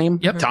 Is that his name?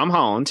 Yep. Tom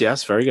Holland.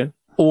 Yes. Very good.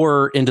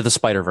 Or Into the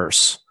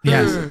Spider-Verse.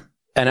 Yes.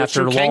 And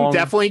after long,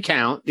 definitely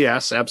count.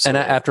 Yes, absolutely.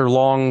 And after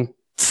long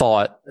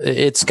thought,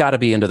 it's got to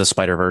be Into the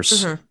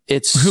Spider-Verse.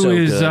 It's Who so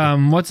is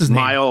good. what's his name?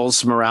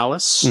 Miles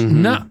Morales.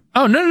 No.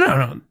 Oh,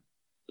 no.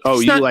 Oh,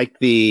 It's you not- like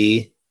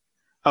the?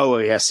 Oh,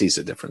 yes, he's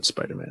a different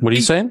Spider-Man. What are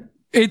you saying?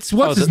 It's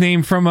what's his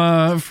name from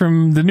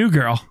the new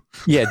girl?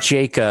 Yeah,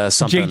 Jake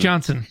something. Jake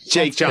Johnson.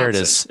 Jake Johnson. There it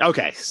is.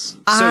 Okay. So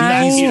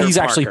he's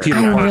actually Peter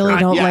I Parker. really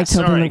don't like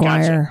Tobey sorry,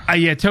 Maguire. gotcha.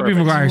 Yeah, Tobey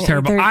Maguire is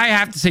terrible. They're- I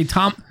have to say,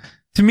 Tom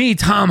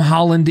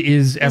Holland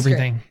is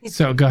everything.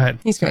 So go ahead.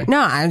 He's great.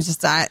 No, I'm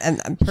just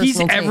He's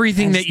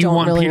everything that you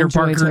want Peter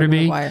Parker to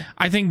be.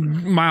 I think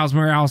Miles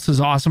Morales is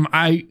awesome.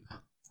 I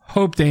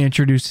hope they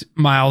introduce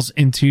Miles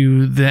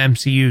into the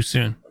MCU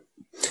soon.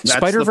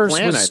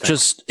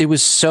 Spider-Verse it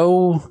was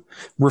so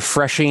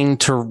refreshing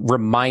to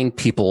remind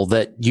people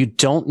that you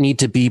don't need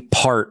to be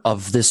part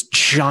of this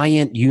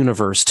giant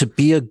universe to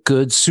be a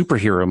good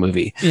superhero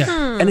movie.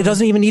 Yeah. And it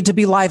doesn't even need to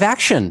be live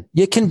action.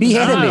 It can be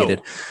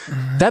animated.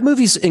 That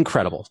movie's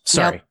incredible.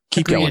 Sorry.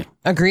 Keep going.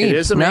 Agreed. It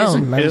is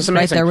amazing. No, it is amazing.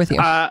 right there with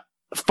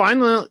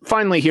you.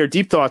 Finally here,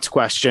 deep thoughts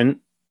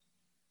question.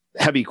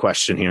 Heavy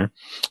question here.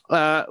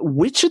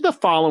 Which of the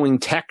following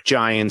tech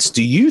giants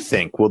do you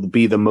think will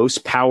be the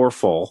most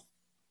powerful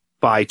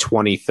by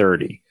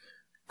 2030?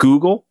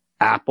 Google,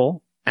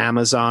 Apple,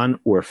 Amazon,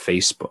 or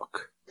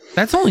Facebook?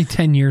 That's only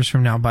 10 years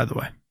from now, by the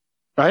way.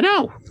 I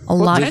know. A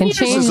lot can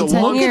change in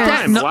 10 years.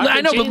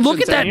 I know, but look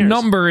at that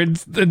number.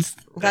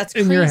 That's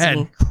in your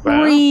head.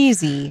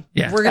 Crazy.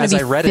 Yeah. We're going to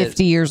be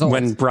 50 years old.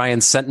 When Brian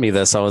sent me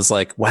this, I was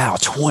like, wow,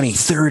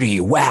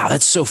 2030. Wow,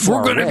 that's so far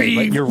We're going to away. be.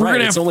 But you're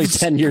right. It's only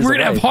 10 years We're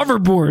going to have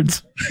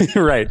hoverboards.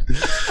 Right.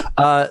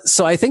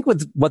 So I think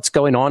with what's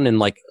going on in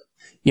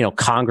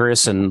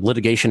Congress and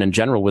litigation in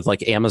general with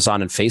like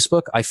Amazon and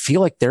Facebook, I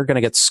feel like they're going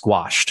to get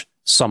squashed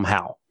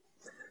somehow.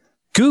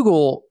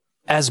 Google,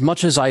 as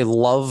much as I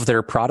love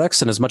their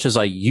products and as much as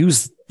I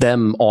use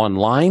them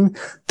online,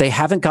 they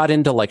haven't got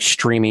into like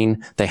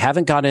streaming. They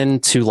haven't got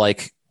into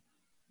like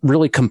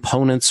really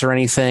components or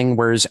anything.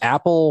 Whereas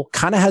Apple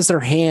kind of has their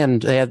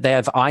hand. They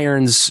have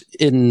irons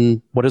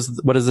in what is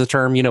the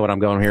term? You know what I'm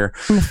going here.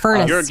 In the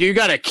furnace. You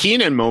got a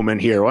Keenan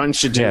moment here. Why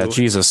don't you do? Yeah,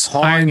 Jesus.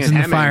 Irons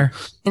in the fire.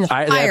 In the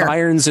They fire. have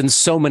irons in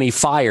so many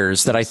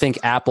fires that I think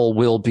Apple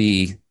will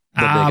be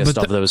the biggest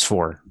of those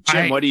four.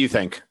 Jim, what do you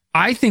think?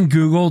 I think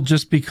Google,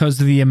 just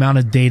because of the amount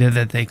of data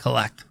that they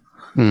collect.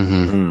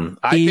 I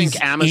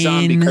think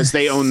Amazon because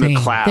they own the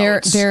cloud.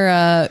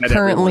 They're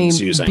currently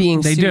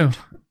being They sued. do.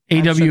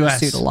 AWS.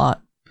 Sued a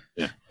lot.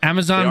 Yeah.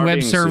 Amazon They are Web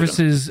being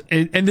Services,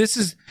 and this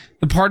is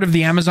the part of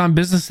the Amazon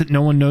business that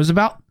no one knows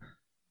about,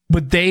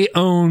 but they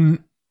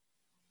own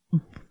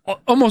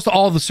almost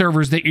all the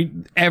servers that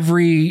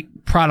every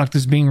product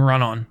is being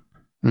run on.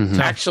 Mm-hmm.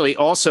 So actually,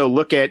 also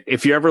look at,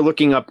 if you're ever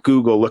looking up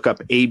Google, look up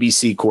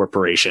ABC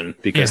Corporation,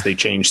 because they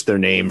changed their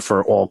name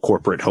for all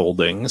corporate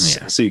holdings.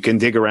 Yeah. So you can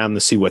dig around to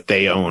see what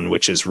they own,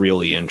 which is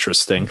really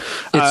interesting.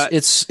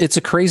 It's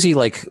a crazy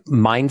like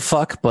mind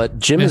fuck, but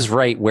Jim is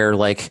right where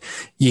like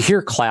you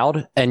hear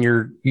cloud and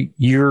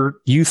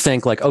you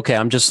think like, okay,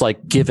 I'm just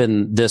like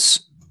given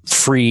this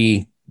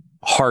free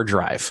hard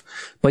drive,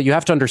 but you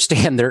have to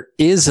understand there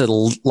is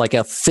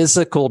a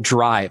physical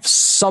drive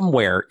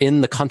somewhere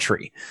in the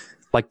country.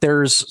 Like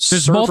there's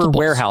server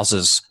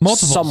warehouses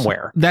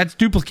somewhere that's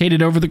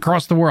duplicated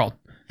across the world.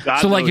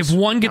 So like if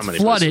one gets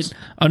flooded,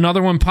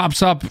 another one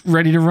pops up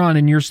ready to run,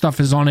 and your stuff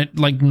is on it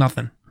like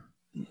nothing.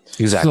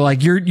 Exactly. So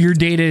like your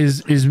data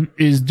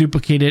is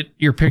duplicated,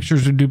 your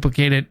pictures are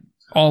duplicated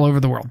all over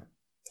the world,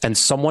 and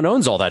someone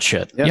owns all that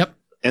shit. Yep.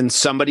 And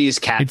somebody's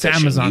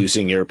catfishing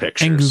using your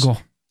pictures and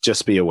Google.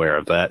 Just be aware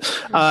of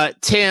that.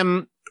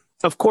 Tim,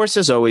 of course,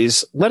 as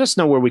always, let us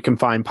know where we can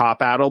find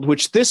Pop Addled,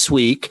 which this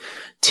week,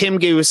 Tim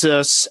gave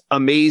us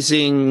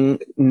amazing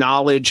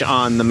knowledge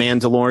on The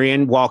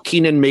Mandalorian, while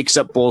Keenan makes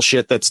up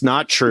bullshit that's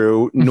not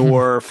true,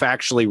 nor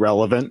factually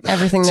relevant.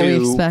 Everything that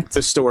we expect.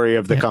 The story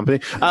of the company.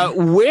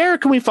 Where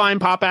can we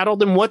find Pop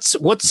Addled, and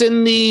what's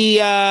in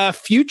the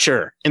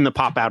future in the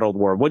Pop Addled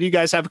world? What do you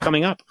guys have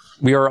coming up?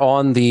 We are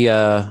on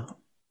the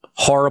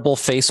horrible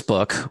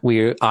Facebook.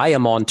 I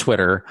am on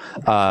Twitter.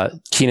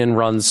 Keenan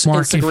runs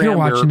Mark, Instagram. if you're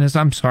watching this,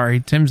 I'm sorry.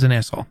 Tim's an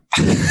asshole.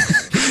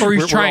 Or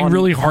he's trying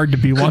really hard to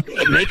be one.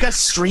 Make us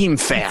stream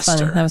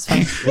faster. That was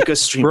funny. Make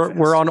us stream faster.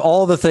 We're on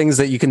all the things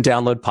that you can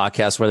download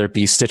podcasts, whether it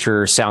be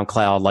Stitcher,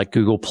 SoundCloud, like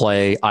Google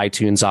Play,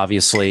 iTunes,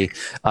 obviously.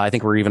 I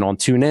think we're even on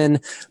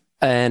TuneIn.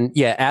 And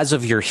yeah, as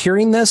of you're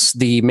hearing this,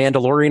 the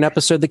Mandalorian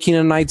episode that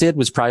Keenan and I did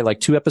was probably like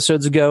 2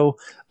 episodes ago.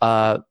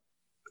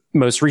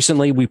 Most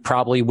recently, we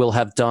probably will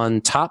have done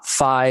top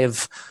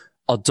 5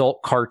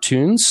 adult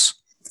cartoons.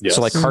 Yes.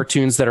 So like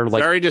cartoons that are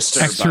like very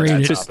disturbed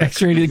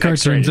X-rated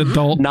cartoons,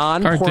 adult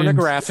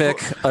non-pornographic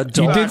cartoons.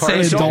 adult. You did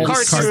say adult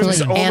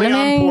cartoons only anime?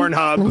 on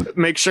Pornhub.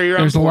 Make sure you're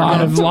There's on Pornhub.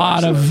 There's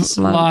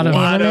a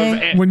lot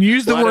of when you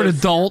use the word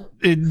adult,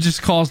 it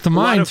just calls to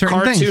mind certain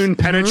cartoon things.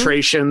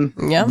 Penetration.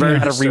 Yeah, very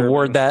got to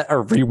reword that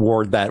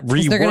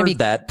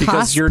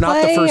because you're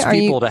not the first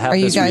people to have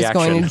this reaction. Are you guys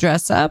going to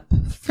dress up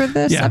for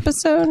this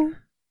episode?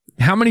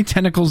 How many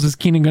tentacles is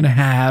Keenan going to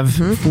have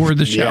for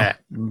the show? Yeah,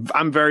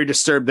 I'm very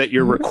disturbed that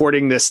you're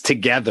recording this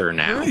together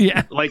now.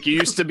 Yeah. Like you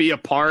used to be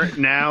apart,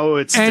 now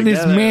it's and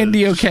together. Is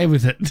Mandy okay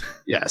with it?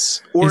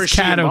 Yes. Or is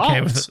Kat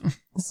okay with it?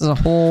 This is a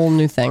whole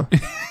new thing.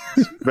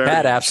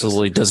 Kat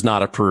absolutely does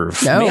not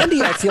approve. No.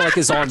 Mandy, I feel like,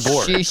 is on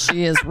board.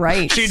 She is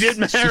right. She did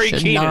marry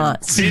Keenan.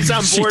 She's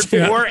on board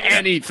for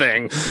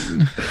anything.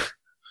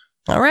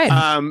 All right.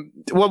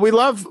 Well, we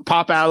love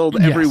Pop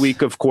Addled every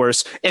week, of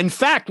course. In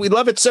fact, we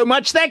love it so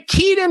much that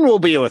Keenan will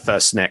be with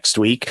us next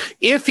week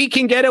if he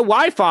can get a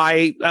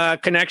Wi-Fi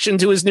connection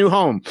to his new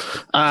home.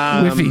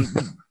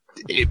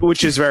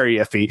 Which is very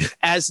iffy.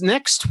 As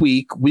next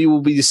week, we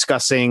will be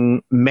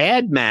discussing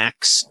Mad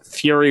Max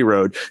Fury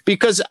Road,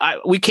 because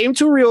we came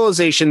to a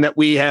realization that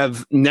we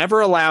have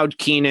never allowed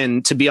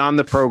Keenan to be on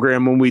the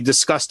program when we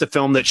discussed a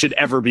film that should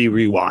ever be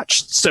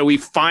rewatched. So we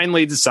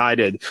finally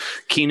decided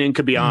Keenan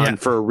could be on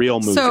for a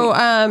real movie. So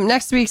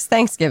next week's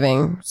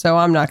Thanksgiving, so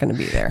I'm not going to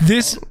be there.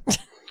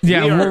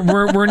 Yeah,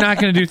 we're not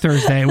going to do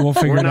Thursday. We'll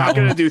figure it out. We're not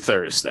going to do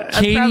Thursday.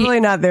 I'm probably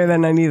not there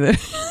then either.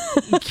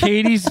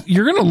 Katie's,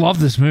 you're going to love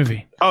this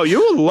movie. Oh, you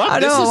will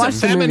love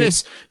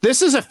this.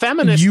 This is a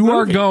feminist. You movie.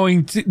 are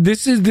going to.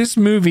 This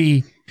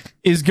movie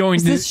is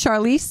going to. Is this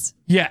Charlize?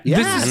 Yeah,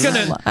 yes. This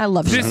is gonna. I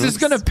love this. Charlize. Is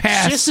gonna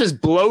pass. This is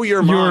blow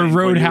your mind.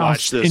 Your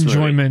Roadhouse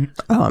enjoyment.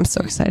 Movie. Oh, I'm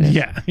so excited.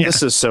 Yeah,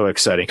 this is so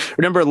exciting.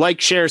 Remember,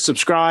 like, share,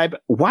 subscribe.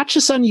 Watch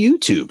us on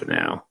YouTube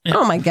now. Yeah.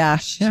 Oh my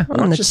gosh! Yeah,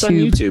 watch us on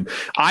YouTube.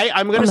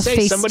 I'm going to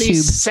say somebody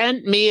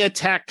sent me a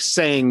text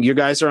saying you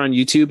guys are on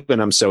YouTube,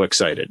 and I'm so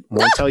excited.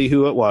 Won't tell you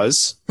who it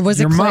was. Was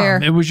your it Claire?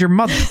 Mom. It was your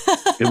mother.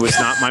 It was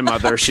not my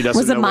mother. She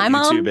doesn't know what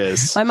YouTube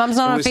is. My mom's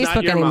not on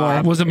Facebook anymore.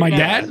 Mom. Was it my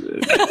dad?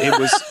 It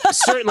was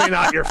certainly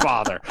not your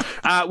father.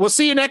 We'll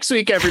see you next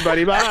week,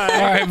 everybody. Bye.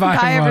 All right,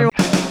 bye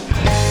everyone.